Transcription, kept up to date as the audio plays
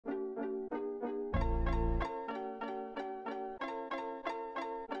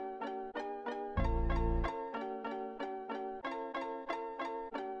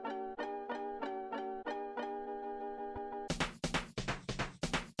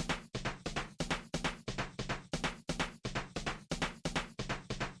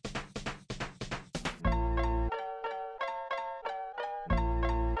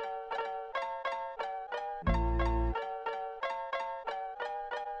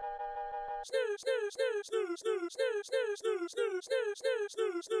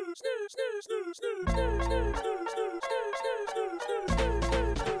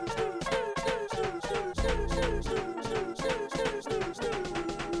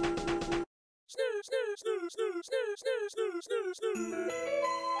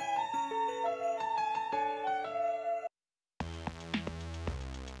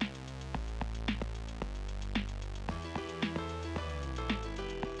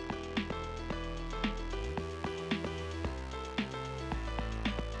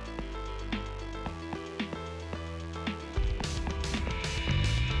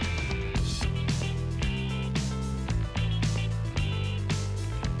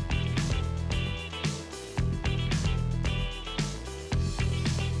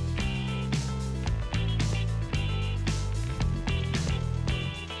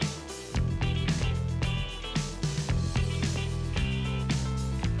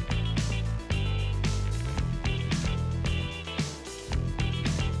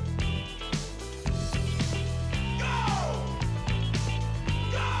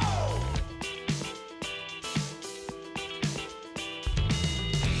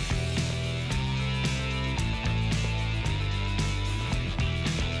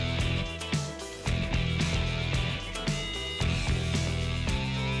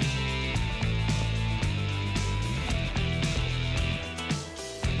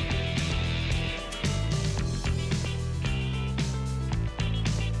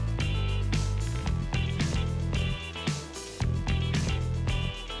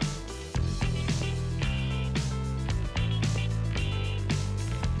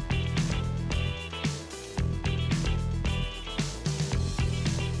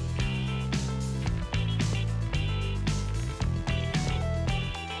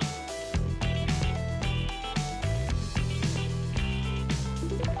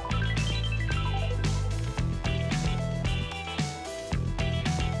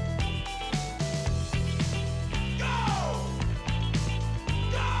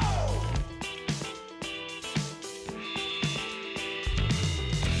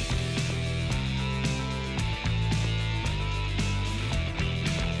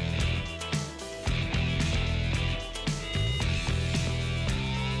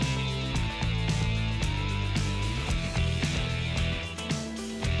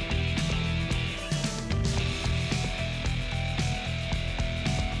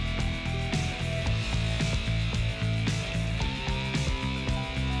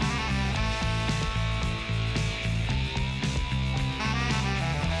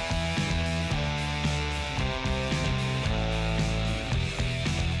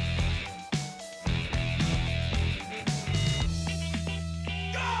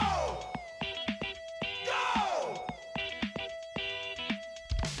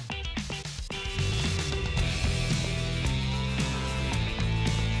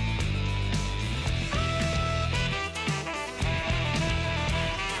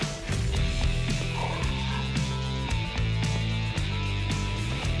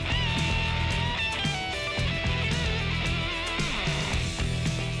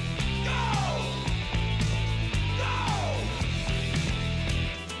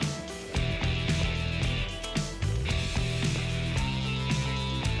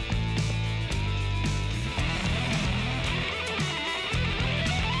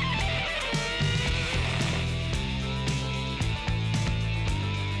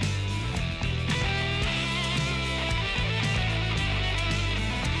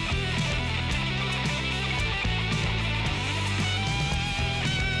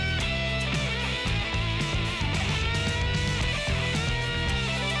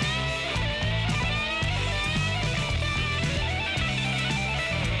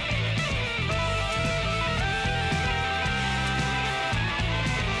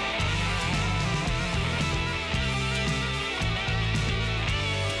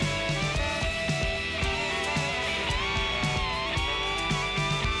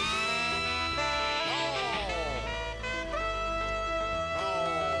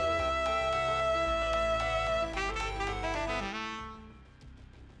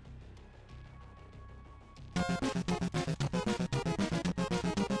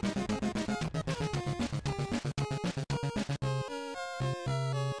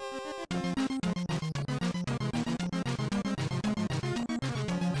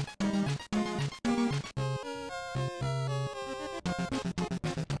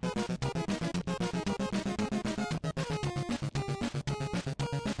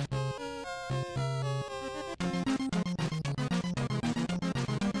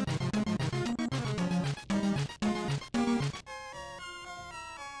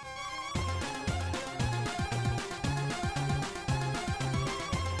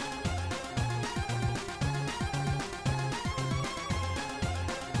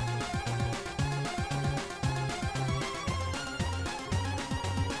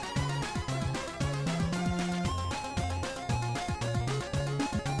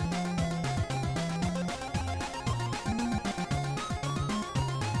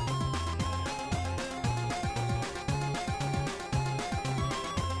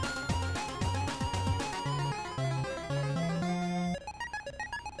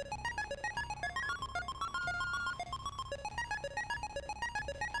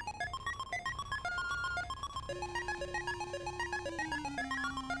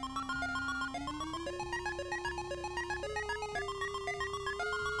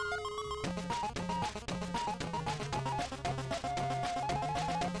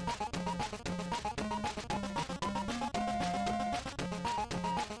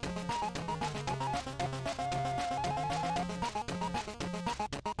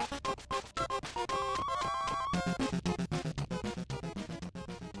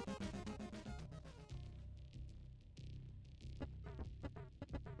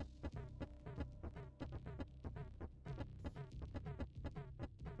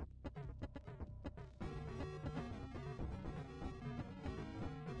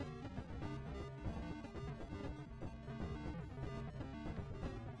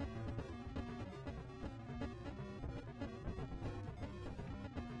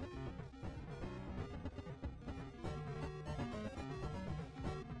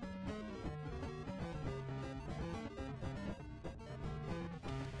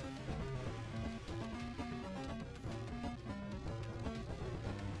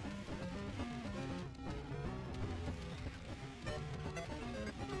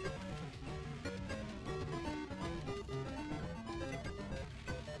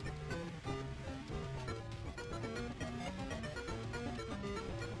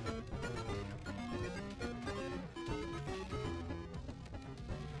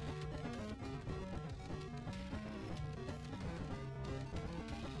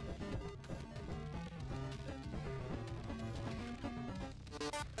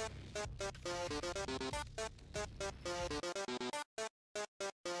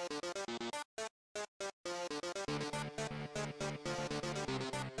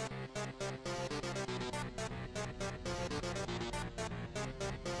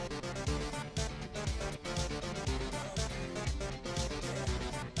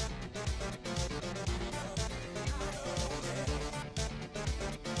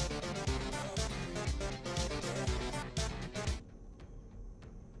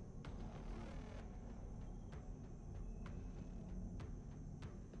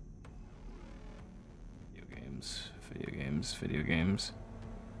Video games, video games,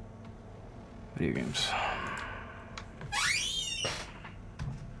 video games.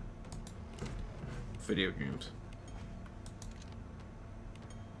 Video games.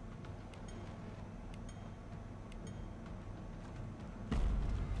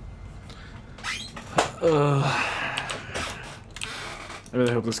 I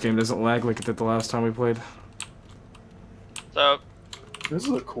really hope this game doesn't lag like it did the last time we played. So, this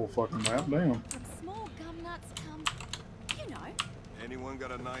is a cool fucking map, damn. Anyone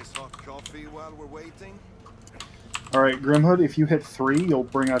got a nice hot coffee while we're waiting? Alright, Grimhood, if you hit 3, you'll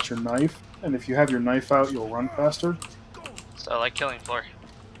bring out your knife, and if you have your knife out, you'll run faster. So like killing floor.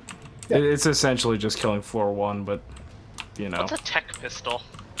 Yeah. It's essentially just killing floor 1, but, you know. What's a tech pistol?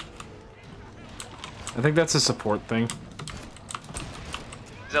 I think that's a support thing.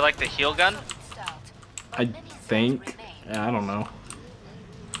 Is it like the heal gun? I think. Yeah, I don't know.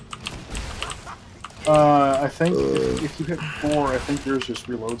 I think if you hit 4, I think yours just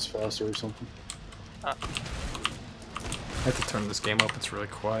reloads faster or something. I have to turn this game up, it's really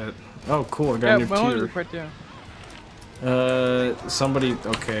quiet. Oh, cool, I got a new tier. Somebody,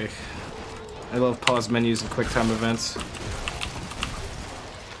 okay. I love pause menus and quick time events.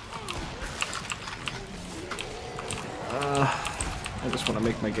 I just want to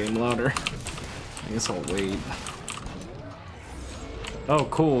make my game louder. I guess I'll wait. Oh,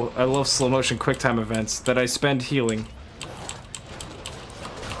 cool. I love slow motion quick time events that I spend healing.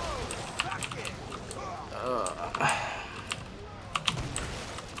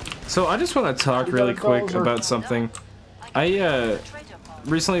 So I just want to talk really quick about something. I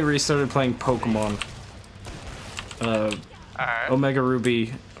recently restarted playing Pokemon. Omega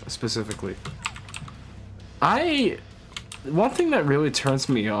Ruby specifically. One thing that really turns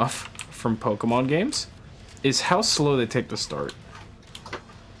me off from Pokemon games is how slow they take to start.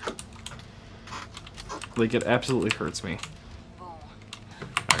 Like, it absolutely hurts me.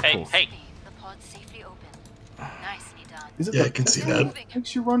 Hey, cool. hey! Is it Yeah, I can see that.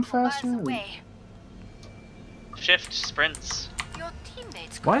 Makes you run faster? Shift sprints.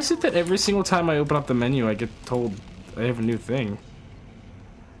 Why is it that every single time I open up the menu I get told I have a new thing?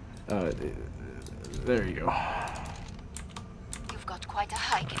 There you go. You've got quite a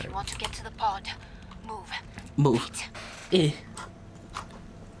hike if you want to get to the pod. Move. Move. Eh.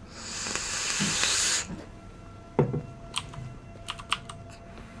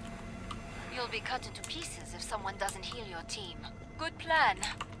 You'll be cut into pieces if someone doesn't heal your team. Good plan.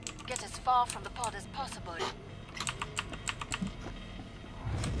 Get as far from the pod as possible.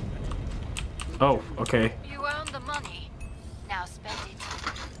 Oh, okay. You earned the money. Now spend it.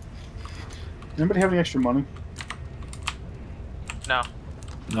 Anybody have any extra money? No.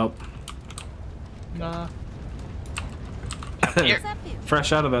 Nope. Nah.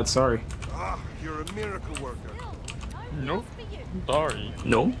 Fresh out of that, sorry. Ah, you're a miracle worker. Nope. Sorry.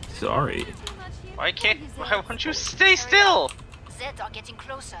 No, sorry. Why won't you stay still? Zeds are getting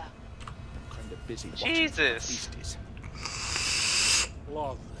closer. Kind of busy. Jesus. Stay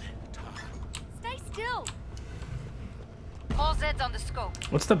still. All Zeds on the scope.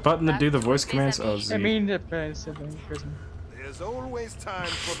 What's the button to do the voice commands? Oh, Z. I mean, it depends if in prison. There's always time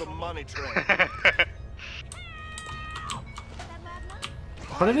for the money train.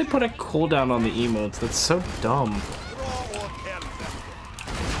 Why did they put a cooldown on the emotes? That's so dumb.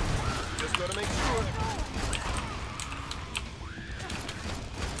 Just gotta make sure.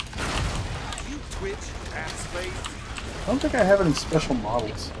 You twitch, ass face. I don't think I have any special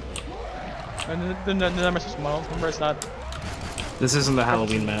models. And the number 6 models, remember it's not. This isn't the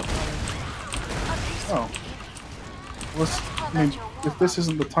Halloween map. Oh. I mean, if this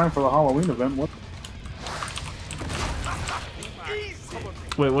isn't the time for the Halloween event, what?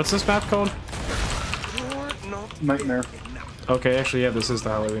 Wait, what's this map called? Nightmare. Okay, actually, yeah, this is the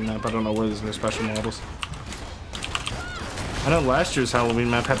Halloween map. I don't know where there's no special models. I know last year's Halloween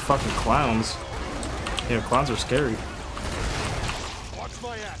map had fucking clowns. Yeah, clowns are scary. Watch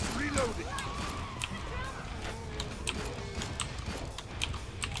my ass. Reload it.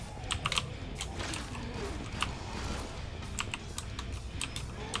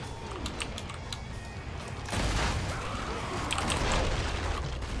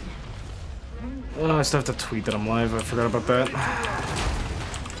 Oh, I still have to tweet that I'm live. I forgot about that.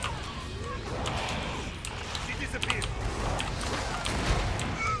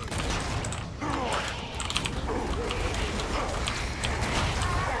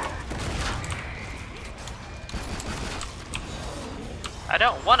 I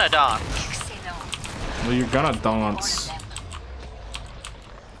don't wanna dance. Well, you're gonna dance.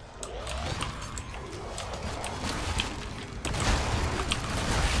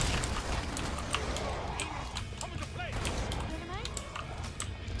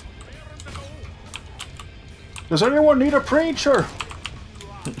 Does anyone need a preacher?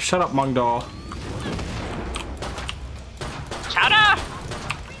 Shut up, Mungdal. Chowder!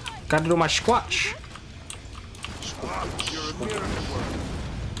 Gotta do my squatch.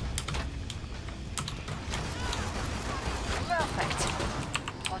 Perfect.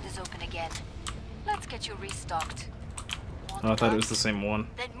 Pod is open again. Let's get you restocked. Want Oh, I thought it one? was the same one.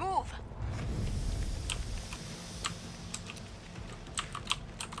 Then move.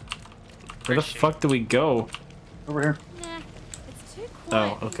 Where the fuck do we go? Over here. Nah, it's too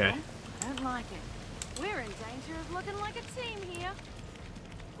quiet. Oh, okay. here. I don't like it. We're in danger of looking like a team here.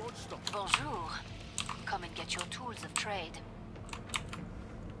 Bonjour. Come and get your tools of trade.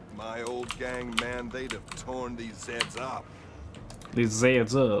 My old gang, man, they'd have torn these Zeds up. These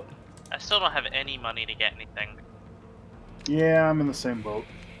Zads up. I still don't have any money to get anything. Yeah, I'm in the same boat.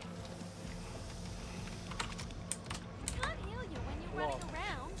 Can't heal you when you're running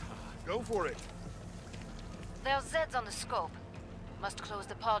around. Go for it. There's Zeds on the scope. Must close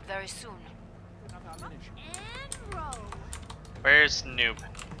the pod very soon. And roll. Where's Noob?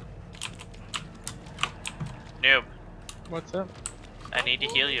 Noob, What's up? I need to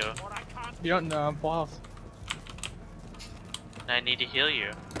heal you. You don't know, I'm full health. I need to heal you.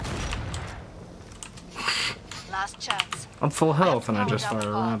 Last chance. I'm full health and I just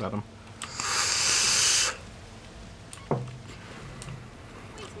fire around at him.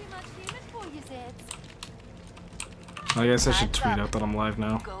 We too much human for you, Zeds. I guess I should tweet out that I'm live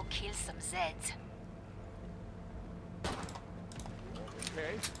now. Go kill some Zeds.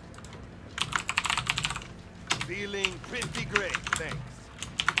 Okay. Feeling pretty great, thanks.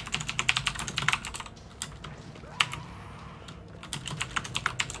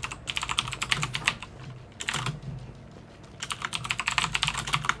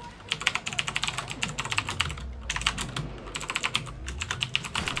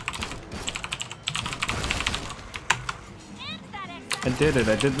 I did it.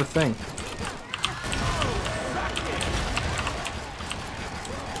 I did the thing.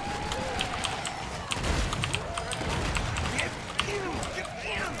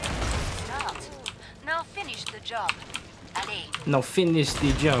 Start. Now finish the job. Allez. Now finish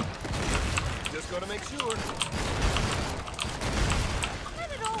the job. Just gotta make sure.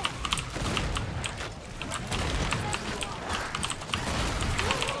 Let it all.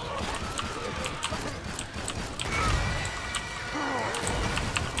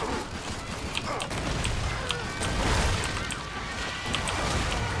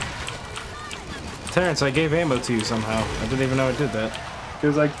 Terrence, I gave ammo to you somehow. I didn't even know I did that.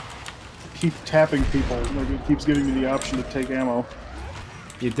 Because I keep tapping people. Like, it keeps giving me the option to take ammo.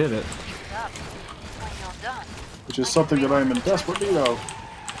 You did it. Up. When you're done. Which is something that I am in desperate need of.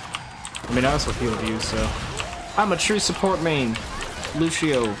 I mean, I also healed you, so. I'm a true support main.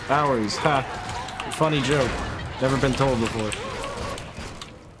 Lucio, hours, ha. Funny joke. Never been told before.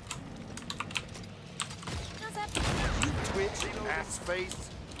 How's that? Twitch, ass face.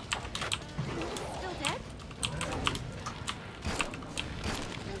 Still dead?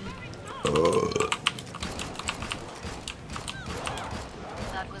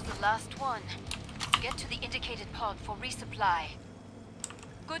 That was the last one. Get to the indicated pod for resupply.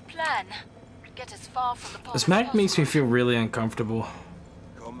 Good plan. Get as far from the pod This as map makes me possible. feel really uncomfortable.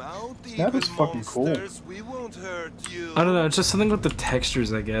 Come out, That evil is fucking cool. monsters. We won't hurt you. I don't know, it's just something with the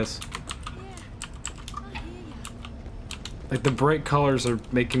textures, I guess. Yeah. I hear you. Like, the bright colors are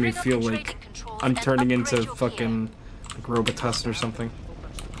making me Bring up feel the like trading controls I'm and turning into upgrade your fucking like Robitussin or something.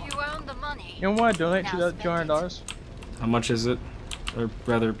 gear. You earned the money. You don't want to donate Now to that spend it. $200? How much is it? Or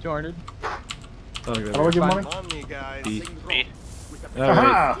rather, 200. oh, How do I get money? On me, guys. B. B. Alright.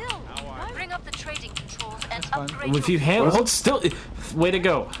 Aha! Still, don't Bring up the trading controls and fine. upgrade If your you gear. hand hold still, way to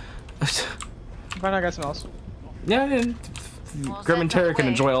go. Fine, I got some else. Yeah, and Grim and Terra can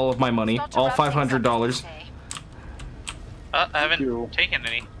enjoy all of my money, Start to all wrap things up, $500. as they say. I you. haven't taken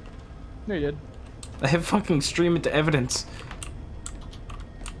any. No, you did. I have fucking stream it to evidence.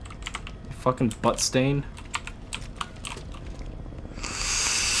 Fucking butt stain.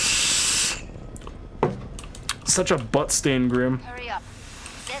 Such a butt stain, Grim. Hurry up.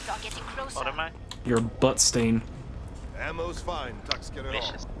 Zeds are getting closer. What am I? You're a butt stain. Ammo's fine. Tuck's get it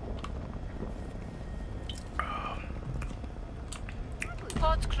Vicious. all.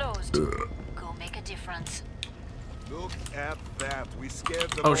 Pod's closed. Go make a difference. Look at that. We scared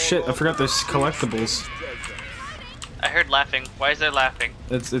them Oh all shit, I off. forgot there's collectibles. I heard laughing. Why is there laughing?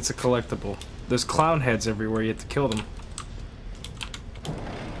 It's a collectible. There's clown heads everywhere, you have to kill them.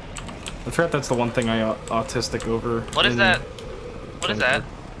 I forgot that's the one thing I autistic over. What is that? What is that?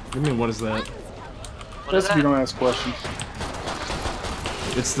 What do you mean, what is that? What is That's if you that? don't ask questions.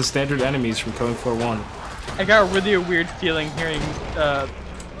 It's the standard enemies from Coding Floor 1. I got really a weird feeling hearing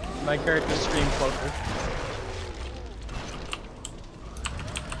my character scream closer.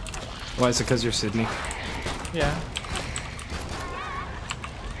 Why is it because you're Sydney? Yeah.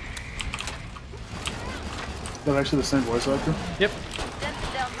 Is that actually the same voice actor? Yep.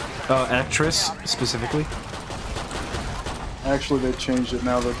 Actress, specifically. Actually, they changed it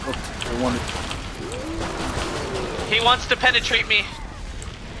now that they wanted. He wants to penetrate me.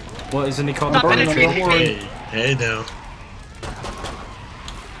 Well, isn't he called Stop the penetrating me. Hey now.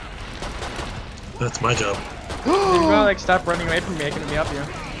 That's my job. You gotta like stop running away from me. I can be up you.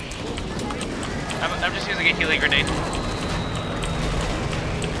 I'm just using a healing grenade.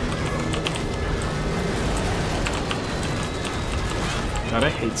 God, I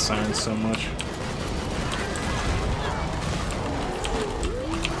hate sirens so much.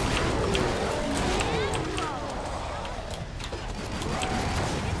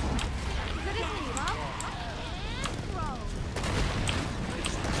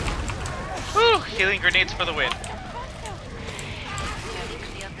 Woo! Healing grenades for the win. Nearly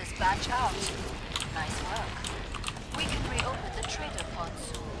cleared this batch out. Nice work. We can reopen the trader pod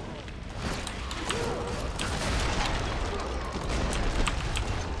soon.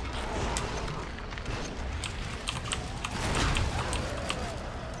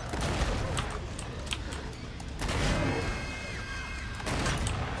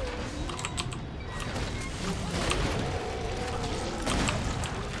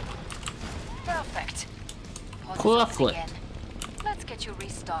 Perfect. Pod is open again. Let's get you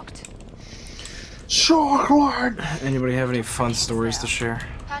restocked. Chocolate! Anybody have any fun stories to share?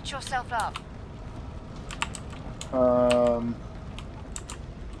 Patch yourself up.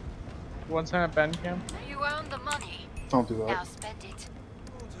 One time at band camp. You earned the money. Don't do Now that. spend it.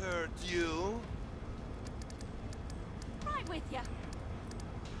 Won't hurt you. Right with ya.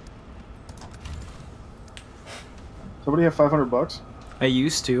 Somebody have $500? I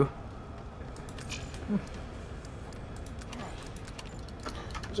used to.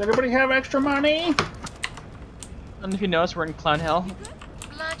 Does anybody have extra money? And if you notice, we're in clown hell.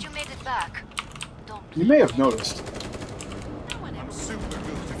 Glad you made it back. Don't You may have noticed. I'm super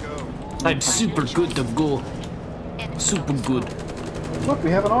good to go. I'm super good to go. Super good. Look,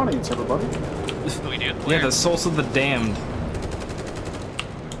 we have an audience, everybody. We do. Yeah, the souls of the damned.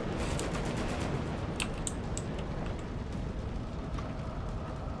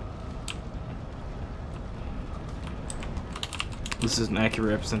 This is an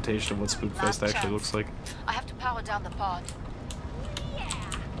accurate representation of what Spookfest actually looks like. I have to power down the pod.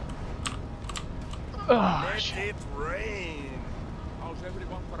 Oh, Let it rain.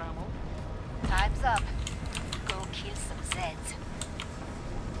 Time's up. Go kill some Zeds.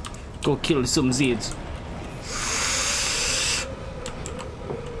 Go kill some Zeds.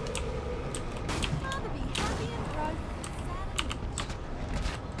 Rather be happy and broke than sad and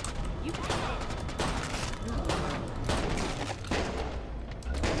rich. You can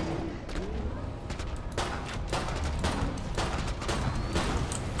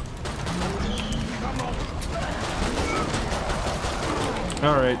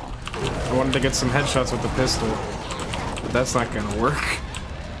Alright. I wanted to get some headshots with the pistol, but that's not gonna work.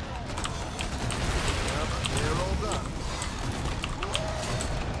 They're all done.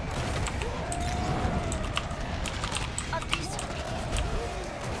 A decent beginning.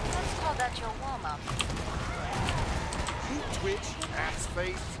 Let's call that your warm-up. Twitch, ass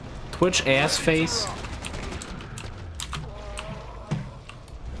face. Twitch ass face.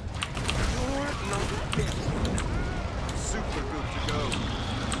 You're number 10. Super good to go.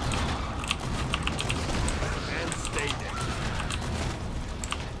 And stay there.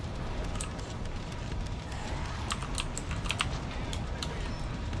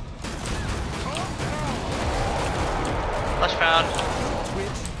 Flash found.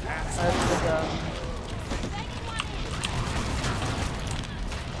 Twitch, ass that's like,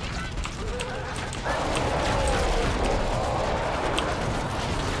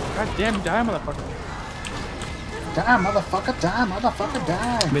 God damn, die, motherfucker. Die, motherfucker, die, motherfucker,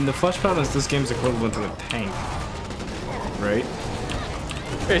 die. I mean, the flesh pound is this game's equivalent to a tank, right?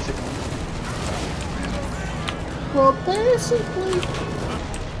 Basically. Well, basically.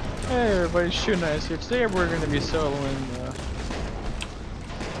 Hey, everybody's shooting us here. Today we're gonna be soloing.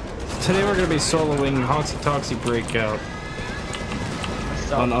 Today we're gonna be soloing Hoxie Toxie Breakout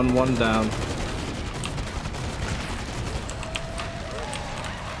on one down.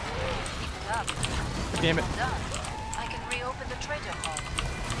 Damn it. Done. I can reopen the trader pod.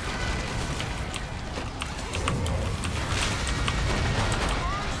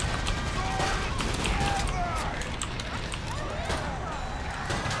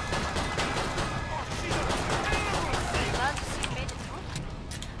 Glad to see you made it through.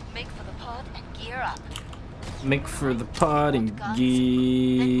 Make for the pod and gear up. Make for the pod and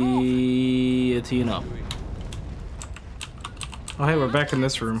guillotine up. Oh hey, we're back in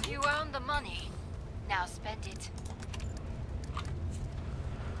this room. You earned the money. Now spend it.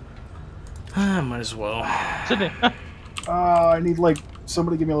 Might as well. Sydney. I need like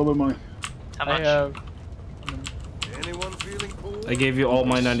somebody give me a little bit of money. How much? Anyone feeling cool? I gave you all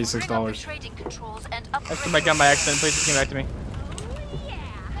my Bring up the $96. trading controls and I upgrade. threw my gun by accident. Please just came back to me.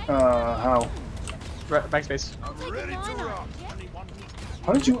 How? Backspace. I'm ready to rock.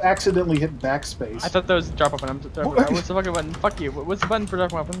 How did you accidentally hit backspace? I thought that was a drop weapon. What? What's the fucking button? Fuck you. What's the button for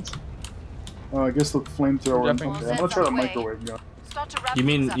drop weapons? I guess the flamethrower. Jumping. Okay, I'm gonna try the microwave gun. Start to wrap You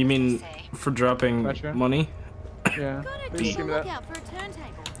things up, mean they say. for dropping Gotcha. money? Yeah. Gotta Please keep a give me that. lookout for a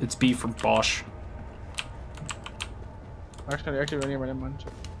turntable. It's B for Bosch. Actually, running around one.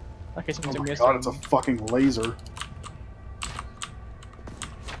 Okay, Oh someone's my gonna god, it's a fucking laser.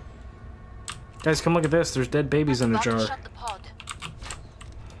 Guys, come look at this. There's dead babies in a About to jar. shut the pod.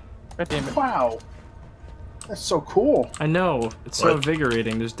 God damn it. Wow. That's so cool. I know. It's so What?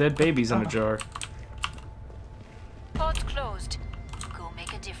 invigorating. There's dead babies in a jar. Pod's closed. Go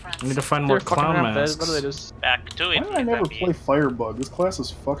make a difference. I need to find They're more fucking clown around, masks. What do they just? Back to Why it. did I never play Firebug? This class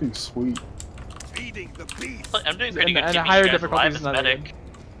is fucking sweet. Feeding the beast. I'm doing pretty good And keeping higher you guys difficulty alive is as not medic.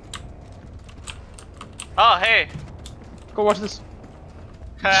 Oh, hey! Go watch this.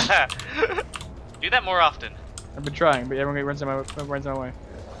 Do that more often. I've been trying, but everyone runs my way.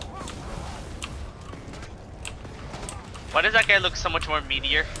 Why does that guy look so much more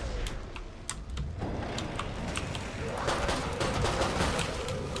meatier?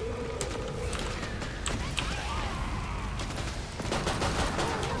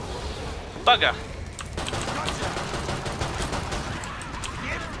 Bugger!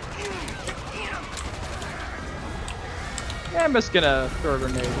 Yeah, I'm just gonna throw a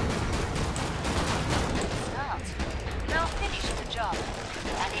grenade. Start. Now finish the job.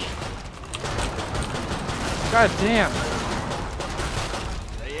 Daddy. God damn.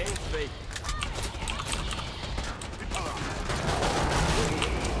 They ain't fake.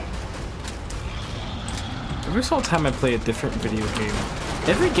 Every single time I play a different video game,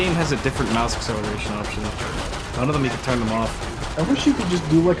 every game has a different mouse acceleration option. None of them you can turn them off. I wish you could just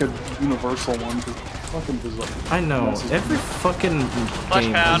do like a universal one. 'Cause it's fucking bizarre. I know. Messes Every fucking game pad.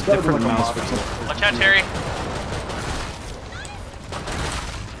 has There's gotta be different like a mouse mod or acceleration. something. Watch out, Terry.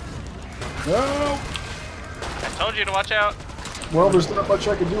 No! I told you to watch out. Well, there's not much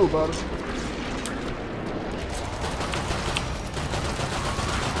I can do about it.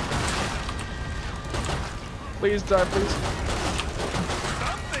 Please die, please.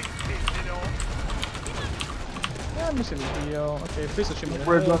 Something's pissing off. Yeah, I'm just gonna heal. Okay, please don't shoot me. in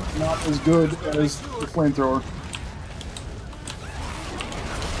the Red head. Duck's not as good as the flamethrower.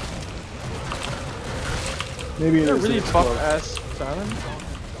 Maybe it They're is. really it's buff close. ass silent.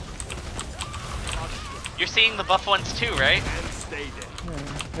 You're seeing the buff ones too, right? And stay dead.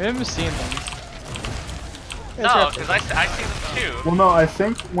 I haven't seen things. Yeah, No, it's because I see them too. Well, no, I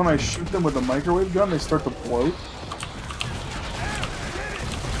think when I shoot them with a microwave gun, they start to bloat.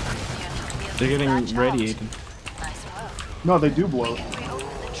 They're getting Dispatch out. radiated. Nice work. No, they do bloat. Reopen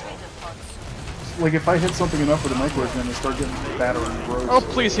the trader pod soon. Like if I hit something enough with a microwave gun, they start getting battered and gross. Oh,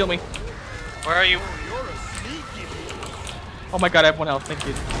 please heal me. Where are you? Oh my god, I have 1 health. Thank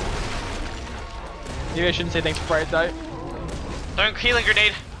you. Maybe I shouldn't say thanks before I die. Throwing healing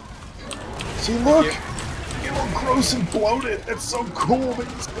grenade. See, look! You're all gross and bloated. It's so cool, but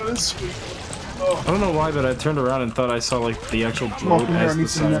it's not as sweet. I don't know why, but I turned around and thought I saw like the actual Come on, bloat here, I as the need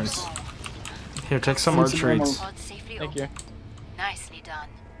some sirens. nips. Here, take some Need art some traits. Pod safely Thank open. you. Nicely done.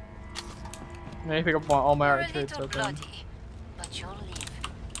 Maybe pick up all my You're art a traits. little Okay. bloody, but you'll live.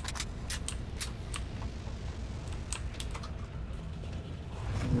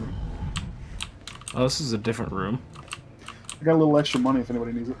 Oh, this is a different room. I got a little extra money if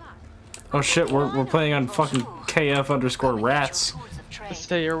anybody needs it. Oh shit, we're playing on fucking KF_rats. Tools of trade. Just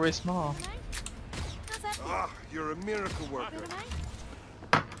stay your way small. How's that feel? Ah, you're a miracle worker. Better,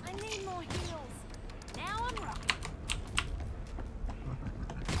 mate? I need more heals. Now I'm rocking.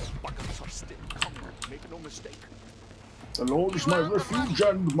 Make no mistake. The Lord is my refuge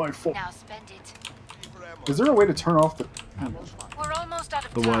and my fortress. Now spend it. Is there a way to turn off the... We're almost out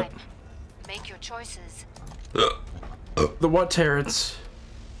of The time. what? Make your choices. The what, Terrence?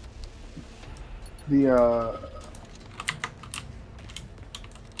 The,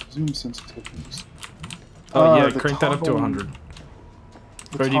 zoom sensitivities. Oh yeah, the crank that up to toggle- 100.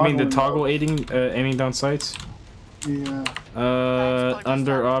 the Or do you mean the toggling toggle of- aiming down sights? Yeah.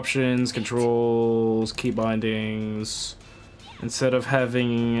 Under options, controls, key bindings. Instead of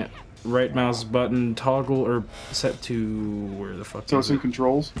having right mouse button toggle or set to where the fuck So is it's in it?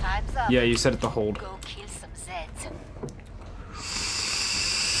 controls? Time's up. Yeah, you set it to hold. Go kill some Zeds.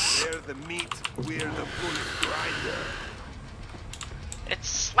 We're the meat, we're the bullet grinder.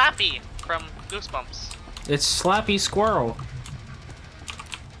 It's Slappy from Goosebumps. It's Slappy Squirrel.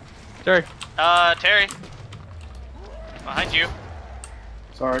 Sorry. Terry. Behind you.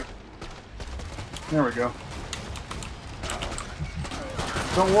 Sorry. There we go.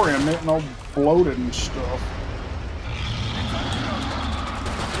 Don't worry, I'm getting all bloated and stuff.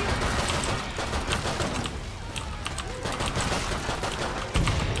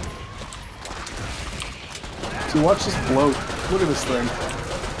 See, watch this bloat. Look at this thing.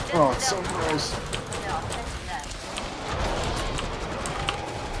 Oh, it's so gross.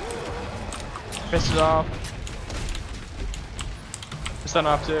 Piss it off. Piss that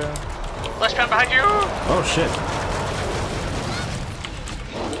off too. Flash pan behind you! Oh shit.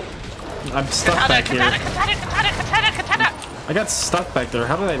 I'm stuck back here. Katana! I got stuck back there.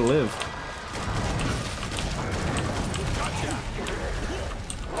 How did I live?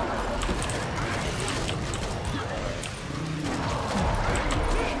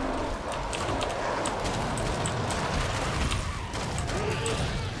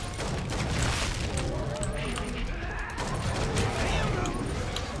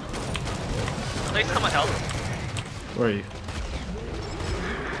 Please someone help. Where are you?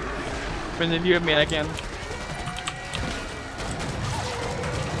 From the view of me again.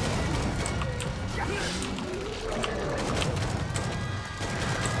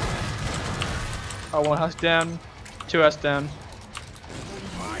 Oh, one house down, 2 us down.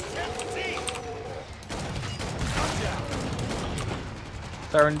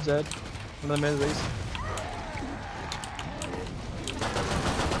 Siren's dead. One of them is at least.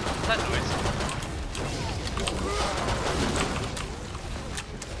 What's that noise?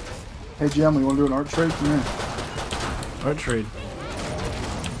 Hey, Jim, you want to do an art trade? Come here. Art trade.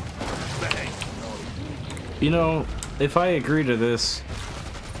 You know, if I agree to this,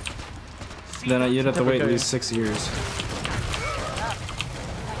 then you'd have to wait at least 6 years.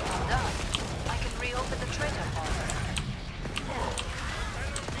 I can reopen the trader hall.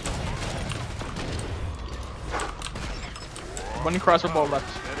 One crossbow bolt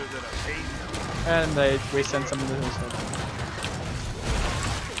left. And they resend some of this instead.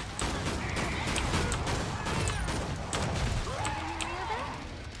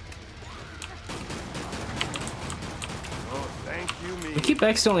 I keep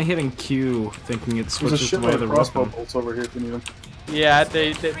accidentally hitting Q, thinking it There's a switches to my shitload other of crossbow weapon. bolts over here if you need them. Yeah,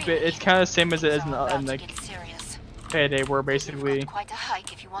 it's kind of the same as it is in About to like get serious. Payday, where basically Quite a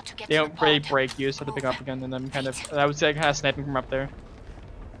hike if you want to get they to the don't really pod. break you, so they have to pick up again, and then kind of, I would say kind of sniping from up there.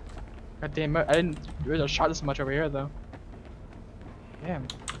 God damn it, I didn't realize I shot this much over here though. Damn.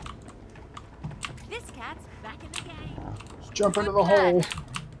 This cat's back in the game. Jump into Good the plan. hole.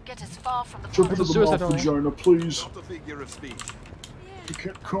 Get as far from the Jump pod into as the Suicide mouth, hole. vagina, please. Not a figure of speech. You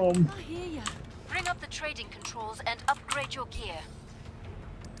can't come. I hear ya. Bring up the trading controls and upgrade your gear.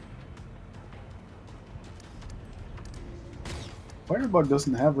 Firebug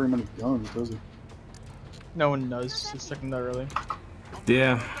doesn't have very many guns, does he? No one knows, it's secondarily.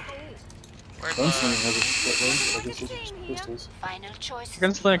 Yeah. Where's Gunslinger has a shitload, but I guess it's just pistols. Final choices.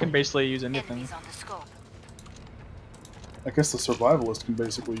 Gunslinger can basically use anything. Enemies on the scope. I guess the survivalist can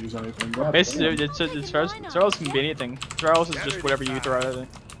basically use anything. God Basically, damn. Survivalist can be anything. Survivalist is just whatever you throw at it.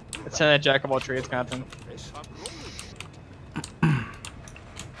 It's a jack of all trades kind of thing.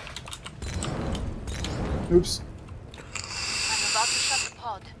 Oops. I'm about to shut the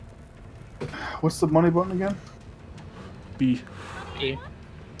pod. What's the money button again? B. See?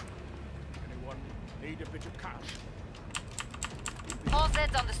 Need a bit of cash. All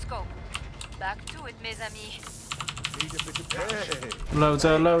Zeds on the scope. Back to it, mes amis. Need a bit of cash. Loads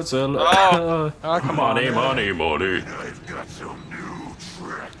of Oh, come on. money.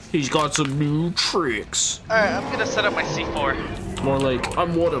 He's got some new tricks. Alright, I'm gonna set up my C4. More like,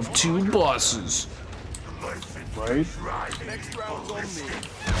 I'm one of 2 bosses. Right? Next round's on me.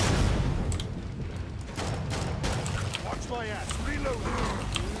 Watch my ass. Reload.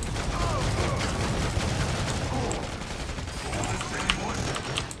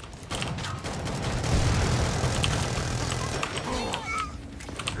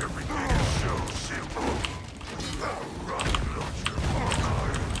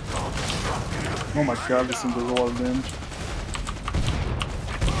 Oh my god, this thing does a lot of damage.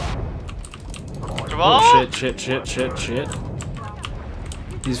 Jamal? Oh shit.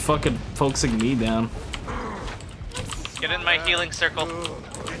 He's fucking focusing me down. Get in my healing circle.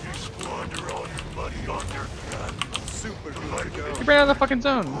 Super good to go. You ran out of the fucking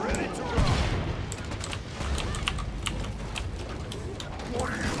zone.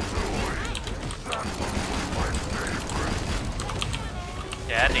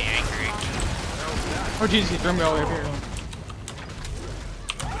 Daddy angry. Oh Jesus, he threw me all the way up here.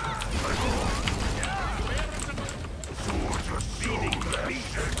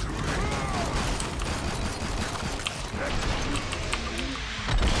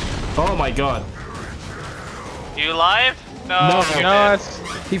 Oh my god. You alive? No. No, you're No, dead.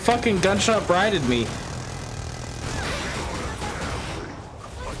 that's He fucking gunshot brided me.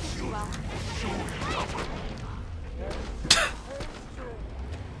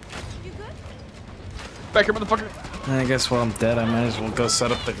 You good? back here, motherfucker. I guess while I'm dead, I might as well go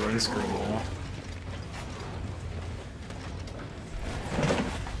set up the green screen wall.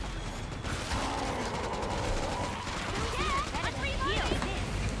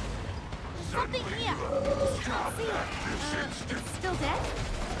 Something here. See it. It's still dead?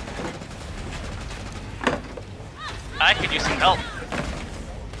 I could use some help.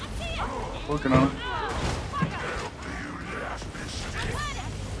 Working on it.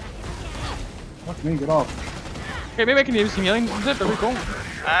 Fuck me, get off. Okay, maybe I can use some healing. That'd be cool.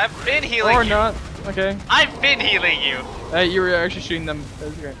 I've been healing Or you. not. Okay. I've been healing you. You were actually shooting them.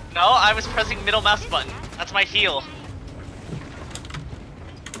 That's great. No, I was pressing middle mouse button. That's my heal.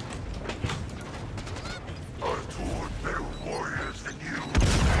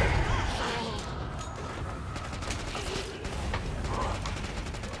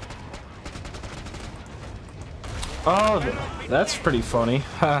 Oh, that's pretty funny.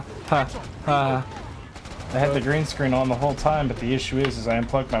 Ha ha ha. I had the green screen on the whole time, but the issue is I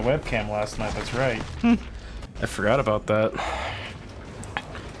unplugged my webcam last night. That's right. I forgot about that.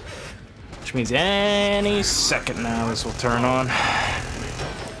 Which means any second now this will turn on. I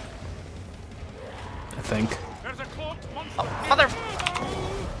think. Oh, mother.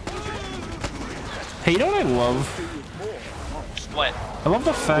 Hey, you know what I love? What? I love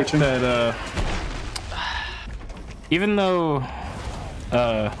the fact that even though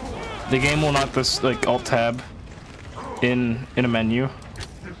the game will not this like alt tab in a menu,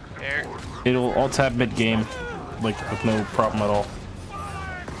 There. it'll alt tab mid game like with no problem at all.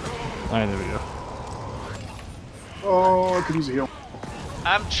 Alright, there we go. Oh, I could use a heal.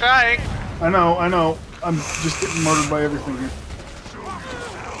 I'm trying. I know. I'm just getting murdered by everything here.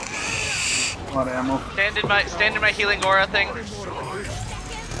 A lot of ammo. Stand in my healing aura thing.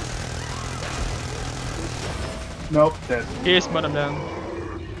 Nope, dead. He just put him down.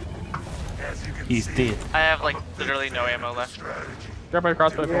 He's dead. I have like literally no ammo left. Grab my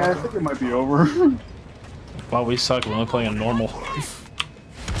crossbow. Yeah, I think it might be over. Wow, we suck. We're only playing on normal.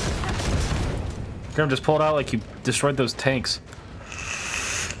 Grim, just pull it out like you destroyed those tanks.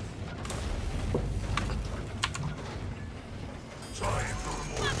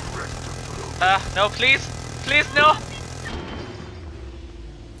 No, please. Please, no.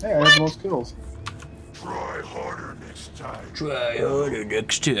 Hey, I have the most kills. Try harder next time. Try harder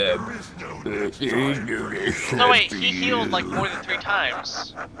next time. No, wait, he healed like more than 3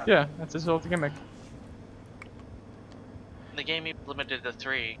 times. Yeah, that's his whole gimmick. The game he limited to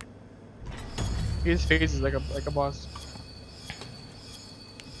 3. His face is like a boss.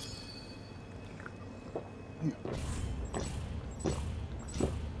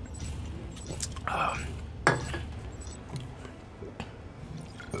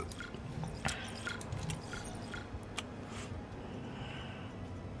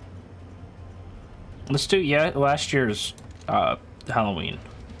 Let's do last year's Halloween.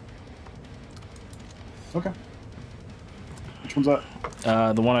 Okay. Which one's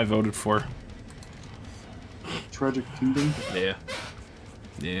that? The one I voted for. Tragic Kingdom? Yeah.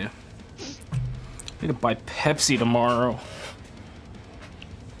 Yeah. I need to buy Pepsi tomorrow.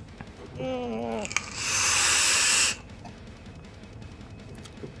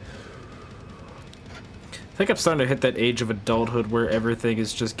 I think I'm starting to hit that age of adulthood where everything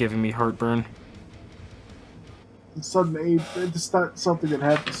is just giving me heartburn. Sudden age, it's not something that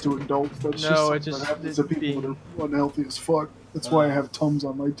happens to adults. That's No, just it something just- that happens it's to people being- that are unhealthy as fuck. That's why I have Tums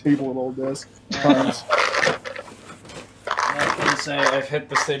on my table at all desks. Times. I was gonna say I've hit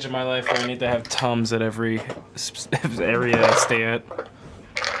the stage of my life where I need to have Tums at every area I stay at.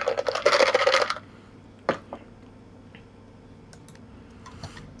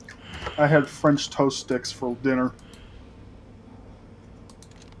 I had French toast sticks for dinner.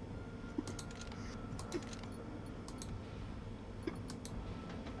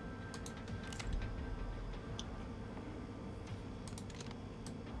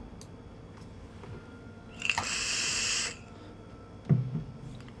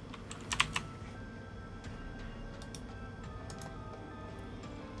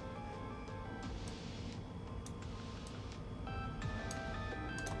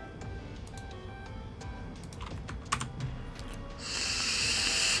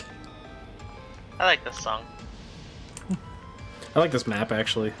 I like this song. I like this map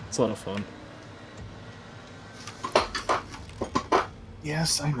actually. It's a lot of fun.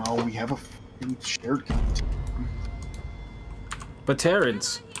 Yes, I know. We have a f***ing shared content. But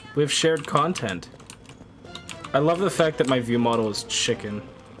Terrence, we have shared content. I love the fact that my view model is chicken.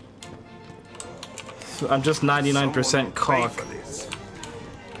 So I'm just 99% cock.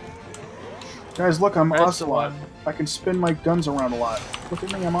 Guys, look, I'm Where's the Ocelot. one? I can spin my guns around a lot. Look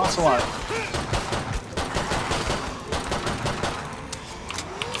at me, I'm Ocelot.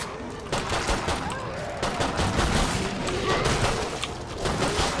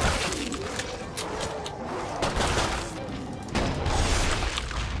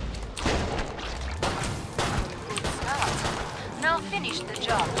 Now finish the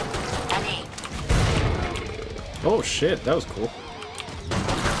job. Allez. Oh shit, that was cool.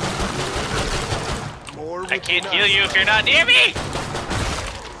 I can't heal you if you're not near me!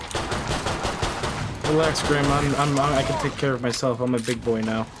 Relax, Grim. I can take care of myself. I'm a big boy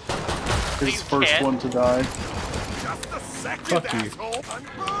now. His You first can't. one to die. Just a second, Fuck you. asshole. I'm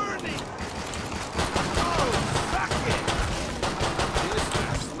burning. Oh, suck it.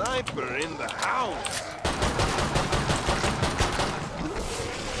 Mr. Sniper in the house.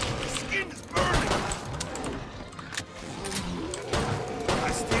 Skin's burning.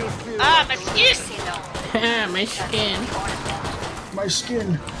 I still feel Ah, my skin! My skin. My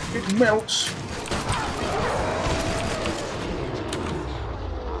skin, it melts.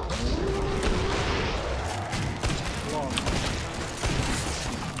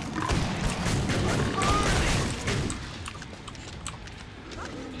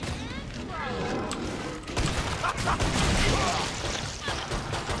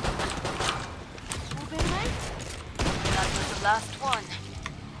 That was the last one.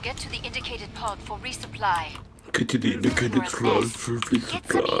 Get to the indicated pod for resupply. Get to the indicated slot for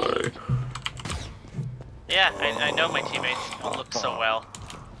resupply. Yeah, I know my teammates don't look so well.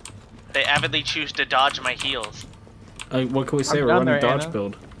 They avidly choose to dodge my heals. What can we say? I'm We're down running there, dodge Anna.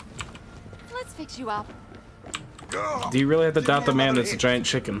 build. Let's fix you up. Do you really have to doubt the man that's a giant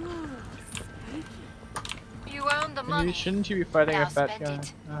chicken? You earned the money. Shouldn't you be fighting Now a fat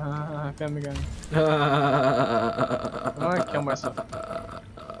spend guy? it. Family gun. I wanna kill myself.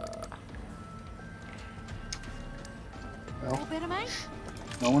 Feel better, mate?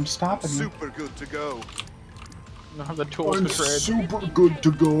 No one's stopping me. super good to go. I don't have the tools I'm to trade. super good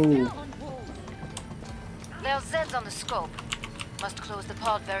to go. There's Zeds on the scope. Must close the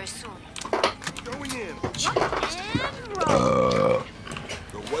pod very soon. Going in. And roll.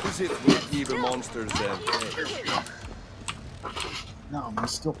 So what is it with evil monsters then? No, my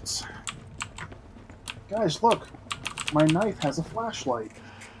stilts. Guys, look. My knife has a flashlight.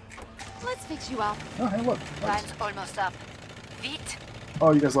 Let's fix you up. Oh, hey, look. Time's almost up. Vite.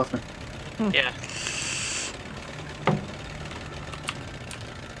 Oh, you guys left me. Yeah.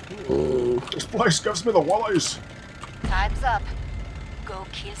 This place gives me the willies. Time's up. Go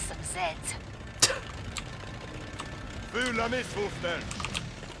kill some Zeds. Fula missfostern.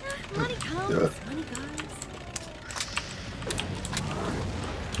 Money comes, money goes.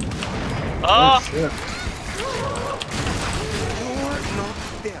 Oh! Shit. You're not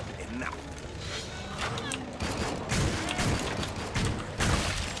dead enough.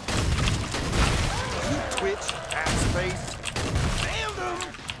 You twitch, ass face. Nailed him!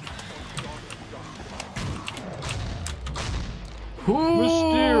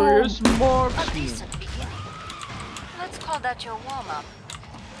 Mysterious A marksman. decent beginning. Let's call that your warm-up.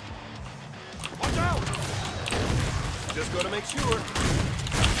 Watch out! Just gotta make sure.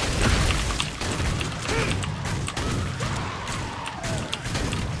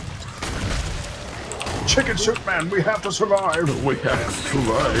 Chicken soup man, we have to survive. We have to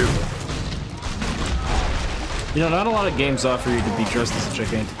survive. You know, not a lot of games offer you to be dressed as a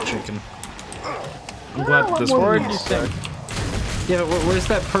gigantic chicken. I'm glad that this Well, one Or do you is. think? Yeah, but where's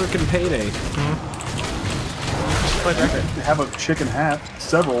that perk and payday? Play record. They have a chicken hat.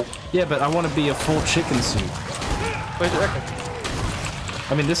 Several. Yeah, but I want to be a full chicken suit. Play the record.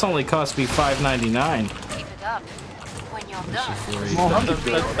 I mean, this only cost me $5.99. Keep it up. When you're done, Well, how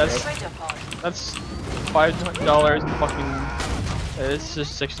That's freighter pod. that's $5 and fucking. It's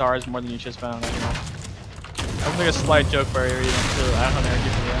just $6 more than you just found. Anyway. That was like a slight joke for you, so I don't know if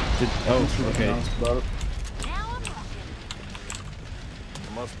you for that. Oh, okay. About it. Now I'm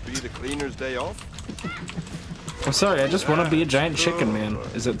rocking. Must be the cleaner's day off. I'm sorry, I just want to be a giant chicken, man.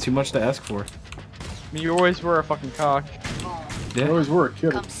 Is it too much to ask for? I mean, you always were a fucking cock. Boom. You Yeah. always were a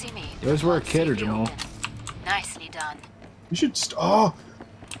kid. Come see me. You always were a Pod kid, or safely Jamal? open. Nicely done. You should. Oh,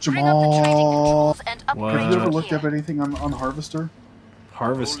 Bring up the trading Jamal. controls and What? upgrade Have you ever your looked gear. up anything on Harvester?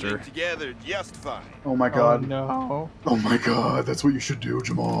 Harvester. Holding together just fine. Oh my god. Oh no. Oh my god, that's what you should do,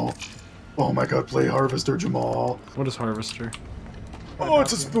 Jamal. Oh my god, play Harvester, Jamal. What is Harvester? Oh,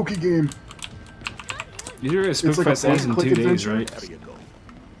 it's a spooky game. Usually like a Spookfest ends in point-and-click 2 days, adventure. right?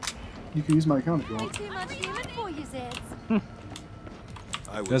 You can use my account if you Way want. too much human for you, Zeds.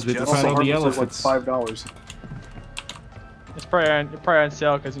 I was Guys, we have to just find all the Harvester's like elephants. $5. It's probably on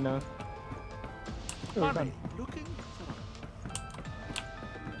sale because you know. Oh, done.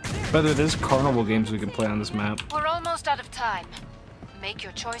 By the way, there's carnival games we can play on this map. We're almost out of time. Make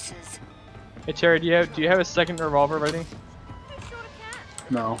your choices. Hey Terry, do you have a second revolver ready?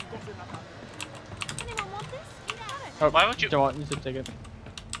 No. Anyone want this? You got it. Oh, Why would you- Don't want you to take it.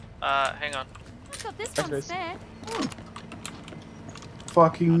 Hang on. I've got this Thanks, one guys. spare.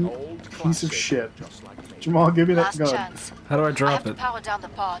 Fucking piece of shit. Jamal, give me that Last gun. chance. How do I I drop have to it? power down the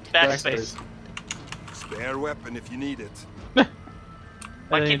pod. Backspace. spare weapon if you need it.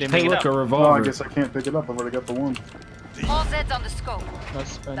 Why I can't didn't you Hey, pick it look, up? a Oh, I revolver. guess I can't pick it up. I've already got the one. All Zeds on the scope. Not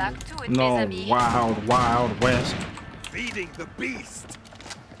spend Back it. to it, No, mes amis. wild, wild west. Feeding the beast.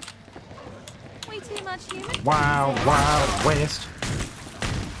 Way too much human. Wild, wild west.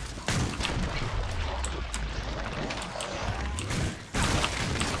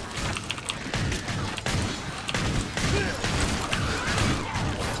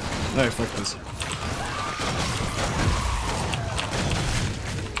 No, fuck this.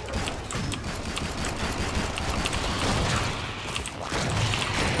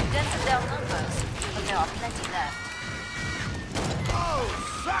 Dented down numbers, but there are plenty left.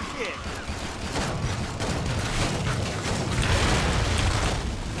 Oh, suck it!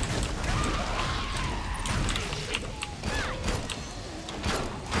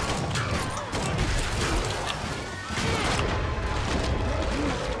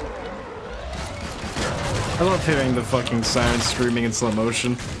 I love hearing the fucking sirens screaming in slow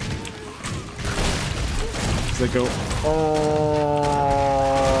motion. As they go, oh.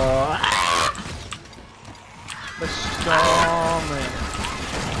 The Starman.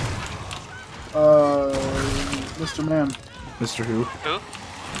 Mr. Man, Mr. Who? Who?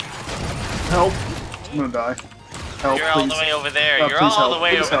 help! I'm gonna die. Help, You're please. all the way over there. Please You're all help. the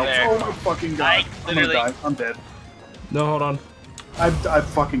way Please over help. there. Oh my fucking god. I I'm gonna literally- die. I'm dead. No, hold on. I'm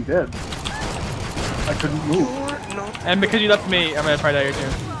fucking dead. I couldn't move. And because you left me, I'm gonna probably die here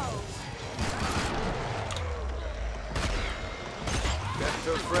too. That's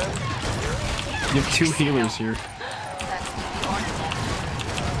your friend? You have 2 healers here. That's to be honored.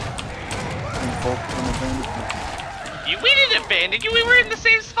 We didn't abandon you. We were in the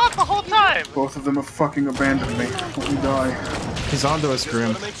same spot the whole time. Both of them have fucking abandoned me. Let me die. He's onto us, Just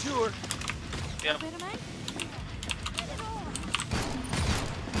Grim. wanna make sure. Yep. Better, mate?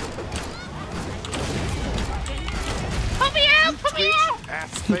 Put me out! Put me out!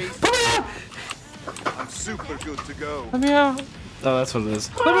 Ass face. I'm super good to go. Let me out. Oh, that's what it is.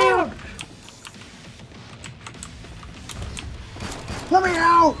 Let me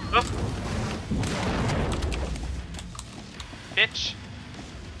out! Oh. Bitch.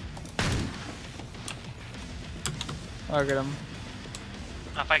 I'll get him.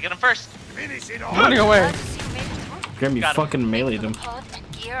 If I get him first. Finish it I'm off. running away. Glad to see you made it through. Grim, you Got him. fucking meleeed him. Pod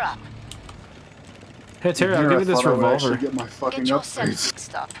and gear up. Hey, Terry, I'll Here, give I you this thought I would actually revolver. get my fucking Get your upgrades. sense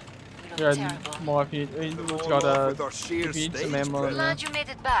fixed up. You Yeah, look terrible. more if you it's got With our sheer if you need some stage ammo and Glad you made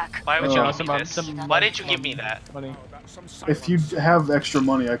it back. Why would Oh. you give me Some- this? some- Why did you give me that? money. If you have extra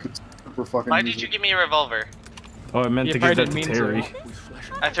money, I could super fucking Why use did you it. give me a revolver? Oh, I meant You to give probably that to didn't mean to. Terry.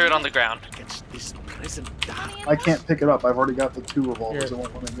 I threw it on the ground. I can't pick it up. I've already got the 2 revolvers. Here. I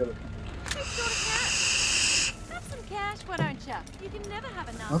won't let me get it. Have some cash, why don't ya? You can never have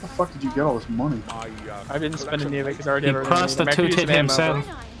enough. How the fuck did you get all this money? I didn't spend any of it because I already He have everything I need. I'm actually prostituted using ammo. himself.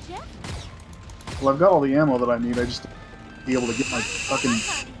 Very nice, Jeff. Well, I've got all the ammo that I need. I just be able to get my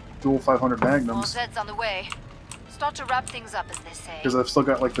fucking dual 500 More magnums Zeds on the way. Start to wrap things up, as they say. because I've still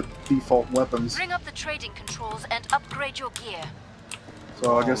got like the default weapons. Bring up the trading controls and upgrade your gear.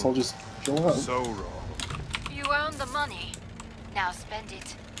 So I guess I'll just chill out. So wrong. You earned the money. Now spend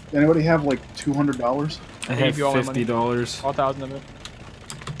it. Anybody have like $200? I I have gave you all my money. $50. All 1,000 of it.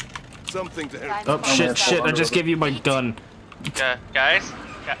 Something to help. Oh, Time shit, to shit, I start. just gave you my gun. Guys?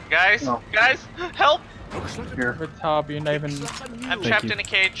 Guys? No. Guys? Help! Here. Over top, you're not even. I'm Thank trapped you. in a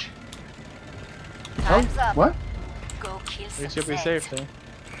cage. Time's up. What? Go kill You some should be Zeds. safe there.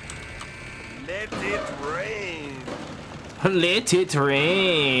 Let it rain. Let it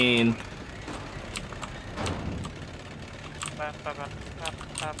rain.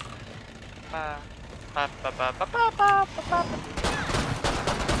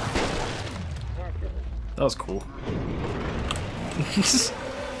 That was cool. There's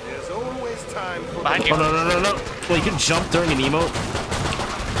always time for Behind you. Oh, no. Well, you can jump during an emote.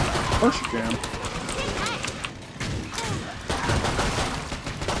 Of course you can.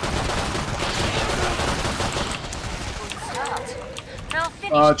 Now finish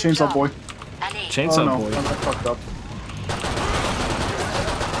the Chainsaw job. boy. Allez. Chainsaw Oh no, boy. I fucked up.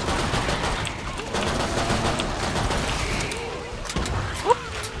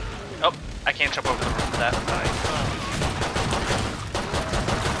 Oh, I can't jump over the roof of that.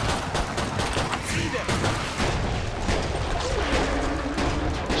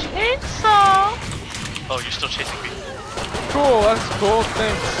 Chainsaw! Oh, you're still chasing me. Cool, that's cool.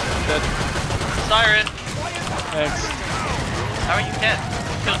 Thanks. Dead. Siren! Thanks. How are you dead?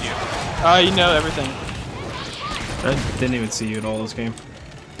 Who killed you? You know everything. I didn't even see you at all this game.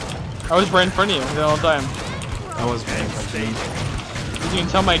 I was right in front of you the whole time. I was being a You can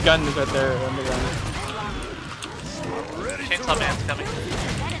tell my gun is right there on the ground. Chainsaw Man's coming.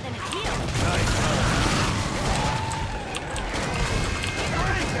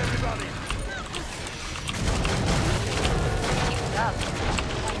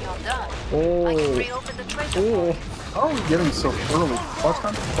 When you're done, I can Oh, reopen the treasure vault. how are we getting so early? That's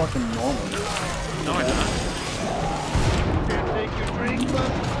not fucking normal. No, we're not.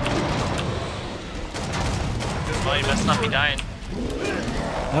 Well, you must not be dying.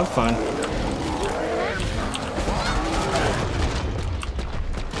 Have fun.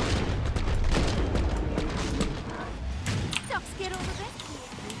 Stop scared over this.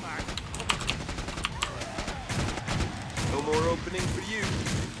 no more opening for you.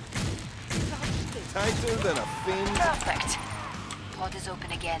 Tighter than a fin. Perfect. Pod is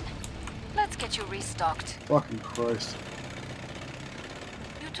open again. Let's get you restocked. Fucking Christ.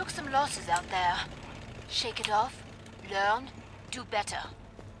 You took some losses out there. Shake it off, learn, do better.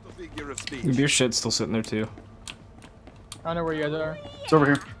 The figure of speech. Your shit's still sitting there too. I don't know where you guys are. It's over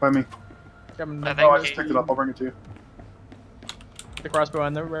here, by me. I Oh, I think just picked it up. I'll bring it to you. The crossbow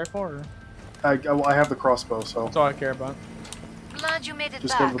and the rifle, or I have the crossbow, so that's all I care about. Glad you made it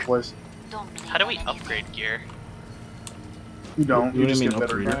just go back. to the place. Don't blame how do we on anything. upgrade gear? You don't. What do You you just mean get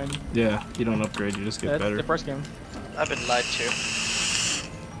better. upgrade? gear. Yeah, you don't upgrade, you just get That's better. the first game. I've been lied to.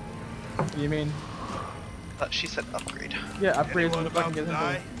 What do you mean? She said upgrade. Yeah, upgrades when Anyone the fucking about get to into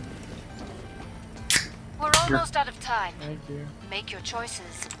die? it. We're almost out of time. Thank you. Make your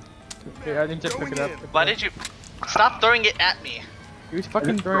choices. Okay, I didn't just pick it up. Why did you stop throwing it at me? He was I fucking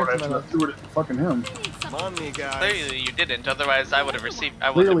didn't throw throwing it it at to you. my I left. threw it at fucking him. Come on, me guys. Clearly you didn't. Otherwise, I would have received.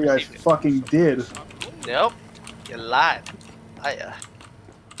 I would have Clearly, I received it. fucking did. Nope. You lied.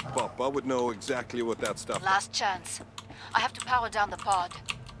 Pop, I would know exactly what that stuff is. Last chance. I have to power down the pod.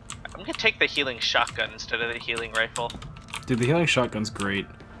 I'm gonna take the healing shotgun instead of the healing rifle. Dude, the healing shotgun's great.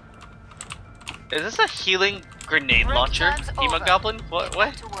 Is this a healing grenade Break launcher? time's over. Hemogoblin? What? Get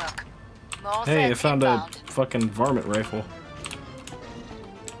What? back to work. More Hey, I Zeds found a inbound. fucking varmint rifle.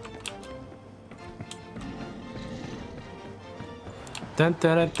 Dun,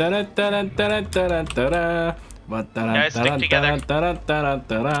 dun, dun, dun, dun, dun, dun, dun, dun, dun. What, dun, Guys, dun, stick dun, together. dun, dun, dun,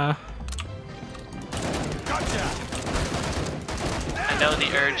 dun, dun. I know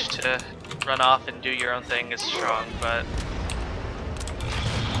the urge to run off and do your own thing is strong, but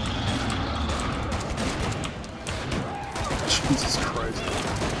Jesus Christ.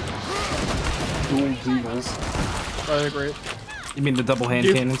 Dual Deagles. Oh, they're great. You mean the double hand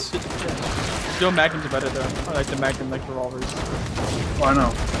Dude. cannons? Dual magnums are better though. I like the magnum like revolvers. Oh, I know.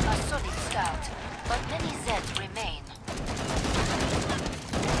 A solid start, but many Zeds remain.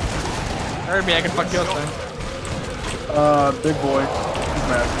 Heard me, I can fuck you up, man. Big boy. He's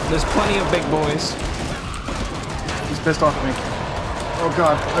mad. There's plenty of big boys. He's pissed off at me. Oh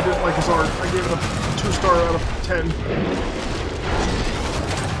god, I didn't like his art. I gave it a 2-star out of 10.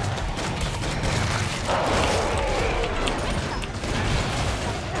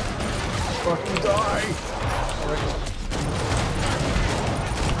 Fucking die!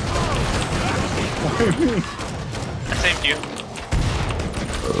 Why me? I saved you.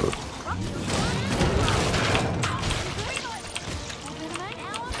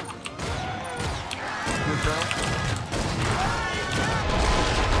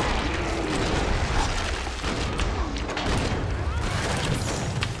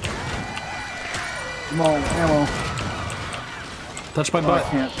 Come on, ammo. Touch my Oh, I butt.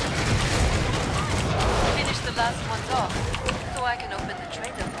 can't. Finish the last ones off, so I can open the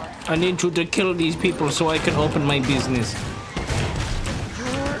trader pod. I need you to kill these people so I can open my business.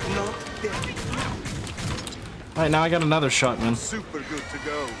 Alright, now I got another shotgun. Super good to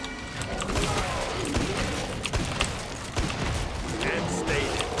go. And stay.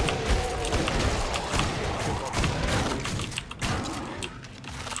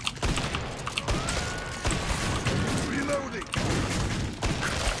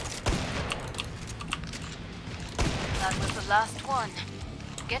 last one.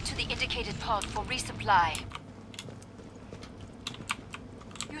 Get to the indicated pod for resupply.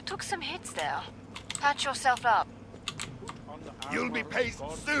 You took some hits there. Patch yourself up. You'll be paid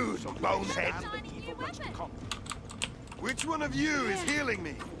soon, bonehead. Which one of you is healing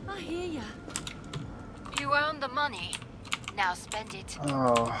me? I hear ya. You earned the money. Now spend it.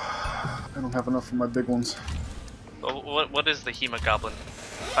 Oh, I don't have enough for my big ones. What is the Hemogoblin?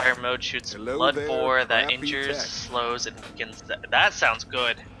 Fire mode shoots Hello blood there, boar that crappy injures, tech. slows, and weakens. That sounds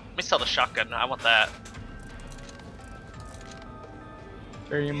good. Let me sell the shotgun. I want that.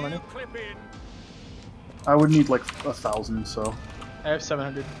 Share your money. I would need like 1,000, so. I have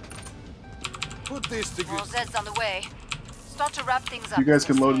 700. Put this to More good. Zeds on the way. Start to wrap things If up. you guys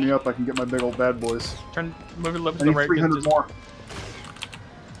can load Stay. me up, I can get my big old bad boys. Move it a little I to the need right. 300 more.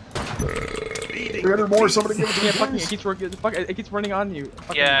 300 more, somebody give it to me, Yeah, fucking, please. it keeps running on you.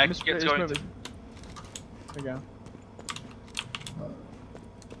 Fucking, Yeah, just it's move going it. There you go.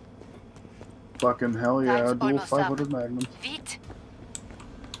 Fucking hell yeah, Time's dual almost 500 Magnum. Vite.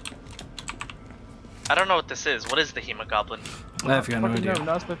 I don't know what this is. What is the Hemogoblin? I've got no Fucking idea.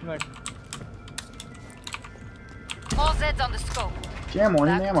 no, split the neck. More Zeds on the scope. Camo,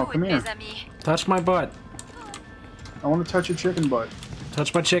 I need Back ammo, to come it, here. mes amis. Touch my butt. I want to touch your chicken butt.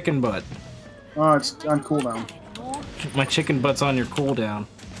 Touch my chicken butt. Oh, it's on cooldown. My chicken butt's on your cooldown.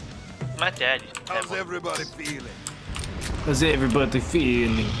 My dad used to have How's one. everybody feeling? How's everybody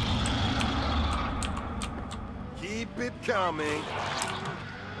feeling? Keep it coming.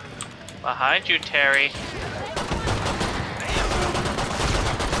 Behind you, Terry.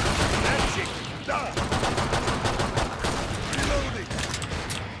 That chicken done. Reloading.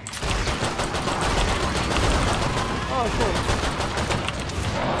 Oh, cool.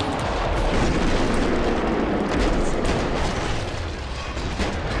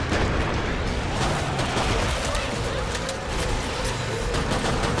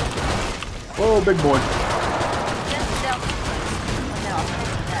 Whoa, big boy. Zeds dealt with first. Now,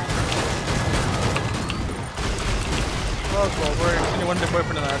 that. Oh, cool. We're actually one of the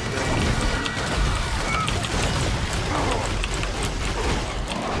boyfriend in our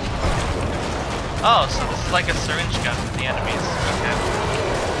Oh, so this is like a syringe gun for the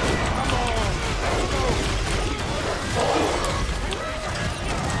enemies.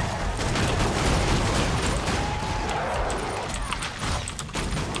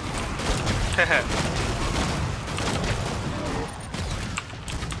 Okay.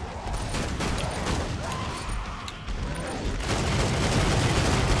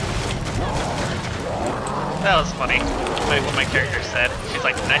 That was funny. What my character said. She's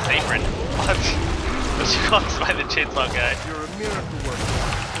like, nice apron. What? But she walks by the chainsaw guy. You're a miracle worker.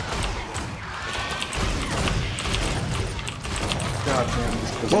 God damn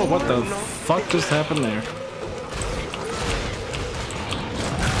this pistol. Whoa, what the fuck just happened there?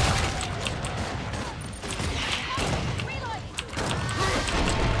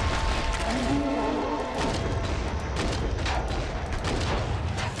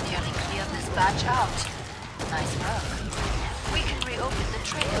 Nearly cleared this batch out. Nice work. We can reopen the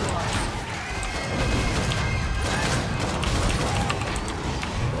trader pod.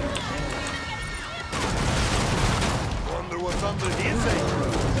 Wonder what's under his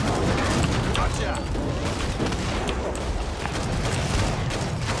apron. Gotcha.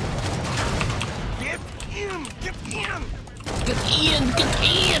 Get in! Get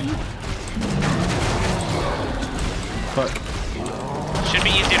in! Fuck. Should be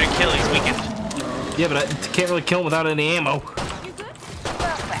easier to kill. He's weakened. Yeah, but I can't really kill him without any ammo. You good?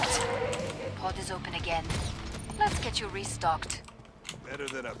 Perfect. Pod is open again. Let's get you restocked. Better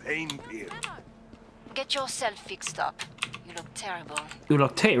than a pain pill. Get yourself fixed up. You look terrible. You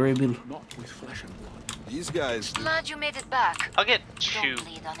look terrible. These guys do Glad you made it back. I'll get 2 Don't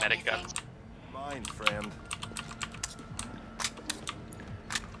bleed on medic anything. guns. mine, friend.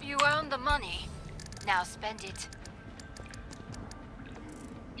 You earned the money. Now spend it.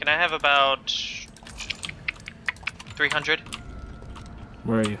 Can I have about 300?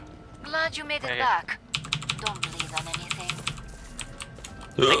 Where are you? Glad you made it Right here. back. Don't bleed on anything.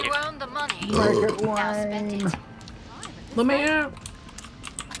 Thank you. You earned the money. Like it Now spend it. Let me out.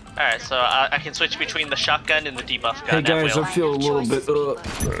 Alright, so I can switch between the shotgun and the debuff Hey gun guys, at I feel a little bit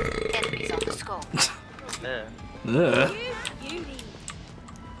Enemies on the scope. will. Ugh. Beauty.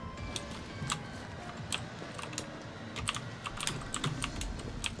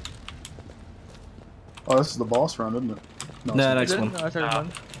 Oh, this is the boss round, isn't it? No, Nah, it's next Is it? one. No, I started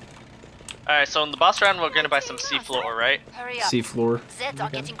one. Alright, so in the boss round, we're gonna buy some seafloor, right? Hurry up. Sea floor. Zeds are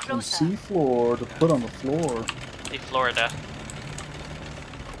getting some closer. sea floor to put on the floor. Sea Florida.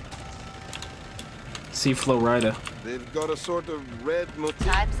 Sea Flow Rider. They've got a sort of red motif.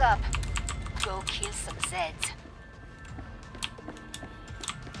 Time's up. Go kill some Zeds.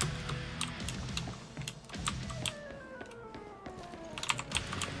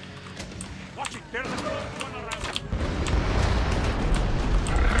 Watch it, there's a one around.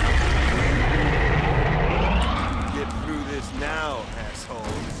 Get through this now,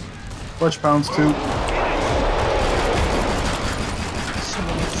 assholes. Flesh pounds too. So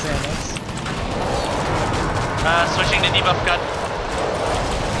many Xanax. Switching to debuff gun.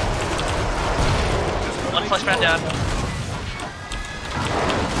 One flesh pound down.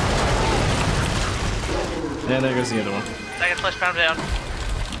 And there goes the other one. Second flesh pound down.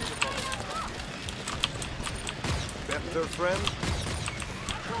 Better friend?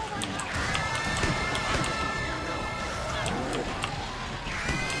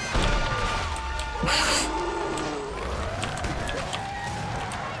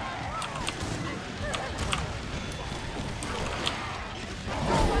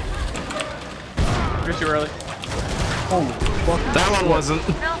 You're too early. Holy fuck. That one wasn't.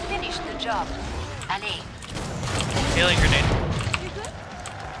 Now finish the job. Allez. Healing grenade.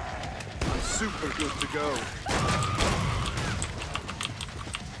 I'm super good to go.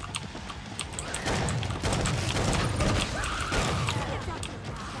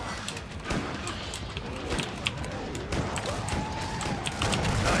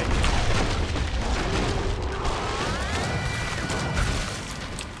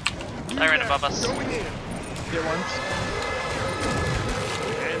 Siren above us. Going in. Get once.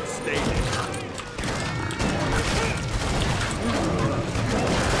 And stay there.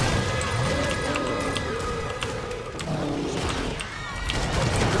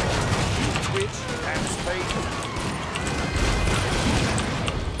 Twitch and space.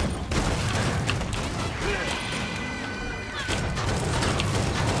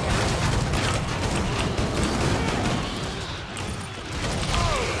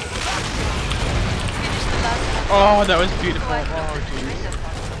 Oh, that was beautiful. Oh, jeez.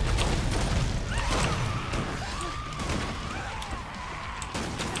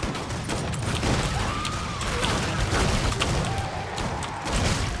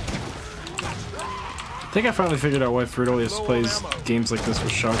 I think I finally figured out why Fruit always plays games like this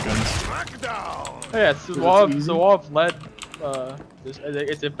with shotguns. Smackdown. Oh, yeah, it's the wall of lead.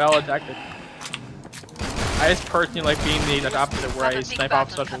 It's a valid tactic. I just personally like being the opposite, where I snipe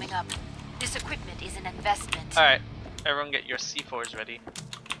off specials. This equipment is an investment. Alright, everyone get your C4s ready.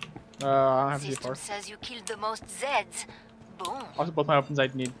 I don't have System C4. says you killed the most Zeds. Boom. Also, both my weapons I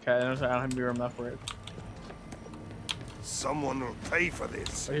need. Okay, I don't have room enough for it. Someone will pay for this.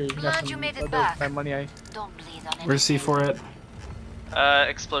 So here, you can Glad have you some made it other back. my money. Don't bleed on Where's anything. C4 at?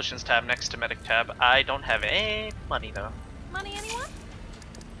 Explosions tab next to medic tab. I don't have any money though. Money, anyone?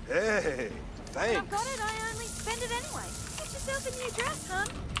 Hey, I've thanks. got it. I only spend it anyway. Get yourself a new dress, hun.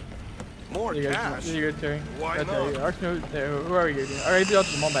 More You cash. guys, you're good, Terry. Why Right not? there. Arch, no, who are you? Alright, do all the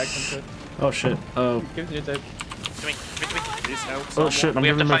small bags. Some shit. Oh shit. Oh. Give it to your type. Give me. This helps. Oh shit, I'm We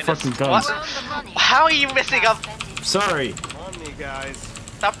have giving to my find this. fucking guns. What? Earn the money. How are you missing Now up? spend it. Sorry. Money, guys.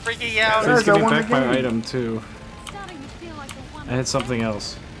 Stop freaking out. Please give me I won back the my game. item too. Starting to feel like a one. I had something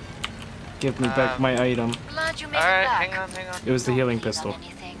else. Give me back my item. Glad you made Alright, it back. hang on. It was the Don't healing bleed on pistol.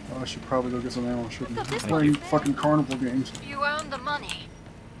 anything. Oh, I should probably go get some ammo. Shouldn't Got this I? Playing fucking carnival games. You earned the money.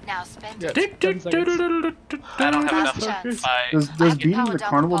 Now spend Yeah. it. 10 seconds. I don't have Last enough. chance. Does I beating powered the down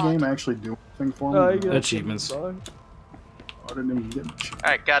carnival the pod. game actually do anything for me? You get Achievements. $7. I didn't even get much.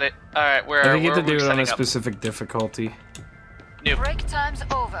 Alright, got it. Alright, we're I think you we're, have to do we're it on a setting up. specific difficulty. Noob. Break time's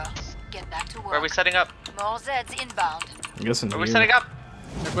over. Get back to work. Where are we setting up? More Zeds inbound. I guess in Where are we here. setting up?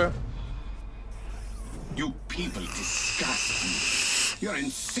 You people disgust me. Your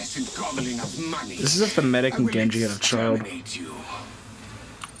incessant gobbling of money. This is if the medic I and will Genji had a child. exterminate you.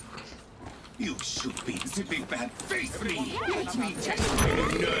 You should be zipping that face me. Let me test my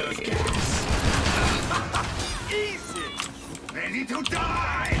nerve gas. Easy. Ready to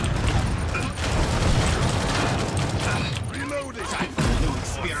die. Reloading. Time for a new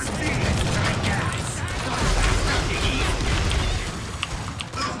experiment. Time gas.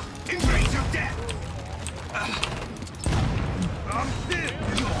 Embrace your death. I'm dead.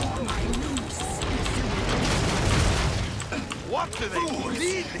 You're my noose. What do they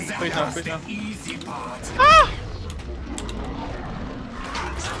need? Please no, please no. The easy part. Ah!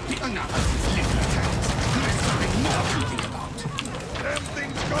 Enough of these little attacks. There's something more to think about. Damn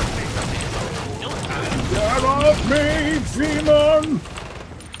thing's got me. Get off me, demon!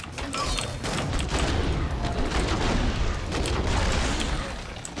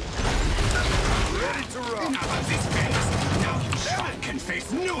 Ready to rock. Enough of this phase. Now you shall can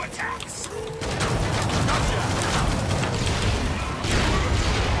face new attacks.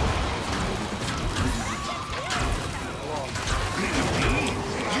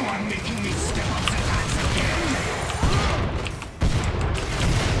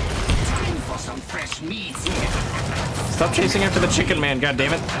 Stop chasing after the chicken man, god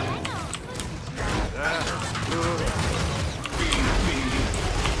damn it.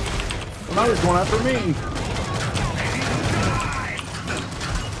 Well, now he's going after me.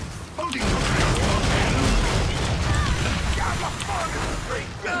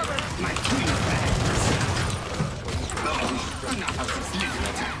 My twin flags. Oh, enough of this little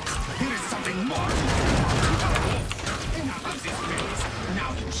attack. Here is something more. Enough of this place. Now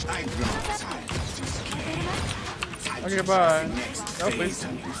you shine your time. Okay, bye. No, please. No.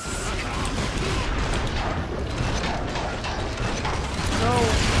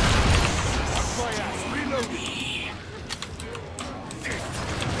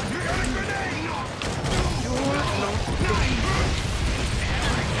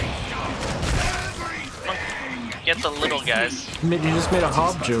 Get the little guys. You just made a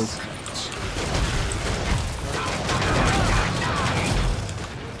hob joke.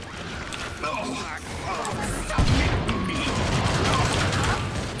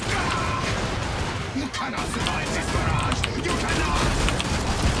 You cannot survive this barrage. You cannot.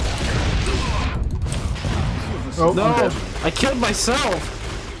 Oh, No, I'm dead. I killed myself.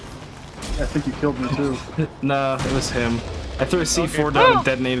 I think you killed me too. Nah, it was him. I threw a C4 down and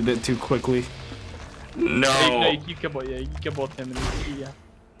detonated it too quickly. No, you kill both him and he, yeah.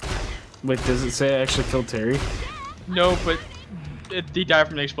 Wait, does it say I actually killed Terry? No, but he died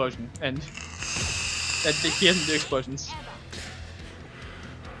from the explosion, and he doesn't do explosions.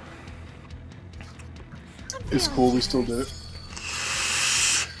 It's cool, we still did it.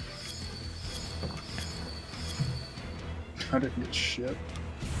 I didn't get shit.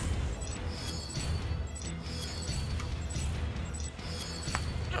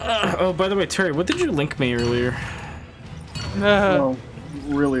 Oh, by the way, Terry, what did you link me earlier? No,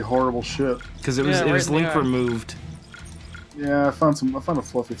 really horrible shit. Because it was link removed. Yeah, I found a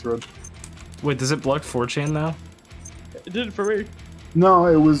fluffy thread. Wait, does it block 4chan now? It did it for me. No,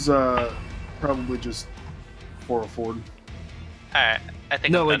 it was probably just 404. Alright, I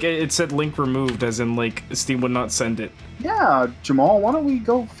think No, I'm like done. it said link removed, as in like Steam would not send it. Yeah, Jamal, why don't we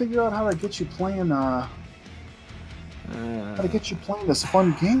go figure out how to get you playing this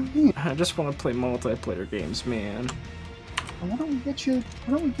fun game? I just want to play multiplayer games, man. Why don't we get you?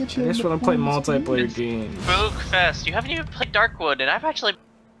 I just want to play multiplayer games. Spookfest. You haven't even played Darkwood, and I've actually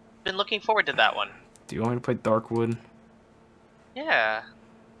been looking forward to that one. Do you want me to play Darkwood? Yeah,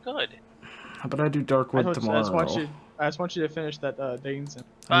 good. How about I do Darkwood tomorrow? I just want you to finish that dating sim.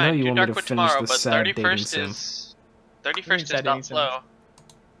 I know Fine, you do want me to Darkwood finish tomorrow, the but sad dating 31st sim. is 31st is Sad not dating sim. slow.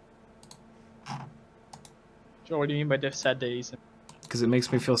 Joe, what do you mean by sad dating sim? Because it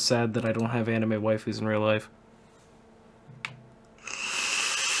makes me feel sad that I don't have anime waifus in real life.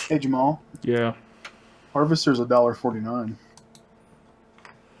 Hey Jamal, Yeah. Harvester's $1.49.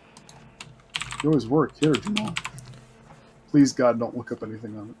 You always work here, Jamal. Please God, don't look up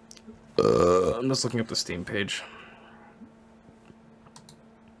anything on it. I'm just looking up the Steam page.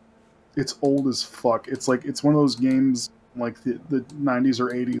 It's old as fuck. It's like it's one of those games like the 90s or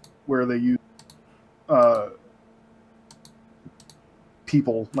 80s where they use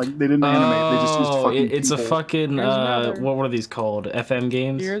people. Like they didn't animate, they just used fucking it's people. a fucking what were these called? FM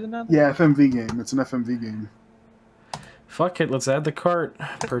games? Here than that? Yeah, FMV game. It's an FMV game. Fuck it, let's add the cart.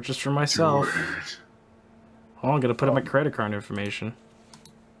 Purchase for myself. Oh, I'm gonna put in my credit card information.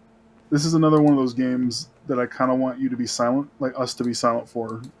 This is another one of those games that I kind of want you to be silent, like us to be silent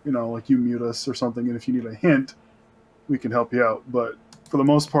for. You know, like you mute us or something, and if you need a hint, we can help you out. But for the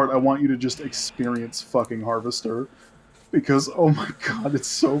most part, I want you to just experience fucking Harvester. Because, oh my god, it's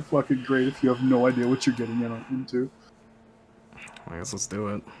so fucking great if you have no idea what you're getting into. I guess let's do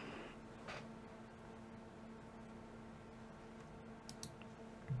it.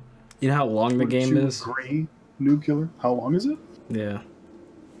 You know how long the game is? Agree, Nuclear? How long is it? Yeah.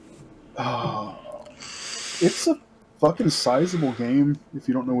 It's a fucking sizable game if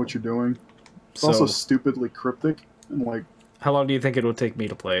you don't know what you're doing. It's also stupidly cryptic and like. How long do you think it would take me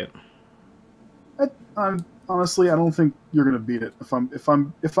to play it? Honestly, I don't think you're gonna beat it.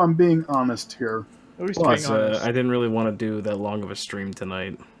 If I'm being honest here. Plus, I didn't really want to do that long of a stream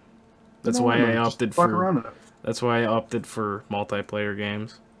tonight. That's why I opted for. Around in it. That's why I opted for multiplayer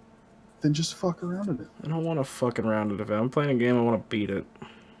games. Then just fuck around in it. I don't want to fucking around it. If I'm playing a game, I want to beat it.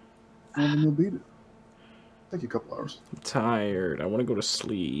 Well, then you'll beat it. Take you a couple hours. I'm tired. I want to go to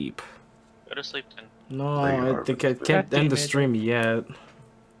sleep. Go to sleep then. No, I think I can't end the stream yet.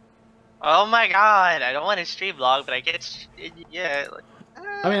 Oh my god, I don't want to stream long, but I get yeah. Like,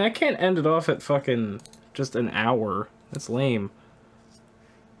 I mean, I can't end it off at fucking just an hour. That's lame.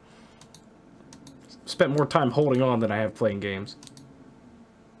 Spent more time holding on than I have playing games.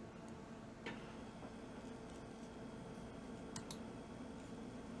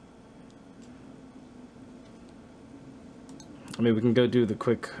 I mean, we can go do the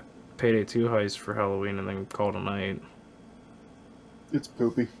quick Payday 2 heist for Halloween and then call it a night. It's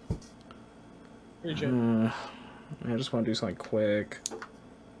poopy. I just want to do something quick.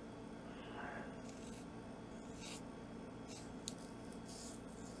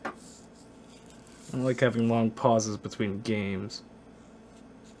 I don't like having long pauses between games.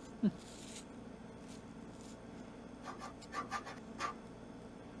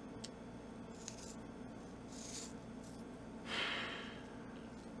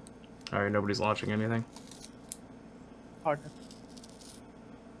 Alright, nobody's launching anything. Okay.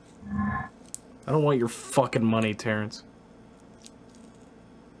 I don't want your fucking money, Terrence.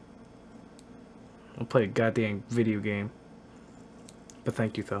 I'll play a goddamn video game. But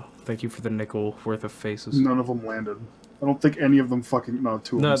thank you, though. Thank you for the nickel worth of faces. None of them landed. I don't think any of them fucking... No,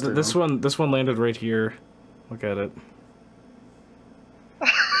 two of them stayed on. This one landed right here. Look at it.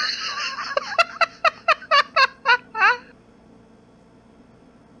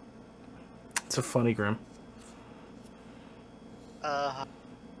 It's a funny Grim. I'll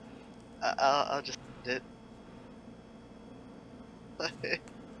just end it.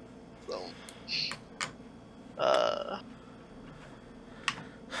 So,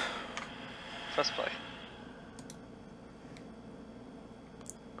 press play.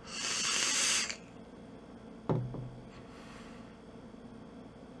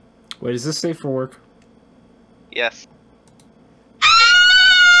 Wait, is this safe for work? Yes.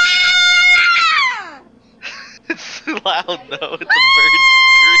 It's loud though. It's a bird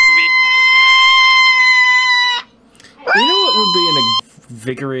screaming. You know what would be an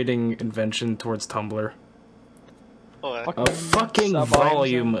invigorating invention towards Tumblr? What? A fucking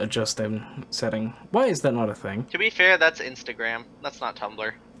volume adjusting setting. Why is that not a thing? To be fair, that's Instagram. That's not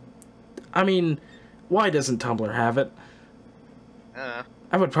Tumblr. I mean, why doesn't Tumblr have it?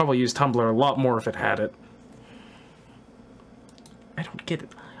 I would probably use Tumblr a lot more if it had it. I don't get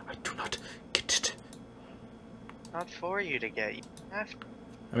it. I do not get it. Not for you to get. You have to.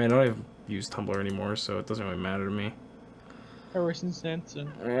 I mean, I don't even use Tumblr anymore, so it doesn't really matter to me. Ever since Nansen.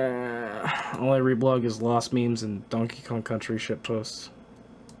 All I reblog is Lost memes and Donkey Kong Country shitposts.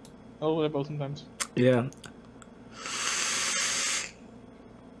 Oh, they're both sometimes. Yeah.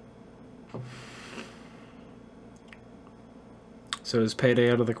 So is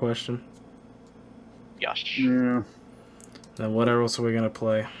Payday out of the question? Yosh. Yeah. Then what else are we gonna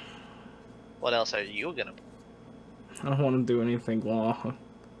play? What else are you gonna? I don't want to do anything long.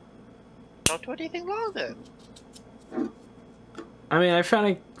 Don't do anything long then. I mean, I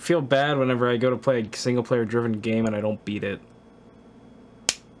feel bad whenever I go to play a single-player driven game and I don't beat it.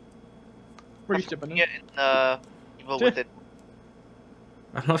 Pretty stupid. Yeah, Evil Within.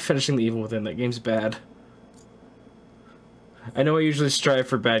 I'm not finishing the Evil Within. That game's bad. I know I usually strive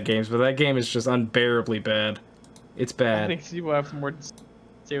for bad games, but that game is just unbearably bad. It's bad. I think people have more to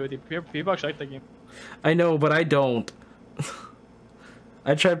say with you. People actually like that game. I know, but I don't.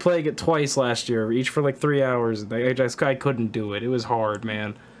 I tried playing it twice last year, each for like 3 hours. And I couldn't do it. It was hard,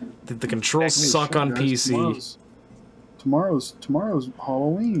 man. The controls suck on PC. Tomorrow's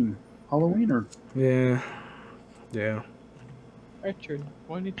Halloween. Halloweener. Yeah. Yeah. Richard,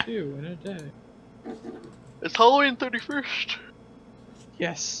 22 in a day. It's Halloween 31st.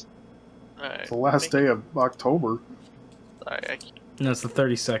 Yes. Alright. It's the last day of October. Sorry, No, it's the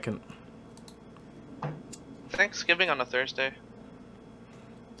 32nd. Thanksgiving on a Thursday.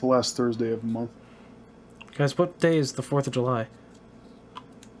 The last Thursday of the month. Guys, what day is the 4th of July?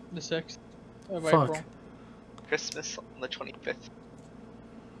 The 6th of Fuck. April. Christmas on the 25th.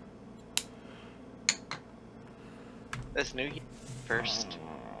 This New Year first.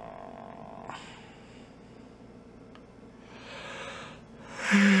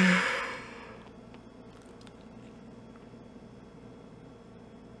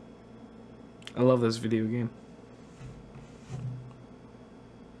 I love this video game.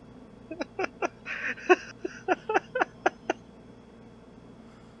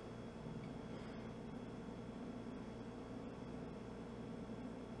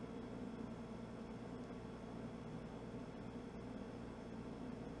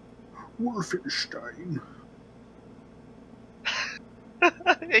 Wolfenstein.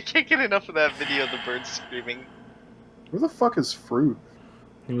 I can't get enough of that video of the birds screaming. Where the fuck is Fruit?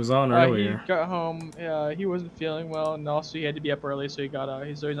 He was on earlier. He got home. He wasn't feeling well, and also he had to be up early, so he got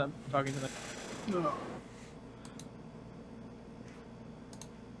so he's not talking to them. No.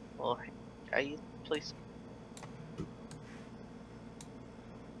 Well, I please.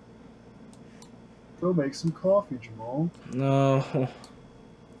 Go make some coffee, Jamal. No.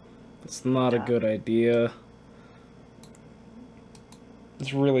 That's not a good idea.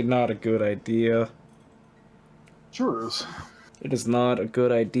 It's really not a good idea. Sure is. It is not a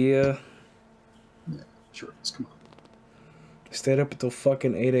good idea. Yeah, sure. Let's come on. I stayed up until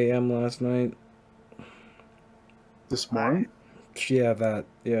fucking 8 a.m. last night. This morning? Yeah, that.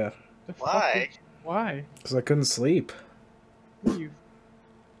 Yeah. The fuck Why? Why? Because I couldn't sleep. You.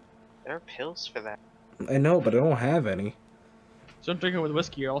 There are pills for that. I know, but I don't have any. So don't drink it with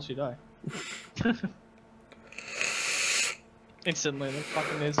whiskey or else you die. Instantly, that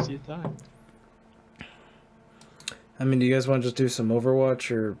fucking is you die. I mean, do you guys want to just do some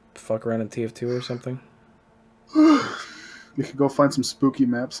Overwatch or fuck around in TF2 or something? We could go find some spooky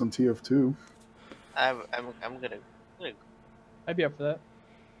maps on TF2. I'm gonna. I'd be up for that.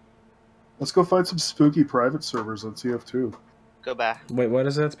 Let's go find some spooky private servers on TF2. Go back. Wait, why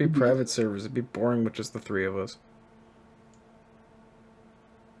does it have to be private servers? It'd be boring with just the 3 of us.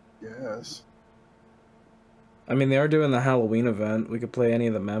 Yes. I mean, they are doing the Halloween event. We could play any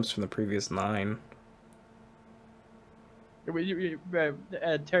of the maps from the previous 9.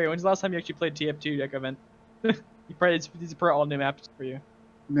 Terry, when's the last time you actually played TF2 deck event? You probably these are probably all new maps for you.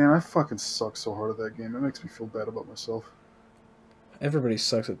 Man, I fucking suck so hard at that game. It makes me feel bad about myself. Everybody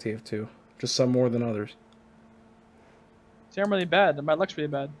sucks at TF2. Just some more than others. See, I'm really bad. My luck's really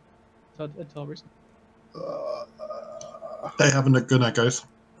bad. Until recently. Hey, having a good night, guys.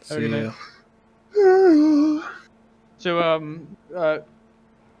 See ya. So,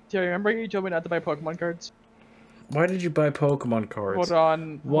 Terry, remember you told me not to buy Pokemon cards? Why did you buy Pokemon cards? Hold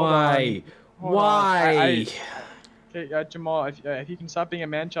on. Why? Hold Why? Okay, Jamal, if you can stop being a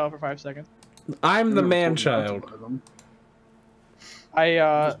man-child for 5 seconds. I'm the man-child. I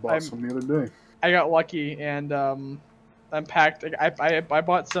just bought some the other day. I got lucky and unpacked. I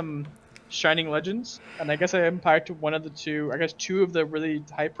bought some Shining Legends, and I guess I unpacked one of the two. I guess 2 of the really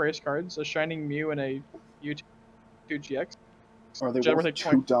high-priced cards: a Shining Mew and a U2 GX. Are they worth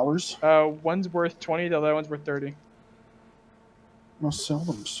 $2? One's worth 20. The other one's worth 30. I'll sell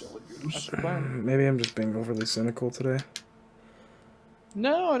them, silly goose. That's the plan. Maybe I'm just being overly cynical today.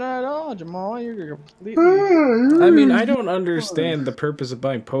 No, not at all, Jamal. You're completely. I mean, I don't understand the purpose of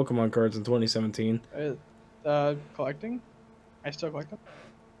buying Pokemon cards in 2017. Collecting. I still collect them.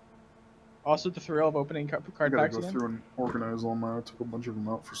 Also, the thrill of opening card I gotta packs go again. through and organize all mine. I took a bunch of them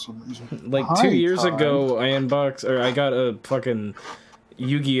out for some reason. Like Hi, 2 years Todd. ago, I got a fucking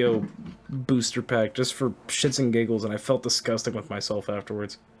Yu-Gi-Oh booster pack just for shits and giggles, and I felt disgusting with myself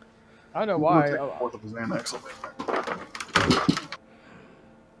afterwards. I don't know We'll why. take a fourth of his Xanax,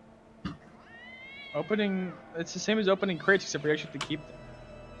 Opening, it's the same as opening crates, except we actually have to keep them.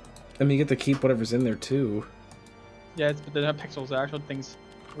 I mean, you get to keep whatever's in there too. Yeah, but they're not pixels, they're actual things,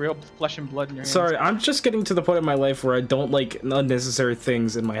 real flesh and blood in your hands. Sorry, I'm just getting to the point in my life where I don't like unnecessary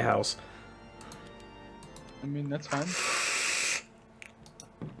things in my house. I mean, that's fine.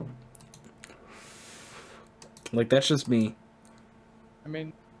 Like, that's just me. I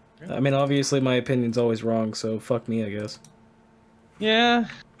mean, obviously my opinion's always wrong, so fuck me, I guess. yeah.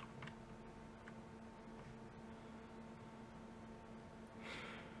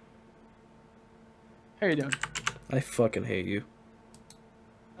 How you doing? I fucking hate you.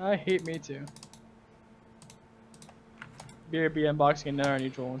 I hate me too. BRB unboxing another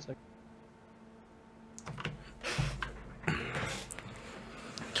neutral 1 second.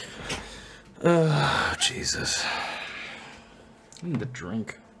 Oh, Jesus. I need a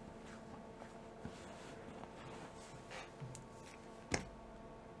drink.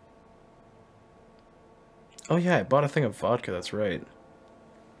 Oh yeah, I bought a thing of vodka, that's right.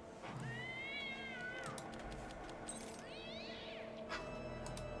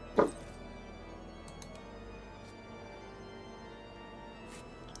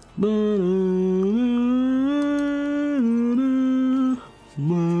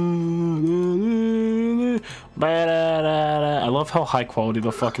 I love how high quality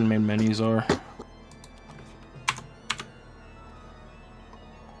the fucking main menus are.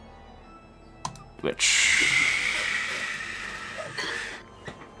 Which...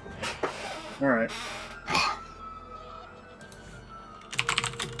 Alright.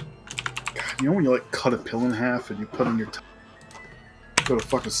 You know when you like cut a pill in half and you put it in your tongue? Go to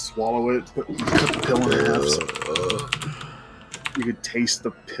fucking swallow it, but you cut the pill in half so you could taste the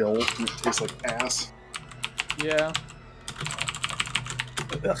pill and it tastes like ass. Yeah.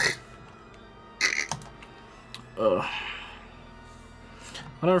 Ugh.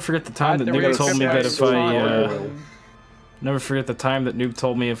 I'll never forget the time that There we Noob go. told me that if I, Fine. never forget the time that Noob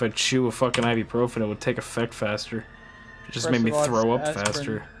told me if I chew a fucking ibuprofen it would take effect faster. It just First made me of all, throw up it's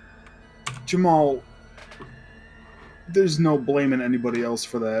aspirin. faster. Jamal, there's no blaming anybody else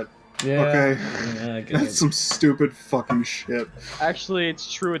for that. Yeah. Okay? Yeah, I get That's it. some stupid fucking shit. Actually,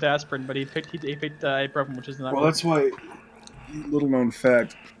 it's true with aspirin, but he picked ibuprofen, which is not. Well, that's why little known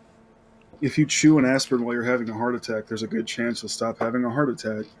fact, if you chew an aspirin while you're having a heart attack, there's a good chance you'll stop having a heart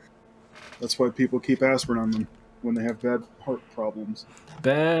attack. That's why people keep aspirin on them when they have bad heart problems.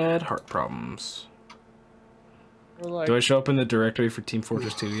 Bad heart problems. Like, Do I show up in the directory for Team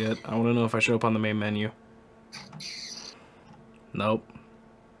Fortress 2 yet? I want to know if I show up on the main menu. Nope.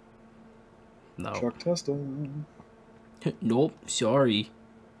 No. Chuck Testa. Nope. Sorry.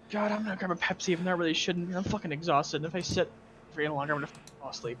 God, I'm gonna grab a Pepsi even though I really shouldn't. I'm fucking exhausted. And if I sit for any longer, I'm gonna fall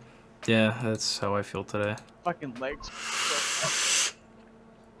asleep. Yeah, that's how I feel today. Fucking legs.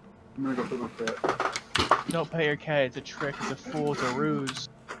 I'm gonna go put my cat. Don't pay your cat. It's a trick. It's a fool. It's a ruse.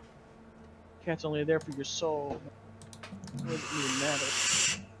 Cat's only there for your soul. It doesn't even matter.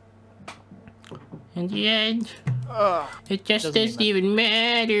 In the end, it just Doesn't even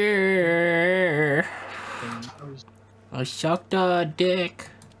matter. I sucked a dick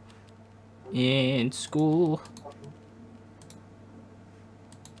in school.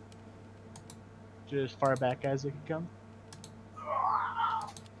 Just as far back as it can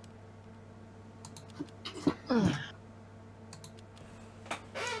come.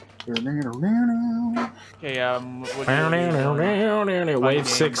 Okay, Wave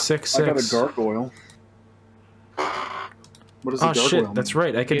 666. I got a gargoyle. What is a Oh gargoyle? shit, that's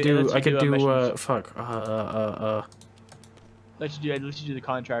right. I could do. Fuck. Let you do the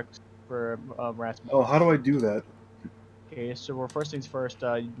contract for Rasmus. Oh, how do I do that? Okay, so we're first things first.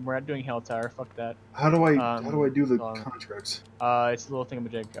 We're not doing Hell Tower. Fuck that. How do I do the contracts? It's the little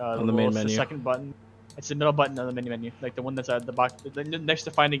thingamajig. On the main menu. The second button. It's the middle button on the menu, like the one that's at the box next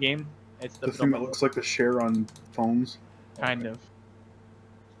to find a game. It's the thing that looks like the share on phones. Kind of.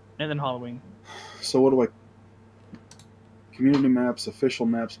 And then Halloween. So what do I? Community maps, official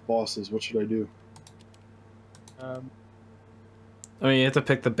maps, bosses. What should I do? I mean, you have to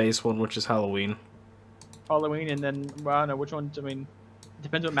pick the base one, which is Halloween. Halloween, and then well, I don't know which one. I mean, it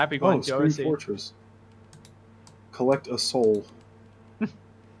depends what map you're going to. Screen Fortress. Collect a soul.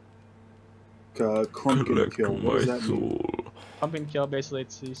 Crumpkin kill. What does that mean? Pumpkin kill, basically.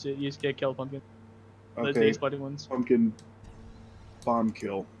 It's you just get killed pumpkin. Okay. The exploding ones. Pumpkin bomb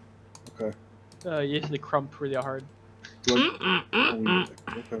kill. Okay. You hit the crump really hard.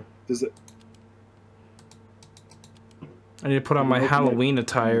 Okay. Does it? I need to put on my Halloween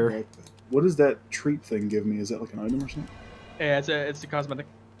attire. What does that treat thing give me? Is that like an item or something? Yeah, it's a cosmetic.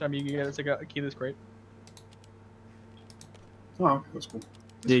 Time you get it's like a keyless crate. Oh, okay, that's cool.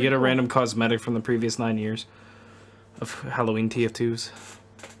 Yeah, you get a random cosmetic from the previous 9 years of Halloween TF2s.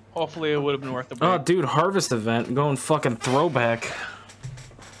 Hopefully, it would have been worth the wait. Oh, dude, Harvest event going fucking throwback.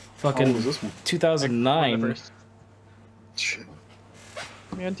 Fucking How old is this one? 2009. Like Shit.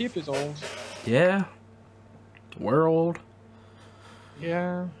 Man, TF2's old. Yeah. We're old.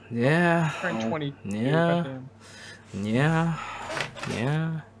 Yeah. Yeah. Turned 20. Yeah. Yeah.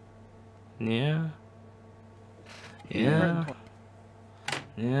 Yeah. Yeah. Yeah.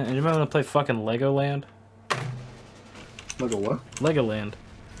 Yeah. Anybody want to play fucking Legoland? Lego what? Legoland.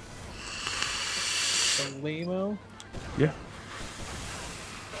 The Limo? Yeah.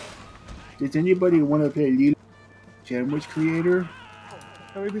 Does anybody want to play Little Sandwich Creator?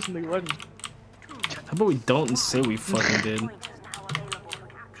 That would be something legend. How about we don't and say we fucking did?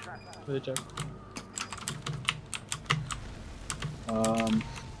 For the check.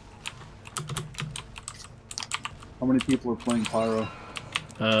 How many people are playing Pyro?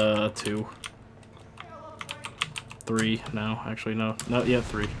 2. 3 now. Actually, no. No, yeah,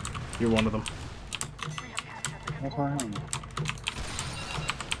 3. You're one of them.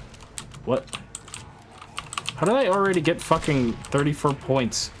 What? How did I already get fucking 34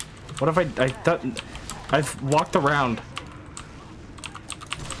 points? What if I thought... I've walked around.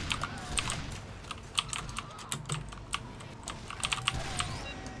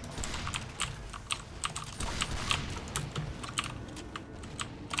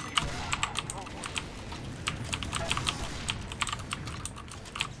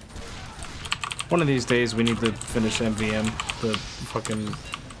 One of these days we need to finish MVM, the fucking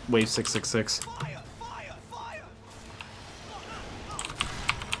Wave 666.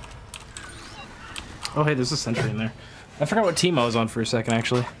 Oh hey, there's a sentry in there. I forgot what team I was on for a second,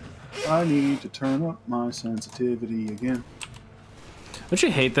 actually. I need to turn up my sensitivity again. Don't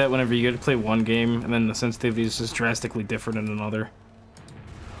you hate that whenever you get to play one game and then the sensitivity is just drastically different in another?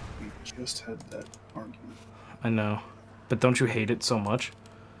 We just had that argument. I know. But don't you hate it so much?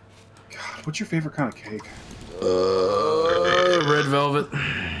 God, what's your favorite kind of cake? Red velvet.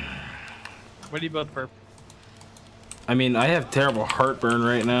 What do you both burp? I mean, I have terrible heartburn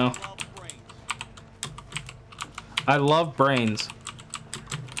right now. I love brains.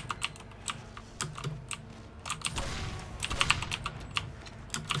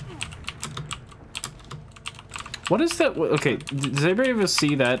 What is that? Okay, does anybody ever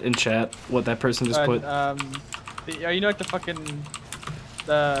see that in chat? What that person just put? You know, like the fucking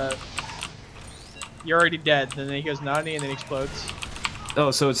you're already dead. And then he goes Nani and then explodes.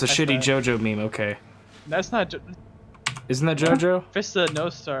 Oh, so it's a shitty JoJo meme. Okay. That's not. Isn't that JoJo? Fist of the No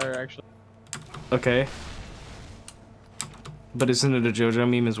Star, actually. Okay. But isn't it a JoJo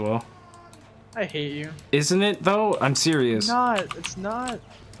meme as well? I hate you. Isn't it though? I'm serious. It's not. It's not.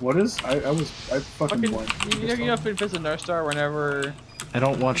 What is? I fucking blanked. You know Fist of the No Star whenever. I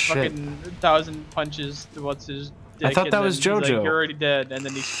don't watch shit. Fucking 1,000 punches. What's his? Dick, I thought that was JoJo. Like, you're already dead, and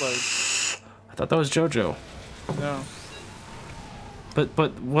then he explodes. I thought that was JoJo. No.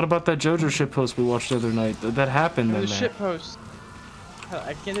 But what about that JoJo shit post we watched the other night? That happened then, It was a man. shit post.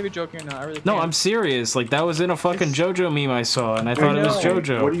 I can't be joking or not. I really can't. No, I'm serious. Like that was in a fucking JoJo meme I saw, and I thought it was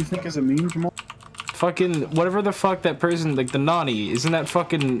JoJo. What do you think is a meme, Jamal? Fucking whatever the fuck that person, like the Nani, isn't that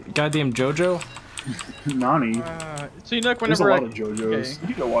fucking goddamn JoJo? Nani. So you know, like There's whenever a lot of JoJos. Okay.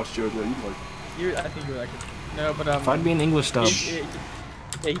 You go watch JoJo. You like. I think you would like it. No, but Find me an English dub. You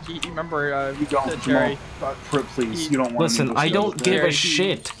remember? You don't, Jerry. please. You don't want. Listen, I don't give a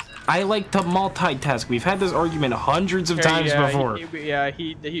shit. I like to multitask. We've had this argument hundreds of times before.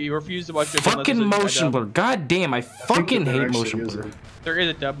 He refused to watch. Fucking motion blur. God damn, I fucking hate motion blur. There is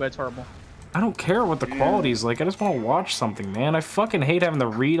a dub, but it's horrible. I don't care what the quality is like. I just want to watch something, man. I fucking hate having to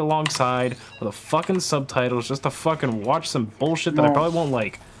read alongside with the fucking subtitles just to fucking watch some bullshit that I probably won't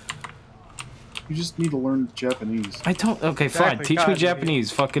like. You just need to learn Japanese. I don't. Okay, fine. Teach me Japanese.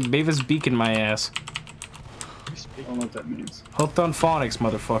 Fucking Mavis Beacon my ass. I don't know what that means. Hooked on phonics,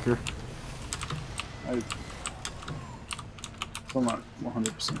 motherfucker. I'm not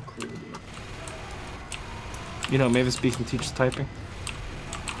 100% clear with it. You know, Mavis Beacon teaches typing.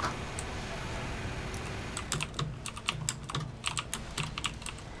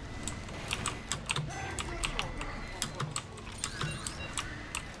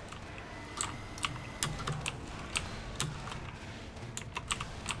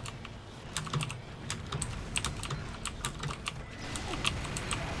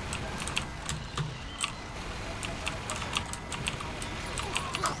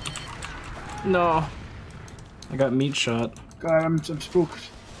 No. I got meat shot. God, I'm spooked.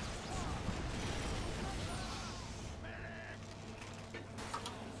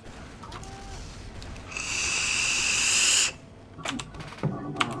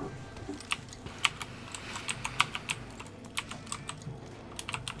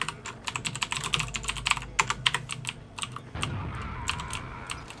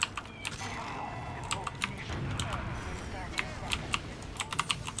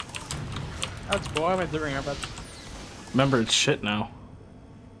 That's cool. I went to ring up. Remember, it's shit now.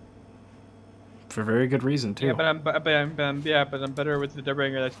 For very good reason too. Yeah, but I'm better with the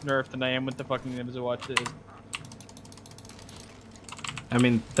Deadbringer that's nerfed than I am with the fucking Invisible Watch that is. I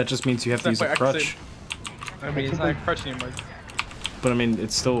mean, that just means you have to use a crutch. I mean, it's not a crutch anymore. But I mean,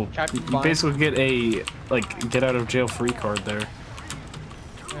 it's still you basically get a get out of jail free card there.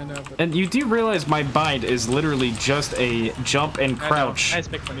 I know, but and you do realize my bind is literally just a jump and crouch. I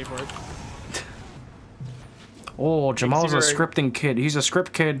just make money for it. Oh, Jamal's a scripting kid. He's a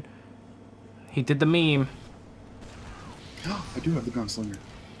script kid. He did the meme. I do have the gunslinger.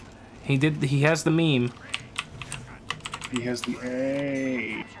 He has the meme. He has the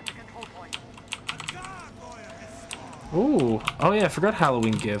A. Ooh. Oh yeah, I forgot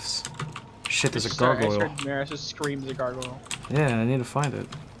Halloween gifts. Shit, there's a gargoyle. Maris just screams a gargoyle. Yeah, I need to find it.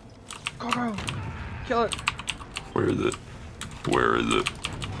 Gargoyle! Kill it! Where is it? Where is it?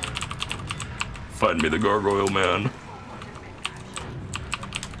 Find me the gargoyle, man.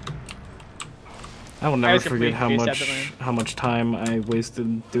 I will never forget how much time I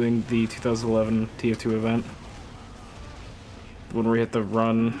wasted doing the 2011 TF2 event. When we hit the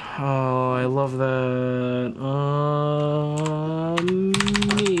run. Oh, I love that.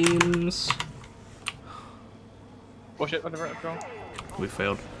 Memes. Bullshit, whatever, go. We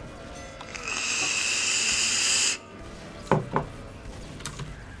failed.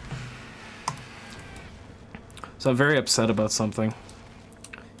 So I'm very upset about something.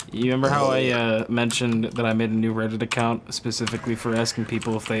 You remember how I mentioned that I made a new Reddit account specifically for asking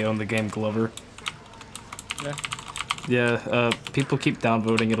people if they own the game Glover? Yeah. Yeah, people keep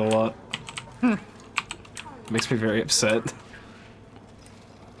downvoting it a lot. Makes me very upset.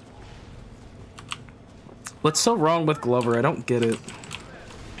 What's so wrong with Glover? I don't get it.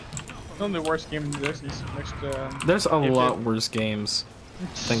 It's one of the worst games next There's a lot worse games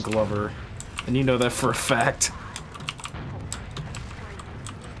than Glover. And you know that for a fact.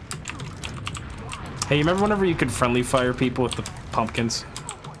 Hey, you remember whenever you could friendly fire people with the pumpkins?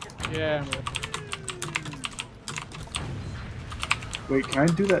 Yeah. Wait, can I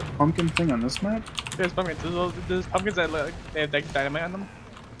do that pumpkin thing on this map? There's pumpkins. There's pumpkins that look, they have like dynamite on them.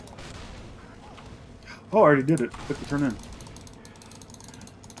 Oh, I already did it. Click to turn in.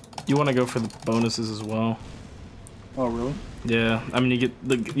 You want to go for the bonuses as well? Oh, really? Yeah, I mean you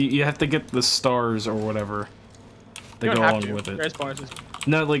get you have to get the stars or whatever. They go along with it. There's bonuses.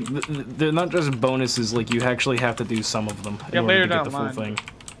 No, like they're not just bonuses. Like you actually have to do some of them in order to get the full thing.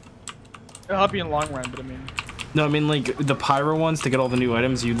 It'll help you in the long run, but I mean. No, I mean like the pyro ones to get all the new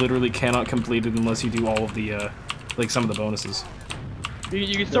items. You literally cannot complete it unless you do all of the like some of the bonuses.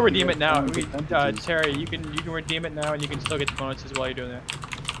 You can still redeem it now. Terry, you can redeem it now and you can still get the bonuses while you're doing that.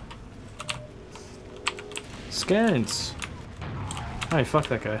 Scans. Alright, fuck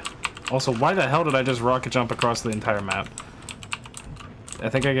that guy. Also, why the hell did I just rocket jump across the entire map? I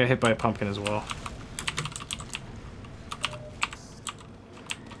think I got hit by a pumpkin as well.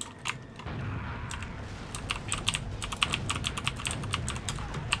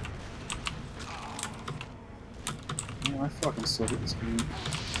 Yeah, I fucking suck at this game.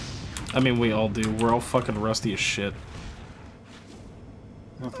 I mean, we all do. We're all fucking rusty as shit.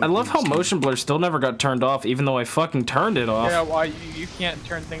 I love how motion blur still never got turned off, even though I fucking turned it off. Yeah, well, you can't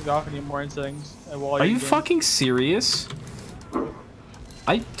turn things off anymore in settings. Are you fucking serious?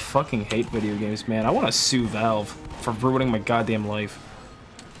 I fucking hate video games, man. I want to sue Valve for ruining my goddamn life.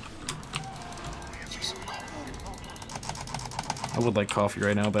 I would like coffee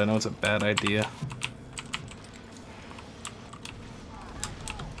right now, but I know it's a bad idea.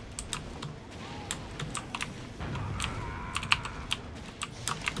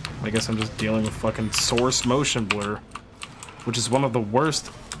 I guess I'm just dealing with fucking source motion blur, which is one of the worst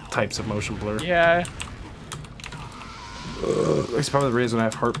types of motion blur. Yeah. It's probably the reason I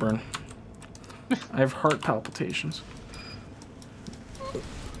have heartburn. I have heart palpitations.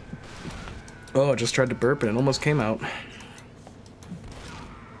 Oh, I just tried to burp and it almost came out.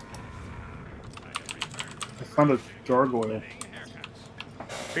 I found a gargoyle.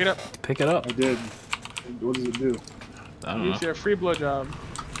 Pick it up. Pick it up. I did. What does it do? I don't You know. get a free blowjob.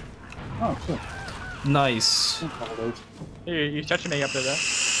 Oh, cool. Nice. Here, you touching me up there, though.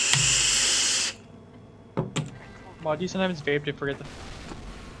 Well, do you sometimes vape to forget the...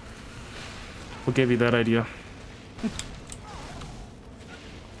 What gave you that idea?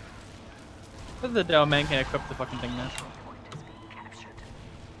 The Dell man can equip the fucking thing now.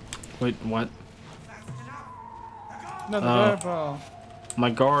 Wait, what? No, the ball. My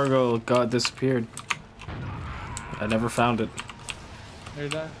gargoyle got disappeared. I never found it.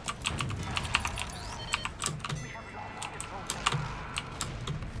 There's that.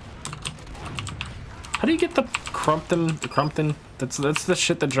 How do you get the Crumpton? The Crumpton? That's the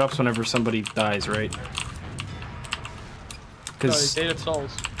shit that drops whenever somebody dies, right? Because Date of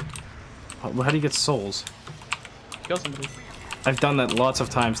souls. how do you get souls? Kill somebody. I've done that lots of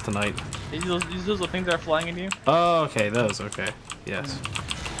times tonight. These little things that are flying in you. Oh, okay, those, okay. Yes.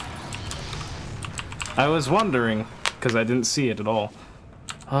 I was wondering, because I didn't see it at all.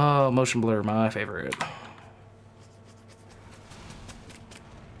 Oh, motion blur, my favorite.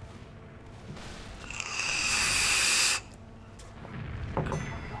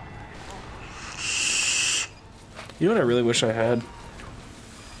 You know what I really wish I had?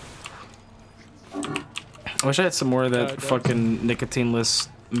 I wish I had some more of that fucking nicotineless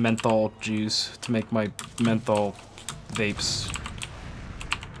menthol juice to make my menthol vapes.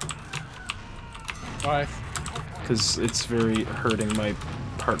 Why? Because it's very hurting my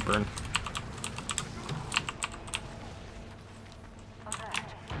heartburn.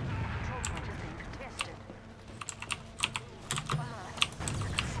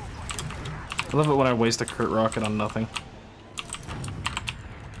 I love it when I waste a Kurt rocket on nothing.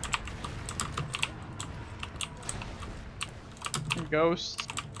 Ghost.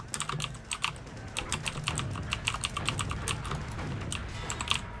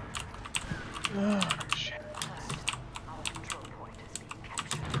 Oh, shit.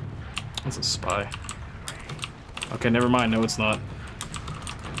 That's a spy. Okay, never mind. No, it's not.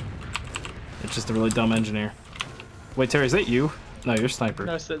 It's just a really dumb engineer. Wait, Terry, is that you? No, you're sniper.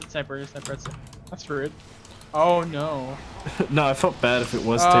 No, it's the sniper. It's sniper. That's rude. Oh no. No, I felt bad if it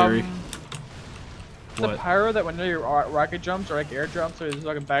was Terry. The What? pyro that when your rocket jumps or like air jumps or there's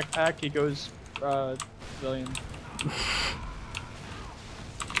like a backpack, he goes civilian.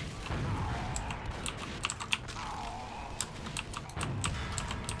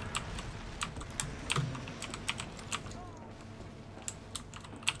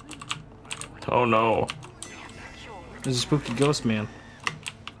 Oh no. There's a spooky ghost man.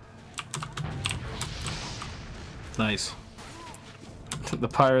 Nice. The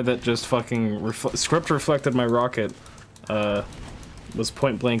pyro that just fucking script reflected my rocket was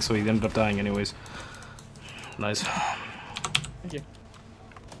point blank, so he ended up dying anyways. Nice. Thank you.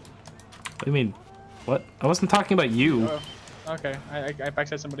 What do you mean? What? I wasn't talking about you. Oh, okay. I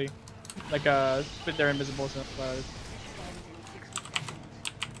backstabbed somebody. Like, but they're invisible, so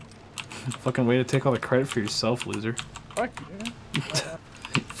Fucking way to take all the credit for yourself, loser. fuck you.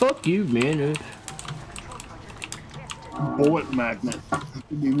 Fuck you, man. Bullet magnet. What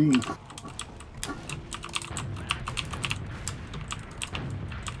do you mean?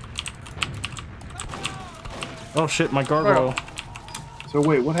 Oh shit, my gargoyle. So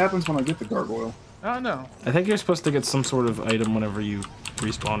wait, what happens when I get the gargoyle? I don't know. I think you're supposed to get some sort of item whenever you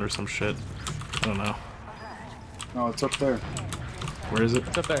respawn or some shit. I don't know. Oh, it's up there. Where is it?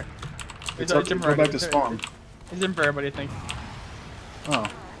 It's up there. It's up. Go back to spawn. It's in for everybody, I think. Oh,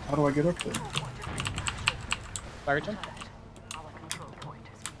 how do I get up there? Fire jump?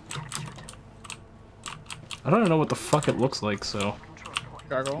 I don't know what the fuck it looks like, so...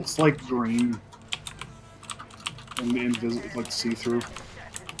 Gargoyle? It's like green. And invisible, like see-through.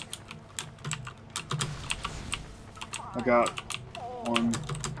 I got one.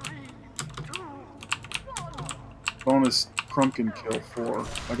 Bonus pumpkin kill 4.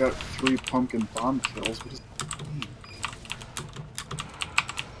 I got 3 pumpkin bomb kills. What is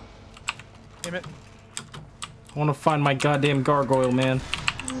Damn it. I want to find my goddamn gargoyle, man.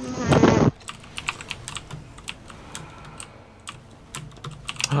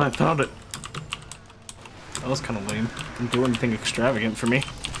 Oh, I found it. That was kind of lame. Didn't do anything extravagant for me.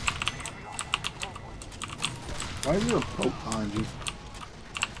 Why is there a boat behind you?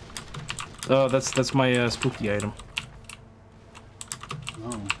 Oh, that's my spooky item.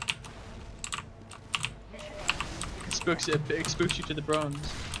 Oh. It spooks you to the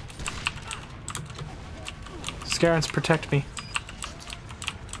bronze. Scarens, protect me.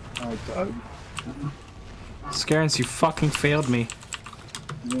 I died. Scarens, you fucking failed me.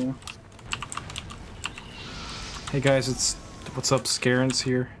 Yeah. Hey guys, what's up, Scarens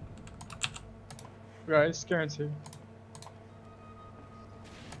here. Guys, Karen's here.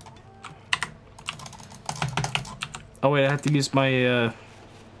 Oh wait, I have to use my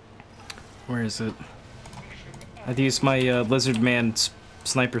where is it? I have to use my lizard man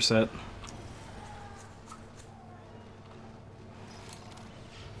sniper set.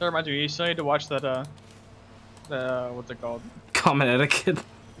 That reminds me, you still need to watch that, what's it called? Common etiquette.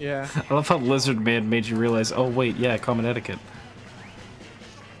 Yeah. I love how Lizard Man made you realize, oh wait, yeah, common etiquette.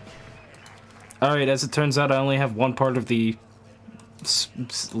 Alright, as it turns out, I only have one part of the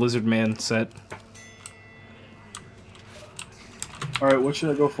Lizard Man set. Alright, what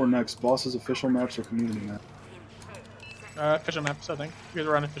should I go for next? Bosses, official maps, or community map? Official maps, I think. You guys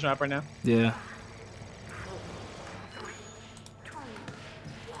are on official map right now. Yeah.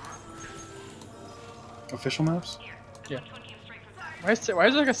 Official maps? Yeah. Why is there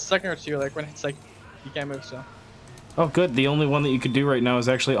like a second or two, like, when it's like, you can't move, so. Oh good, the only one that you could do right now is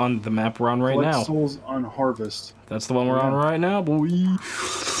actually on the map we're on right Collect now. souls on Harvest. That's the one we're on right now, boy.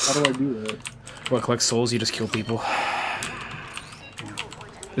 How do I do that? Well, collect souls, you just kill people.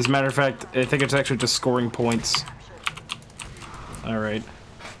 As a matter of fact, I think it's actually just scoring points. Alright.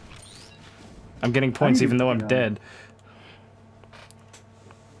 I'm getting points even though I'm dead.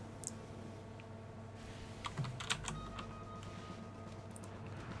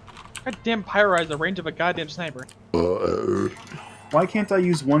 Goddamn pyro the range of a goddamn sniper. Why can't I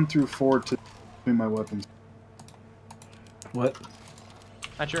use 1 through 4 to between my weapons? What?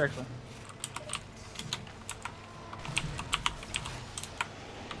 Not sure, actually.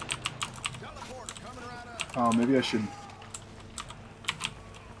 Oh, maybe I should.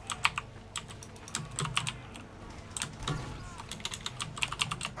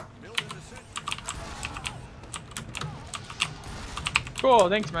 Cool,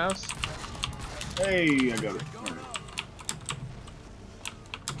 thanks, Mouse. Hey, I got it.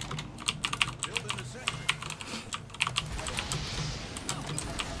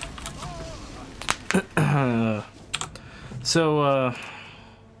 Alright. So,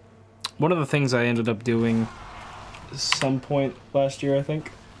 one of the things I ended up doing some point last year, I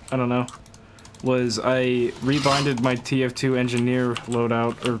think, I don't know, was I rebinded my TF2 engineer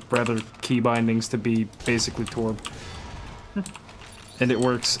loadout, or rather key bindings, to be basically Torb. And it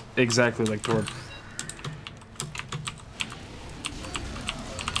works exactly like Torb.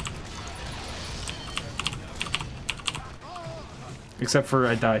 Except for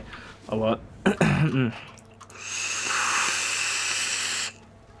I die a lot.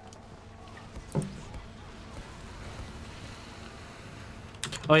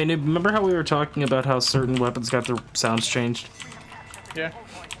 Oh, yeah, remember how we were talking about how certain weapons got their sounds changed? Yeah.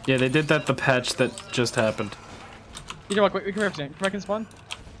 Yeah, they did that the patch that just happened. You know what? Wait, come back and spawn.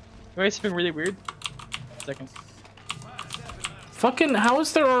 Wait, it's been really weird. Second. Fucking, how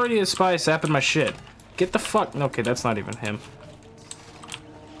is there already a spy sapping my shit? Get the fuck. Okay, that's not even him.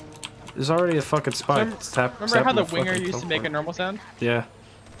 There's already a fucking spy. Remember how the winger used to make a normal sound? Yeah.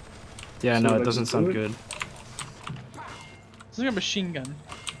 Yeah, no, it doesn't sound good. It's like a machine gun.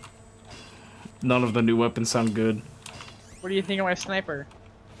 None of the new weapons sound good. What do you think of my sniper?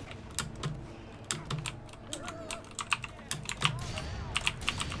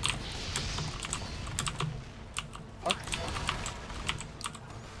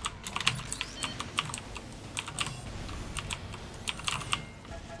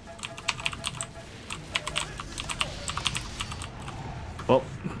 Well.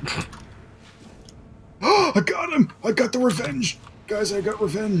 I got him! I got the revenge! Guys, I got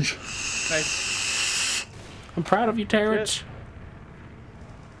revenge. Nice. I'm proud of you, Terrence.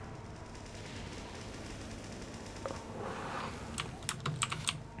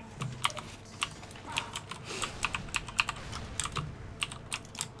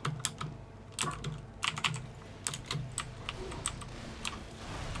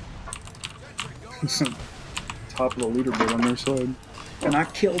 Top of the leaderboard on their side. And I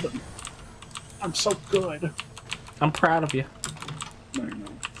killed him. I'm so good. I'm proud of you. No, you're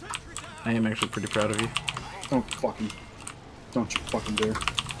not. I am actually pretty proud of you. Don't you fucking dare.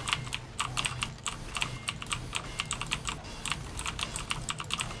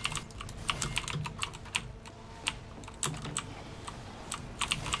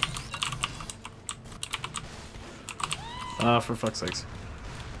 For fuck's sakes.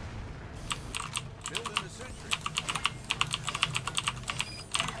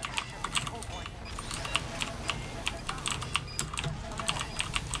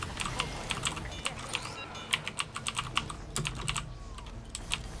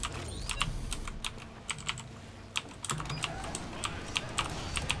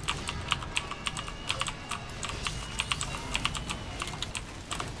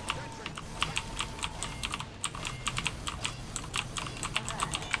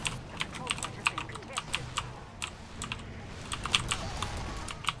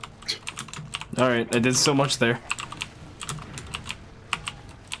 Alright, I did so much there.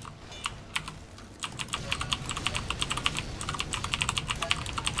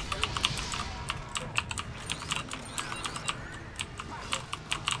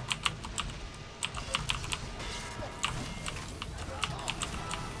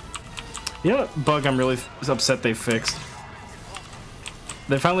 You know what bug I'm really upset they fixed?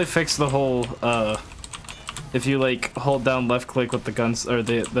 They finally fixed the whole, if you like hold down left click with the guns or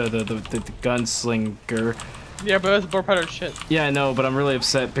the gunslinger. Yeah, but that's more part of shit. Yeah, I know, but I'm really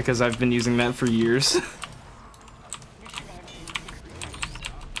upset because I've been using that for years.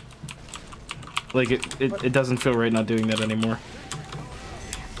 Like it doesn't feel right not doing that anymore.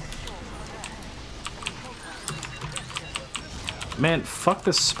 Man, fuck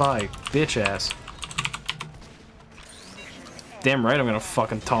this spy, bitch ass. Damn right I'm gonna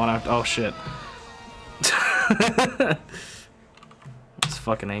fucking taunt out. Oh shit. I was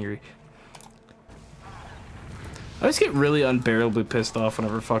fucking angry. I always get really unbearably pissed off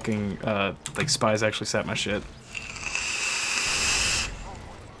whenever fucking like spies actually sap my shit.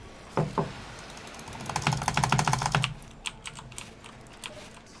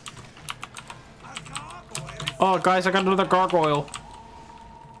 Oh guys, I got another gargoyle.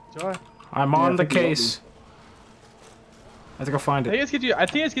 Joy. I'm on the case. I think I'll find it. I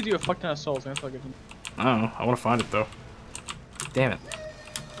think it's gives you a fuck ton of souls. That's what gives you. I don't know. I want to find it though. Damn it.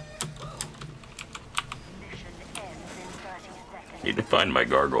 Need to find my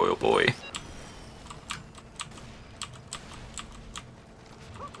gargoyle boy.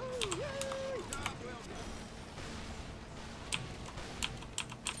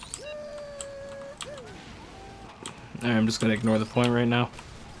 Alright, I'm just gonna ignore the point right now.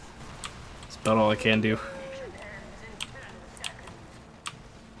 That's about all I can do.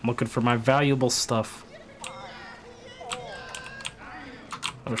 I'm looking for my valuable stuff.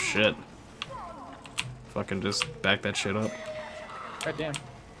 Oh shit. Fucking just back that shit up. God damn.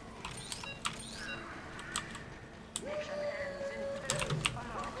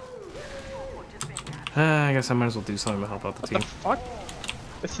 I guess I might as well do something to help out the team. What the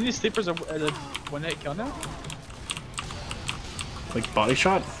fuck? Is these sleepers a one-hit kill now? Like body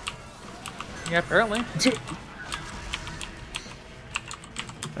shot? Yeah, apparently.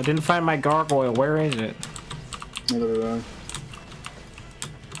 I didn't find my gargoyle. Where is it? Neither did I.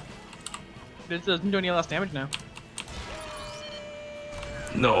 It doesn't do any less damage now.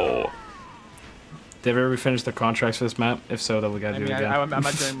 No. Did everybody finish their contracts for this map? If so, then we gotta do it again. I'm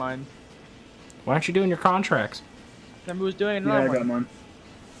not doing mine. Why aren't you doing your contracts? Remember who's doing Yeah, I another got mine.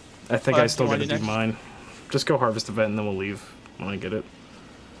 I think Oh, I still you gotta wanna do do next? mine. Just go harvest event and then we'll leave when I get it.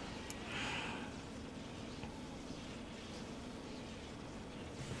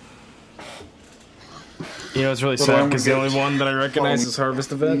 You know, it's really What do I sad wanna because the get? only one that I recognize is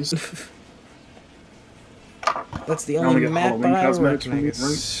harvest event. That's the I only only get map Halloween I cosmetics from recognize.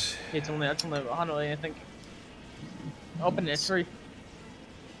 these, It's only that's only 100, I think. Open it, it's free.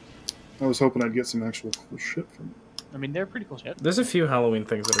 I was hoping I'd get some actual cool shit from it. I mean, they're pretty cool shit. There's a few Halloween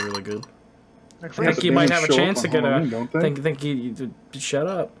things that are really good. They're I free. think but you they might don't have a show up chance on to get Halloween, a. don't they? Think you shut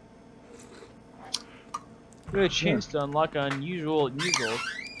up. You have a chance to unlock an unusual.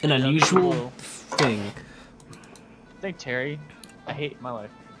 An unusual thing. Thank Terry. I hate my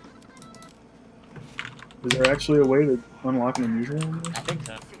life. Is there actually a way to unlock an unusual one? I think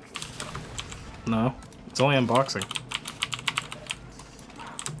so. No, it's only unboxing.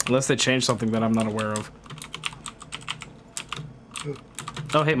 Unless they change something that I'm not aware of.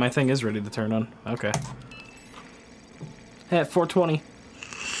 Oh, hey, my thing is ready to turn on. Okay. Hey, at 420.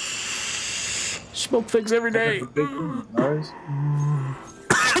 Smoke figs every day. Nice.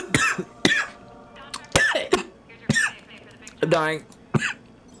 I'm dying.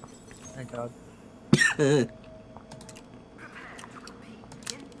 Thank God.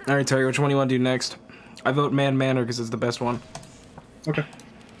 Alright, Terry, which one do you want to do next? I vote Man Manor because it's the best one. Okay.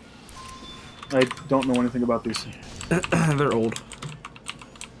 I don't know anything about these. They're old.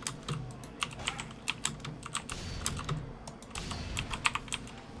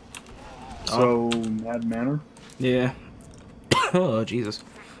 So, Mad Manor? Yeah. Oh, Jesus.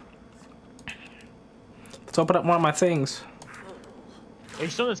 Let's open up one of my things. Are you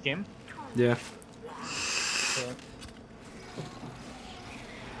still in this game? Yeah.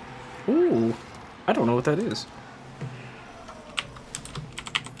 Ooh. I don't know what that is.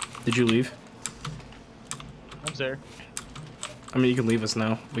 Did you leave? I'm there. I mean, you can leave us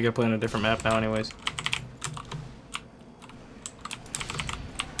now. We gotta play on a different map now anyways.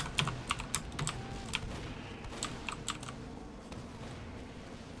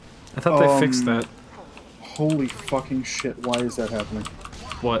 I thought they fixed that. Holy fucking shit, why is that happening?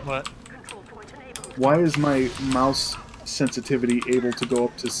 What? What? Why is my mouse sensitivity able to go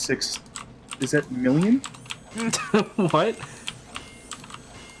up to 6... Is that million? What?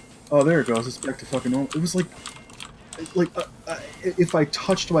 Oh, there it goes. It's back to fucking normal. It was like... if I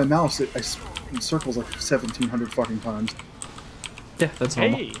touched my mouse, I spin in circles like 1,700 fucking times. Yeah, that's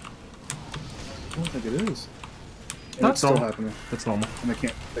normal. Hey! I don't think it is. And That's it's still normal. happening, That's normal. and I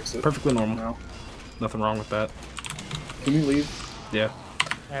can't fix it. Perfectly normal. now. Nothing wrong with that. Can we leave? Yeah.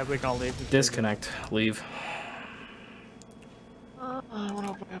 Yeah, we can leave. Disconnect. Leave.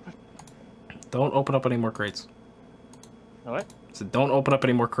 Don't open up any more crates. What? So don't open up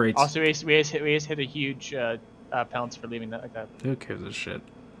any more crates. Also, we just hit a huge penalty for leaving that like that. Who gives a shit?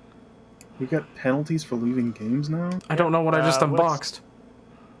 We got penalties for leaving games now? I don't know what I just what's- unboxed.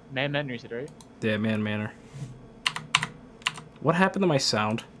 Man Manor, you said, right? Yeah, Man Manor. What happened to my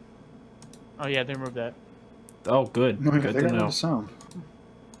sound? Oh yeah, they removed that. Oh, good. No, Good they to got rid know. of sound.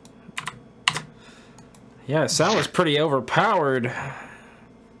 Yeah, sound was pretty overpowered.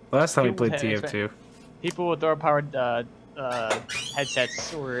 Last time we People played with TF2. People with powered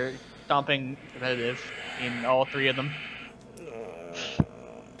headsets were stomping competitive in all three of them.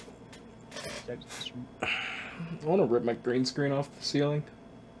 I want to rip my green screen off the ceiling.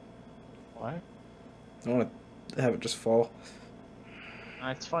 What? I want to have it just fall.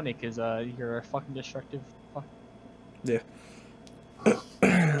 It's funny because you're a fucking destructive fuck. Yeah.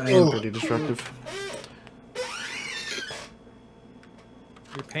 I am pretty destructive.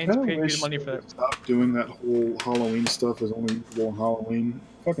 You're paying I kinda pretty wish good money they for would that. stop doing that whole Halloween stuff as only usable on Halloween.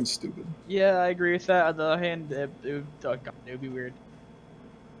 Fucking stupid. Yeah, I agree with that. On the other hand, it would be weird.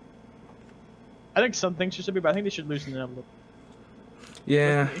 I think some things should be, but I think they should loosen it up a little.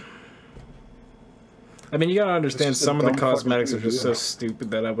 Yeah. I mean, you gotta understand just a some of the dumb fucking cosmetics thing are to just do. so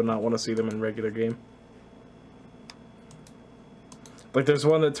stupid that I would not want to see them in regular game. Like, there's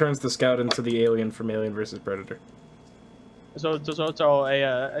one that turns the Scout into the alien from Alien vs. Predator. So it's all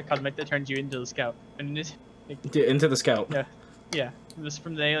a cosmetic that turns you into the scout, and this, Yeah, into the Scout. yeah, this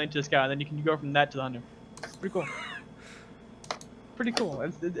from the alien to the scout, and then you can go from that to the hunter. Pretty cool. Pretty cool.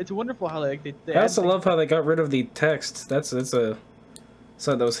 It's wonderful how they I also love how they got rid of the text. That's something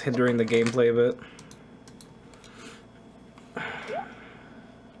that was hindering the gameplay a bit.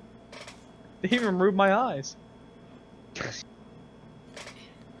 They even removed my eyes.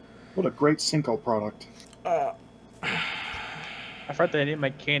 What a great Cinco product. I forgot they named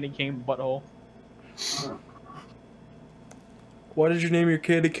my candy cane butthole. Why did you name your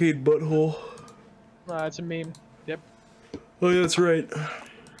candy cane butthole? It's a meme. Yep. Oh, yeah, that's right.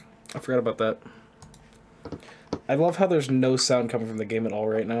 I forgot about that. I love how there's no sound coming from the game at all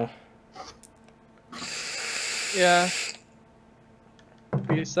right now. Yeah.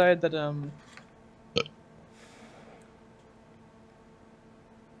 We decided that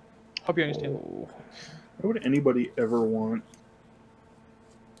hope you understand. Oh. Why would anybody ever want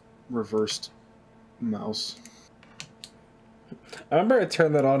reversed mouse? I remember I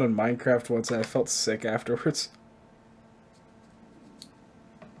turned that on in Minecraft once and I felt sick afterwards.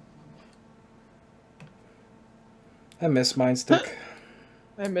 I miss Mine Stick.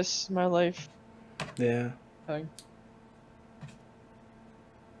 I miss my life. Yeah. Thing.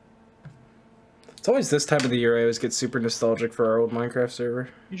 It's always this time of the year I always get super nostalgic for our old Minecraft server.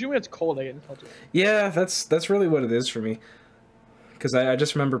 Usually when it's cold, I get nostalgic. Yeah, that's really what it is for me. Because I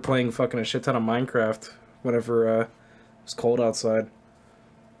just remember playing fucking a shit ton of Minecraft whenever it was cold outside.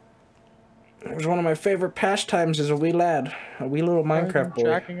 It was one of my favorite pastimes as a wee lad. A wee little Minecraft boy.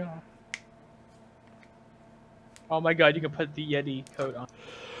 Jacking off. Oh my god, you can put the Yeti coat on.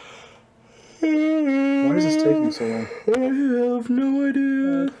 Why is this taking so long? I have no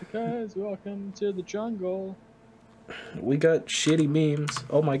idea. That's because welcome to the jungle. We got shitty memes.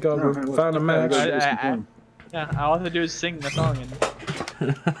 Oh my god, No, we hey, look, found a match. Yeah, all I have to do is sing the song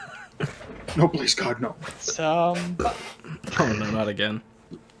and No, please, God, no. Oh no, not again.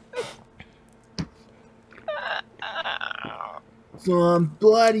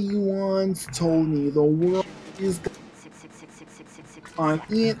 Somebody once told me the world is I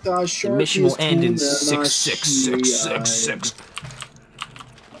ain't the sharpest mission will end in tool that I 66666.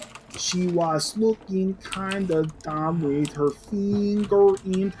 She was looking kinda dumb with her finger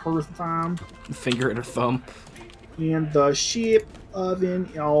in her thumb Finger in her thumb. and the shape of an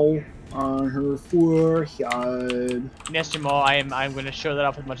L on her forehead. Yes, Jamal, I'm going to show that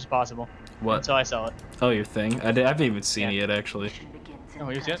off as much as possible. What? Until I sell it. Oh, your thing? I haven't even seen it yet, actually. Oh,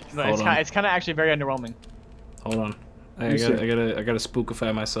 you see it? No, Hold on. it's kind of actually very underwhelming. Hold on. I gotta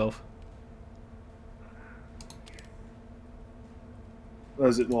spookify myself.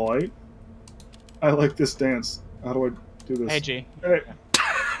 Is it light? I like this dance. How do I do this? Hey, G. Hey.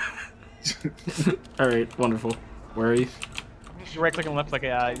 Alright, wonderful. Where are you? You right click and left like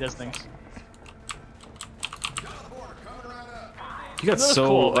it does things. You got That was so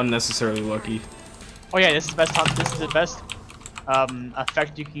cool. unnecessarily lucky. Oh yeah, this is the best taunt. This is the best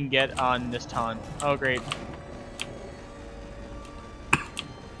effect you can get on this taunt. Oh great.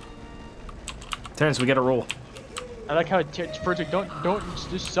 Terrence, we gotta roll. I like how Furtick, don't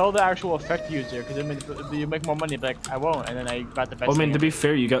just sell the actual effect user because you make more money. But like, I won't, and then I got the best. Oh, I mean, thing to be ever.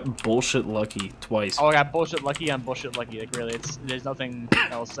 fair, you got bullshit lucky twice. Oh, I got bullshit lucky on bullshit lucky. Like really, there's nothing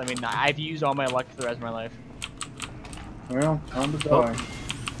else. I mean, I've used all my luck for the rest of my life. Well, time to die.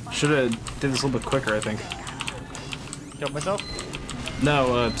 Should've did this a little bit quicker, I think. Killed myself?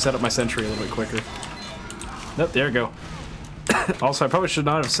 No, set up my sentry a little bit quicker. Nope, there we go. Also, I probably should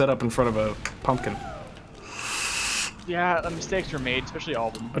not have set up in front of a pumpkin. Yeah, mistakes were made, especially all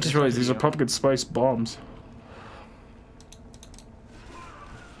of them. I just realized these are pumpkin spice bombs.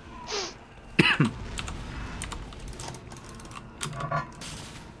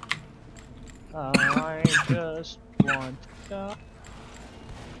 I just want to...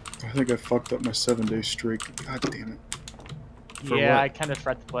 I think I fucked up my 7-day streak. God damn it. For Yeah, what? I kind of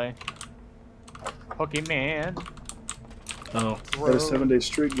forgot to play. Pokemon. Oh. I had a 7-day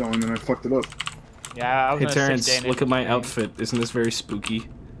streak going and I fucked it up. Yeah, I was Hey on a Terrence, 6-day look at my outfit. Isn't this very spooky?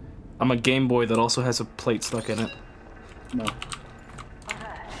 I'm a Game Boy that also has a plate stuck in it. No.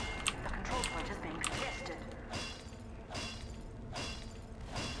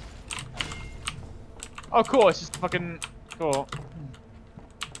 Oh, cool. It's just fucking cool.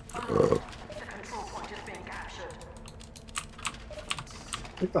 I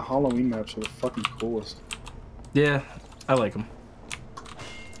think the Halloween maps are the fucking coolest. Yeah, I like them.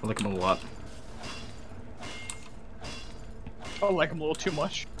 I like them a lot. I like them a little too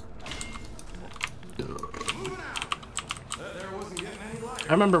much.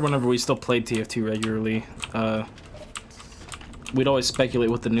 I remember whenever we still played TF2 regularly, we'd always speculate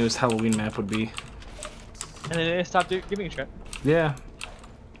what the newest Halloween map would be. And then they stopped giving a shit. Yeah.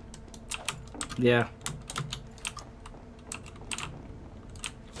 Yeah.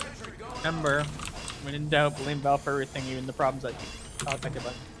 Remember, when in doubt, blame Val for everything, even the problems that are affected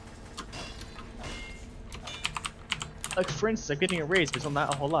by. Like, for instance, I'm getting a raise, but it's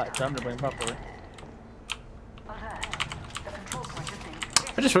not a whole lot, so I'm gonna blame Val for it.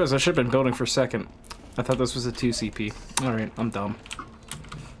 I just realized I should have been building for a second. I thought this was a 2 CP. Alright, I'm dumb.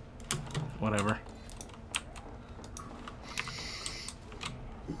 Whatever.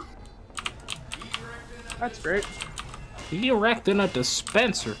 That's great. Erecting a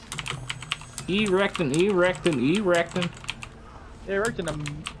dispenser. Erecting.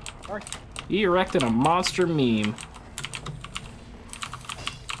 Erecting a monster meme.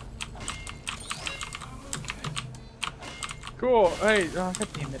 Cool. Hey, oh, god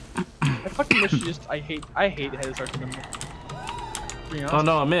damn it. I fucking wish you just. I hate head of start them. Oh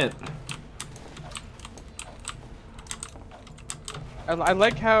no, I'm it. I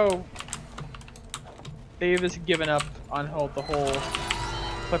like how they've just given up on the whole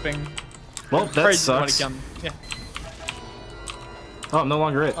clipping. Well, that sucks. Yeah. Oh, I'm no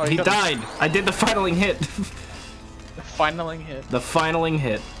longer it. Oh, he died. I did the finaling hit. The finaling hit. The finaling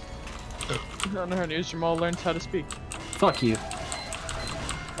hit. On her news, Jamal learns how to speak. Fuck you.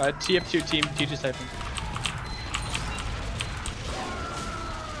 TF2 team teaches typing.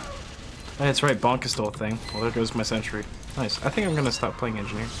 Oh, that's right, Bonk is still a thing. Well, there goes my century. Nice. I think I'm gonna stop playing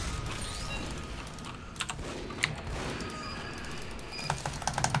engineer.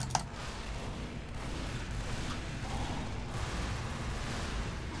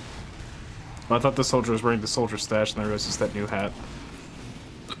 Well, I thought the soldier was wearing the soldier stash, and there was just that new hat.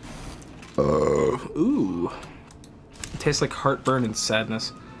 Ooh. It tastes like heartburn and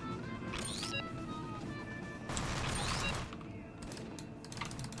sadness.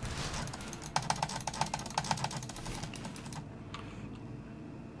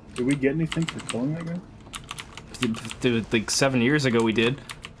 Did we get anything for killing that guy? Dude, like 7 years ago we did.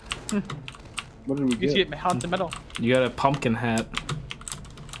 What did we get? You get haunted metal. You got a pumpkin hat.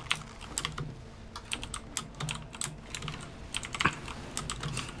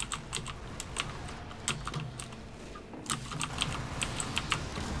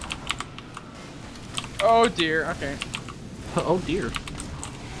 Oh dear. Okay. Oh dear.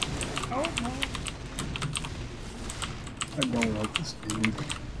 Oh no. I don't like this game.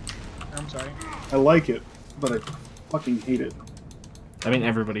 I'm sorry. I like it, but I fucking hate it. I mean,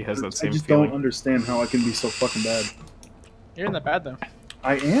 everybody has that same I just feeling. don't understand how I can be so fucking bad. You're not that bad though.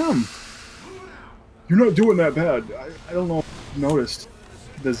 I am. You're not doing that bad. I don't know if you noticed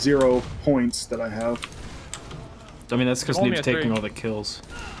the 0 points that I have. I mean, that's because Only Noob's a 3. taking all the kills.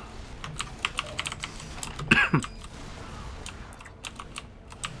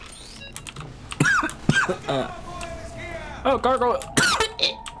 Oh, gargoyle!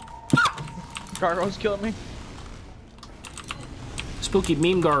 Gargoyles killing me. Spooky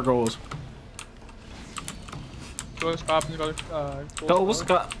meme gargoyles. Ghost cop and Ghost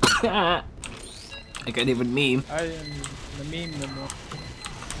cop. I can't even meme. I am the meme no more.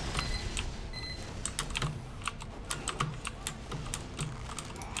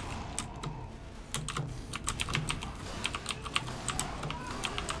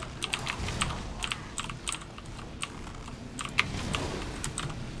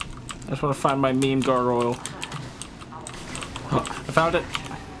 I just want to find my meme gargoyle. Oh, I found it.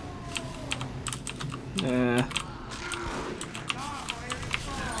 Yeah.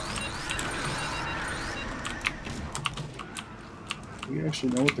 Do we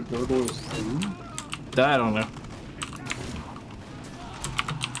actually know what the gargoyles do? I don't know.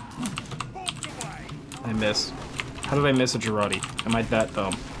 I miss. How did I miss a Girardi? Am I that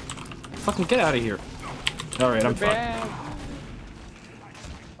dumb? Fucking get out of here. Alright, I'm fine.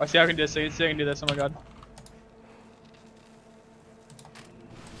 I see how I can do this. See, I can do this. Oh my god.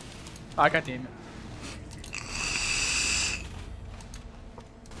 Ah, god damn it.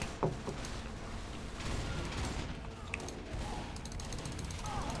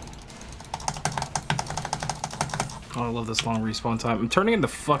 Oh, I love this long respawn time. I'm turning into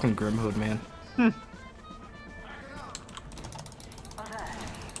fucking Grimhood, man.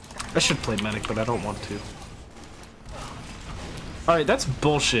 I should play medic, but I don't want to. Alright, that's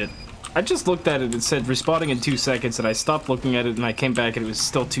bullshit. I just looked at it and said respawning in 2 seconds, and I stopped looking at it and I came back and it was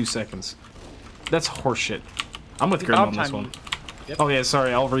still 2 seconds. That's horseshit. I'm with Grim on this one. Yep. Oh yeah,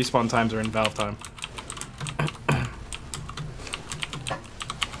 sorry, all respawn times are in Valve time.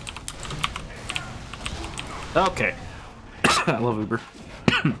 Okay. I love Uber.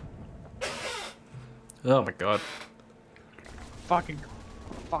 Oh my god. Fucking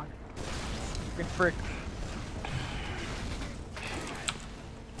frick.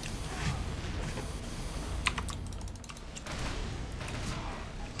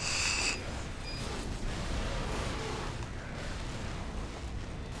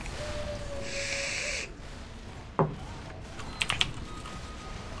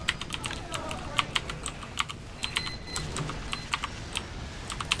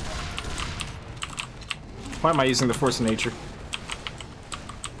 Why am I using the force of nature?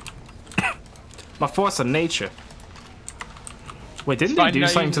 My force of nature. Wait, didn't they do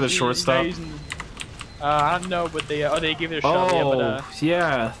something to the shortstop? I don't know, but they gave it a shot. Yeah, but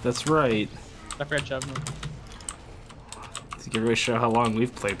yeah, that's right. I forgot to shove them. To give away show how long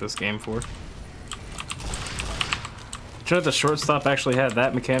we've played this game for. Do you know the shortstop actually had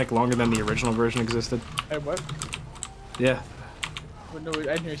that mechanic longer than the original version existed? Hey, what? Yeah. Well, no,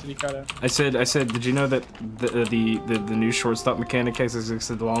 I didn't hear you cut out. I said, did you know that the new shortstop mechanic has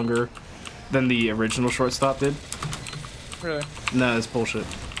existed longer than the original shortstop did? Really? No, it's bullshit.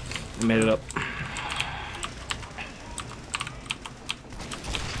 I made it up.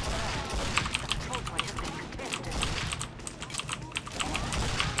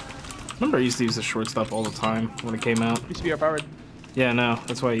 Remember, I used to use the shortstop all the time when it came out. Used to be overpowered. Yeah, no,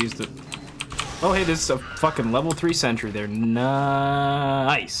 that's why I used it. Oh, hey, this is a fucking level 3 sentry there.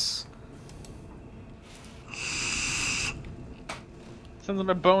 Nice. Sounds like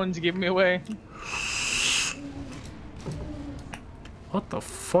my bones gave me away. What the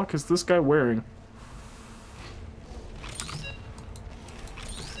fuck is this guy wearing?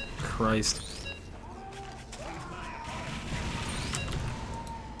 Christ.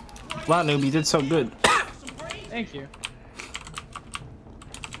 Wow, noob, you did so good. Thank you.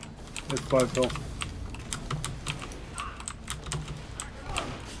 It's 5 health.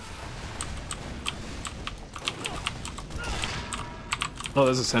 Oh,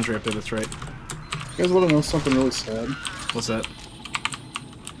 there's a sentry up there, that's right. You guys want to know something really sad? What's that?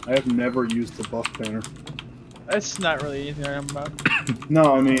 I have never used the buff banner. That's not really anything I'm about.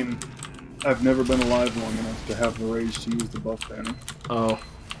 No, I mean, I've never been alive long enough to have the rage to use the buff banner. Oh.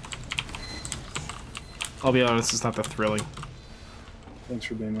 I'll be honest, it's not that thrilling. Thanks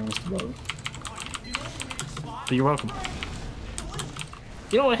for being honest about it. But you're welcome.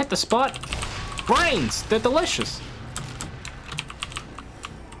 You know what hit the spot? Brains! They're delicious!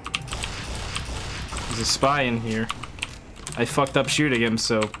 There's a spy in here. I fucked up shooting him,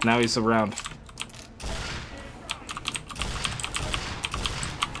 so now he's around.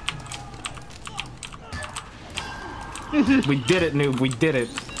 We did it, noob. We did it.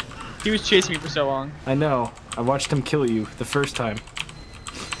 He was chasing me for so long. I know. I watched him kill you the first time.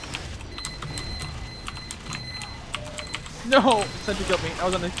 No! Sentry killed me. I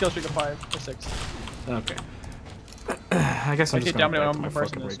was on the kill streak of 5 or 6. Okay. I guess I'm just gonna dominate back on to my my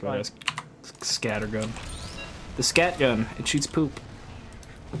person fucking is regular fine. ass scatter gun. The scat gun. It shoots poop.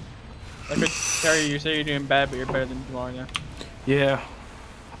 I could Terry, you say you're doing bad, but you're better than you are now. Yeah.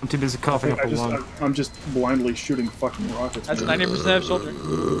 I'm too busy coughing up a lung. I'm just blindly shooting fucking rockets. That's 90% of soldier.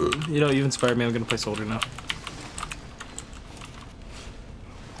 You know, you inspired me. I'm gonna play soldier now.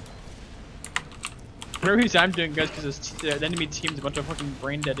 The reason I'm doing good because the enemy team's a bunch of fucking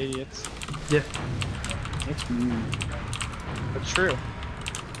brain dead idiots. Yeah. That's mean. But true.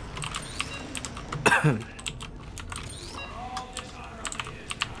 I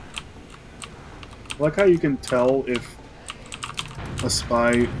like how you can tell if a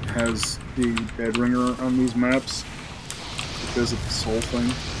spy has the dead ringer on these maps because of the soul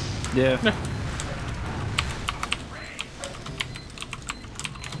thing. Yeah.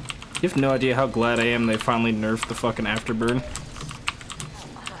 You have no idea how glad I am they finally nerfed the fucking afterburn.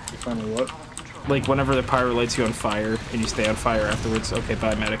 You finally what? Like, whenever the pyro lights you on fire, and you stay on fire afterwards. Okay,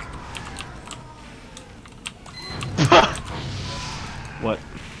 bye, medic. What?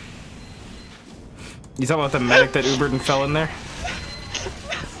 You talking about the medic that Ubered and fell in there?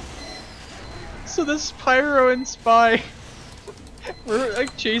 So this pyro and spy were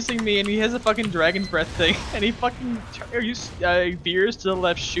like chasing me, and he has a fucking dragon's breath thing, and he fucking veers to the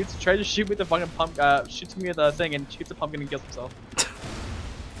left, tries to shoot me with the fucking pump, shoots me with the thing, and shoots the pumpkin and kills himself.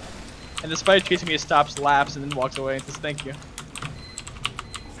 And the spy chasing me stops, laughs, and then walks away and says thank you.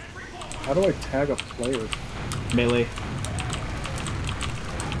 How do I tag a player? Melee.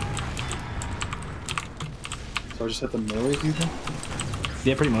 So I just hit the melee people?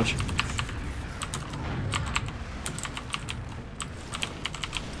 Yeah, pretty much.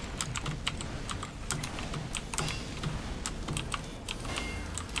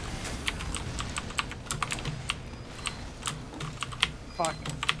 Fuck.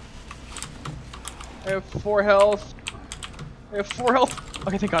 I have 4 health. I have 4 health.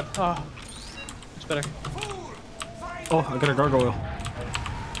 Okay, thank God. Oh, it's better. Oh, I got a gargoyle.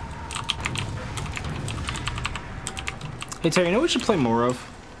 Hey Terry, you know what we should play more of?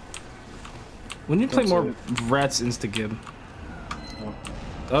 We need to play more Rats Instagib.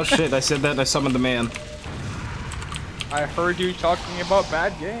 Oh shit, I said that and I summoned the man. I heard you talking about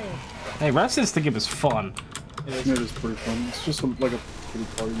bad game. Hey, Rats Instagib is fun. It is pretty fun. It's just like a pretty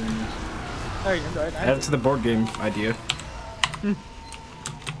party game. Oh, you're right. Add it to the board game idea. I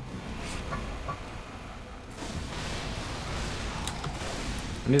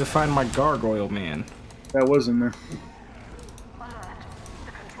need to find my gargoyle man. That was in there.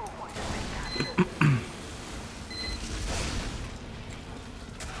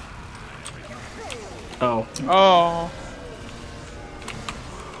 Oh. Oh.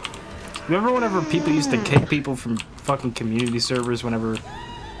 Remember whenever people used to kick people from fucking community servers whenever...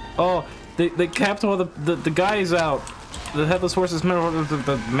 Oh, they capped all the guy is out. The headless horse is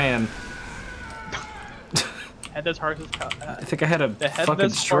the man. Headless horse's I think I had a fucking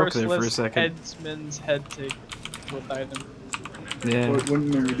stroke there for a second. Headsman's head take with item. Yeah. What are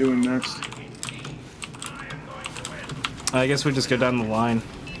we doing next? I guess we just go down the line.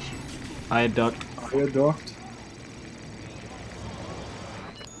 I had ducked. I had ducked.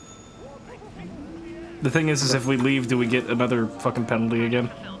 The thing is if we leave, do we get another fucking penalty again?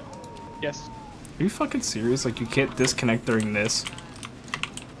 Yes. Are you fucking serious? Like, you can't disconnect during this?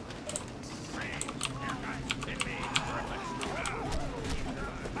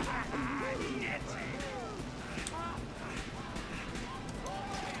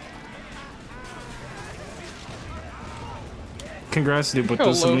 Congrats, dude, but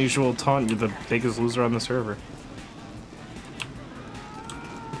this unusual taunt, you're the biggest loser on the server.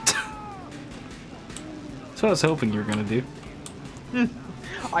 That's what I was hoping you were gonna do.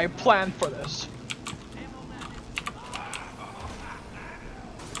 I planned for this.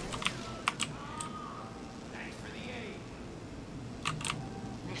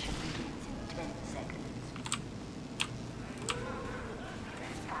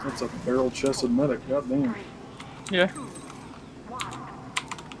 That's a barrel-chested medic, goddamn. Yeah.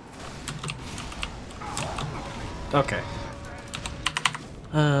 Okay.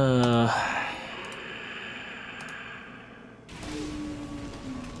 I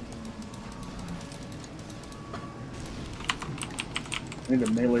need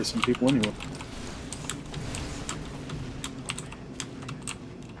to melee some people anyway.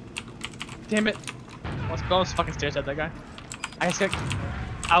 Damn it. Let's go fucking stairs at that guy. I just got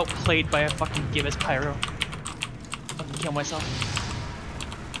outplayed by a fucking Gibbous Pyro. Fucking kill myself.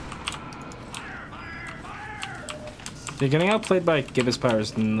 Yeah, getting outplayed by Gibbous Pyro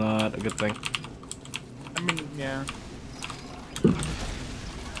is not a good thing. I mean, yeah.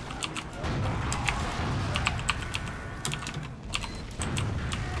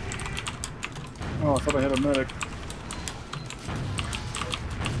 Oh, I thought I had a medic.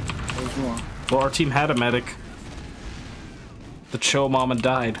 What was wrong? Well, our team had a medic. The Cho Mama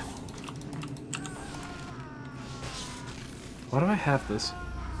died. Why do I have this?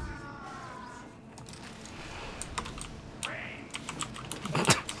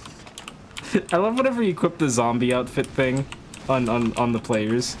 I love whenever you equip the zombie outfit thing on the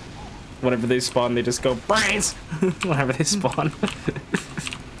players. Whenever they spawn, they just go brains whenever they spawn.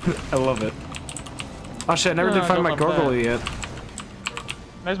 I love it. Oh shit! I never did find my gargoyle yet.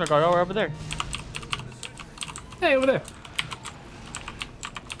 There's my gargoyle over there. Hey, over there.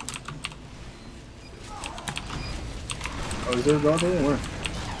 Oh, is there a gargoyle? Where?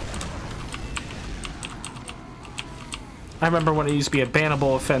 I remember when it used to be a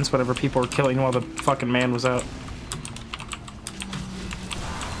bannable offense whenever people were killing while the fucking man was out.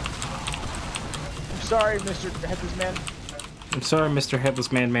 I'm sorry, Mr. Headless Man. I'm sorry, Mr.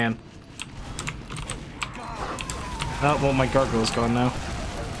 Headless Man. Oh, well, my gargoyle's gone now.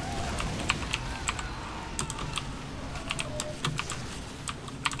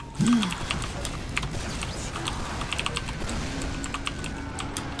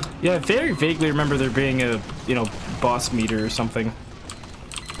 Yeah, I very vaguely remember there being a, boss meter or something.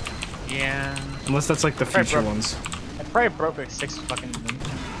 Yeah. Unless that's like the future ones. I probably broke like 6 fucking...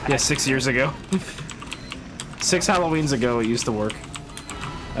 Yeah, 6 years ago. 6 Halloweens ago it used to work.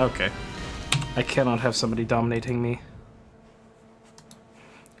 Okay. I cannot have somebody dominating me.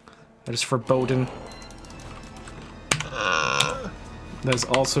 That is forbidden. That is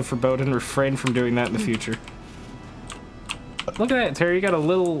also forbidden. Refrain from doing that in the future. Look at that, Terry. You got a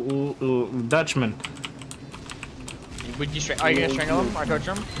little Dutchman. Would you are you gonna strangle him or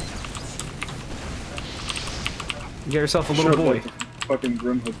torture him? You got yourself a little boy. Fucking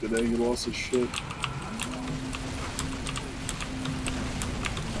Grimhook today. He lost his shit.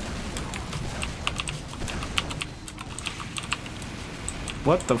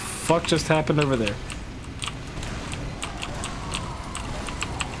 What the fuck just happened over there?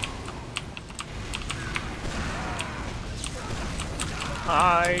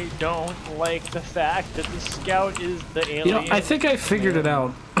 I don't like the fact that the scout is the alien. I think I figured it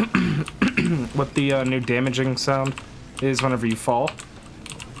out. What the new damaging sound is whenever you fall.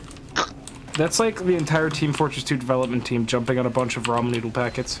 That's like the entire Team Fortress 2 development team jumping on a bunch of ramen noodle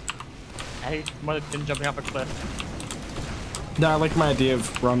packets. I might have been jumping off a cliff. No, I like my idea of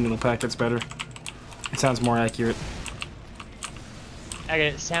ramen noodle packets better. It sounds more accurate. I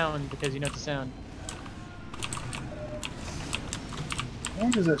get it sound because you know it's a sound. How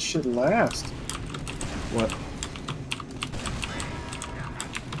long does that shit last? What?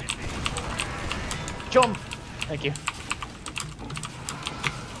 Jump! Thank you.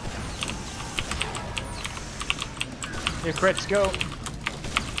 Your crits, go.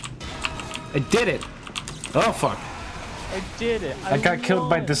 I did it! Oh fuck. I did it. I got killed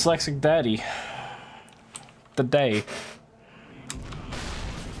by dyslexic daddy. Today.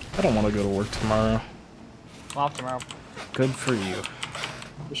 I don't want to go to work tomorrow. I'm off tomorrow. Good for you.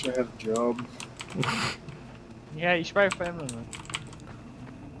 Wish I had a job. Yeah, you should probably find one.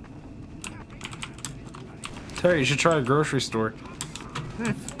 Terry, you should try a grocery store.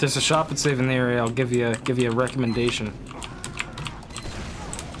 There's a shop and save in the area. I'll give you a recommendation.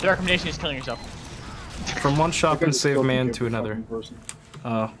 The recommendation is killing yourself. From one shop and save man to another.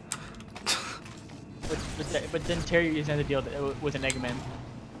 Oh. But then Terry isn't the deal with an Eggman.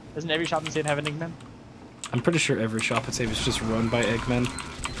 Doesn't every shop and save have an Eggman? I'm pretty sure every shop and save is just run by Eggmen.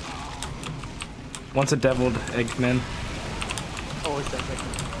 Once a deviled Eggman. Oh, it's that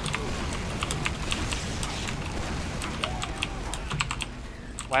Eggman.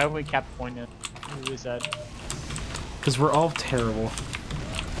 Why haven't we capped point yet? Who is that? Because we're all terrible.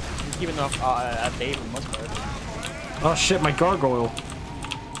 You're keeping off at Dave for the most part. Oh shit, my gargoyle.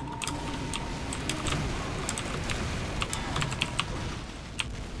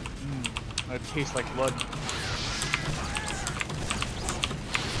 It tastes like blood.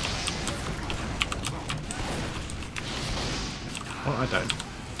 Oh, I died.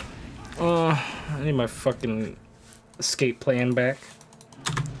 I need my fucking escape plan back.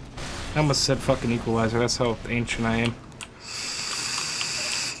 I almost said fucking equalizer, that's how ancient I am.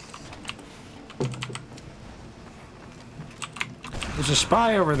 There's a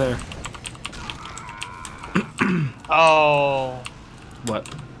spy over there. Oh. What?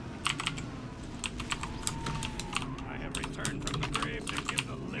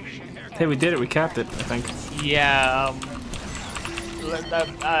 Hey, we did it. We capped it, I think. Yeah,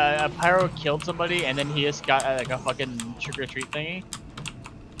 Pyro killed somebody, and then he just got like a fucking trick-or-treat thingy.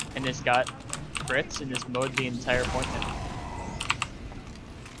 And just got crits and just mowed the entire point.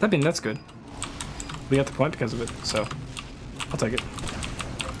 I mean, that's good. We got the point because of it, so I'll take it.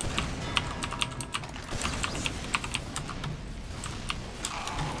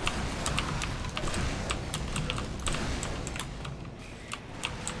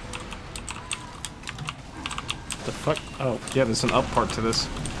 The fuck? Oh, yeah, there's an up part to this.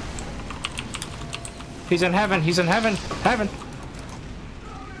 He's in heaven, he's in heaven! Heaven!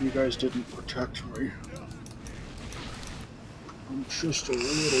 You guys didn't protect me. I'm just a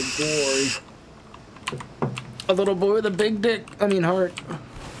little boy. A little boy with a big dick. I mean heart.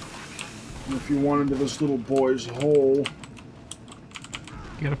 And if you want into this little boy's hole,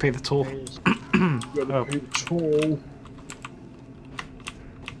 You gotta pay the toll. you gotta pay the toll.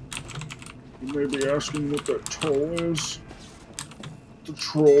 You may be asking what that toll is. The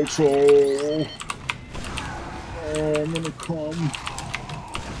troll toll. Oh, I'm gonna come.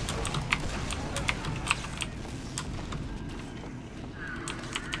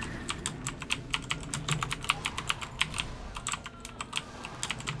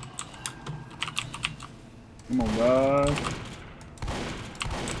 Come on, guys.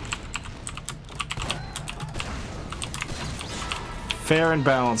 Fair and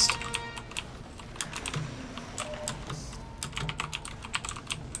balanced.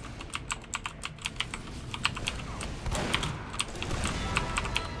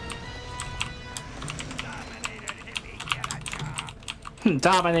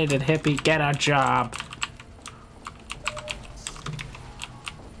 Dominated hippie, get a job.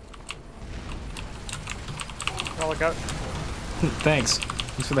 Oh, look out. Thanks.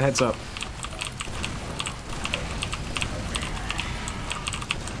 Thanks for the heads up.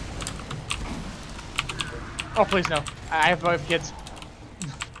 Oh, please no. I have 5 kids.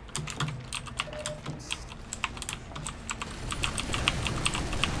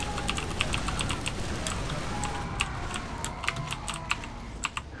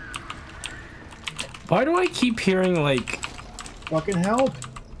 Why do I keep hearing, like... Fucking help!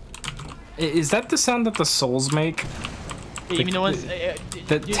 Is that the sound that the souls make? You know what's...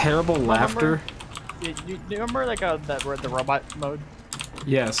 That terrible laughter? Do you remember, like, the robot mode?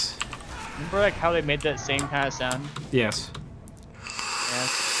 Yes. Remember, like, how they made that same kind of sound? Yes. Yeah,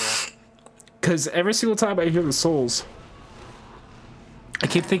 that's cool. Because every single time I hear the souls, I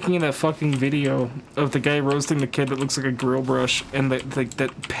keep thinking of that fucking video of the guy roasting the kid that looks like a grill brush and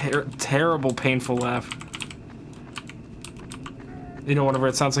that terrible, painful laugh. You know, whenever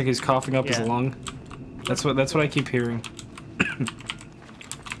it sounds like he's coughing up his lung. That's what I keep hearing.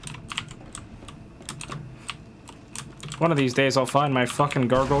 One of these days I'll find my fucking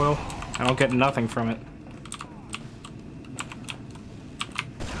gargoyle and I'll get nothing from it.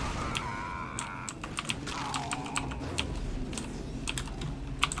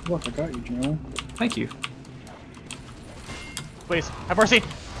 Look, I got you, Joe. Thank you. Please, have mercy.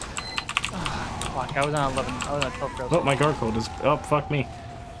 Fuck, I was on 11. I was on 12 girls. Oh, my gargoyle is. Oh, fuck me.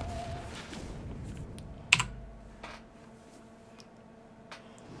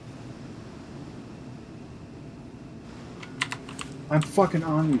 I'm fucking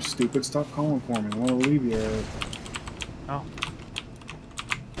on you, stupid. Stop calling for me. I want to leave you. Oh.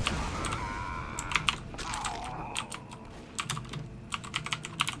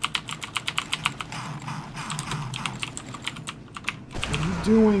 What are you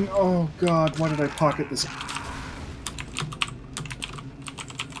doing? Oh god, why did I pocket this?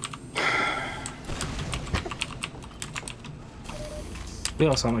 We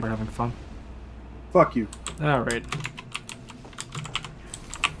all sound like we're having fun. Fuck you. Alright.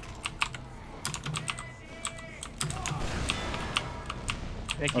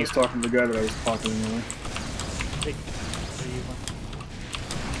 Thank I you. was talking to the guy that I was pocketing away. Thank you.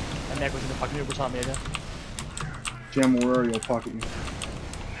 My neck was in the fucking Uber saw me again. Jam, where are you? I'll pocket you.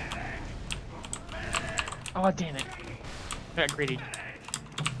 Oh, damn it. I got greedy.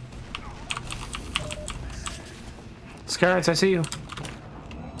 Scarrets, I see you.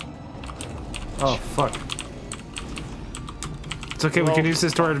 Oh, fuck. It's okay, we can use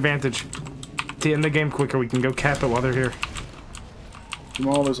this to our advantage. To end the game quicker, we can go cap it while they're here.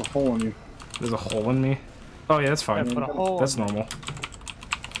 Jamal, there's a hole in you. There's a hole in me? Oh yeah, that's fine. Yeah, put a hole That's in normal.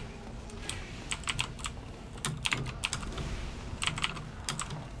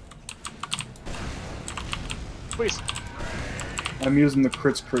 Please. I'm using the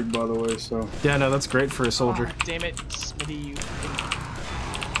crits Krieg, by the way, so... Yeah, no, that's great for a soldier. Oh, damn it, Smitty, you...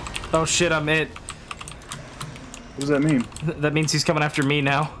 Oh shit, I'm it. What does that mean? That means he's coming after me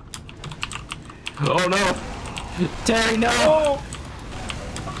now. Oh no! Terry, no! Oh!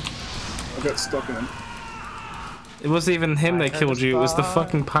 I got stuck in him. It wasn't even him that killed you, it was the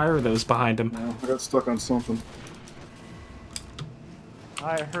fucking pyro that was behind him. No, I got stuck on something.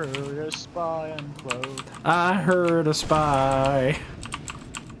 I heard a spy unquote. I heard a spy.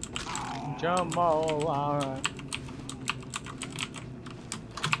 Jamal, alright.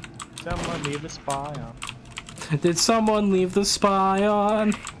 Someone leave the spy on. Did someone leave the spy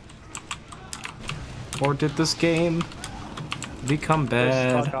on? Or did this game become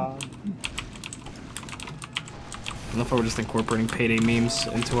bad? Stuck on. I don't know if we're just incorporating payday memes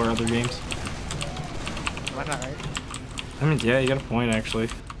into our other games. Why not, right? I mean, yeah, you got a point, actually.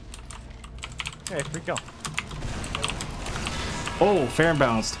 Hey, free kill. Oh, fair and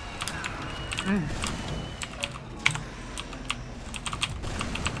balanced.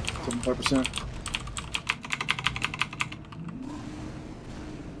 75%.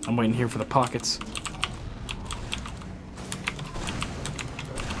 I'm waiting here for the pockets.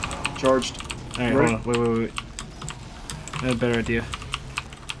 Charged. Alright, hold on. Wait. I had a better idea.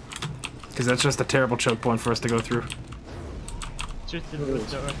 Because that's just a terrible choke point for us to go through.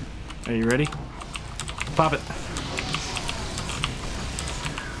 Are you ready? Pop it.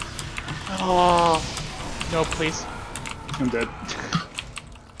 Oh no, please. I'm dead.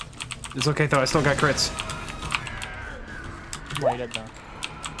 It's okay though, I still got crits. Why dead now?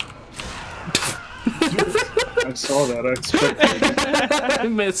 I saw that. I expected it. I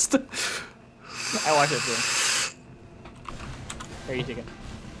missed. I watched it too. Here, you take it.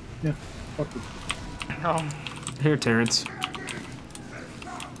 Yeah, fuck it. Here, Terrence.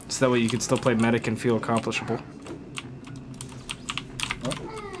 So that way you can still play medic and feel accomplishable.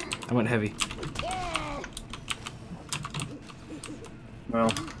 I went heavy.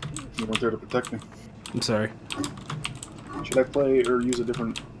 Well, you weren't there to protect me. I'm sorry. Should I play or use a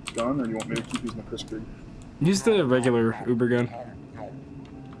different gun, or do you want me to keep using the Chris Krieg? Use the regular Uber gun.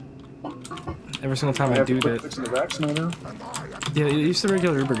 Every single time I do that. Fixing the vaccinator. Yeah, use the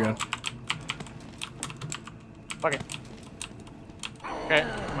regular Uber gun. Fuck it. Okay,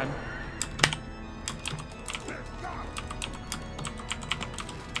 come on.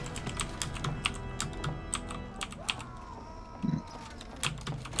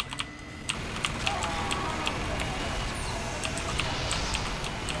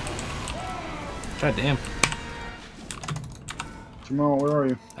 God damn. Jamal, where are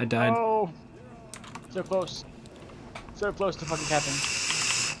you? I died. Oh, so close. So close to fucking capping.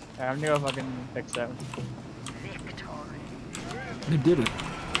 I'm gonna go fucking fix that. You did it.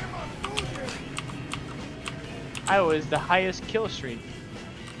 I was the highest kill streak.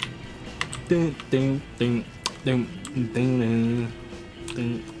 Ding, ding, ding, ding, ding, ding,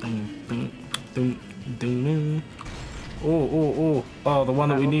 ding, ding, ding, ding. Oh, the one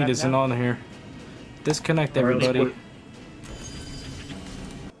that we need isn't on here. Disconnect everybody.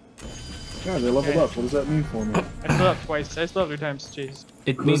 God, they leveled up. What does that mean for me? I still up twice. I still up 3 times. Jeez.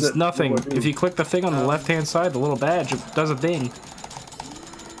 It means nothing. If you click the thing on the left-hand side, the little badge, it does a ding.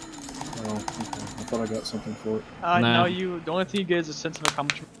 Oh, okay. I thought I got something for it. No, the only thing you get is a sense of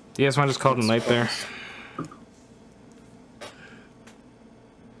accomplishment. You guys want to just call it a night there?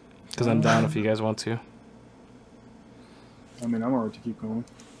 Because I'm down if you guys want to. I mean, I'm alright to keep going.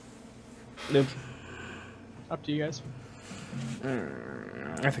 Nope. Up to you guys.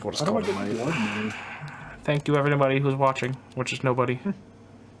 I think we'll just call it a night. Thank you everybody who's watching, which is nobody.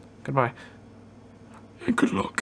 Goodbye. And good luck.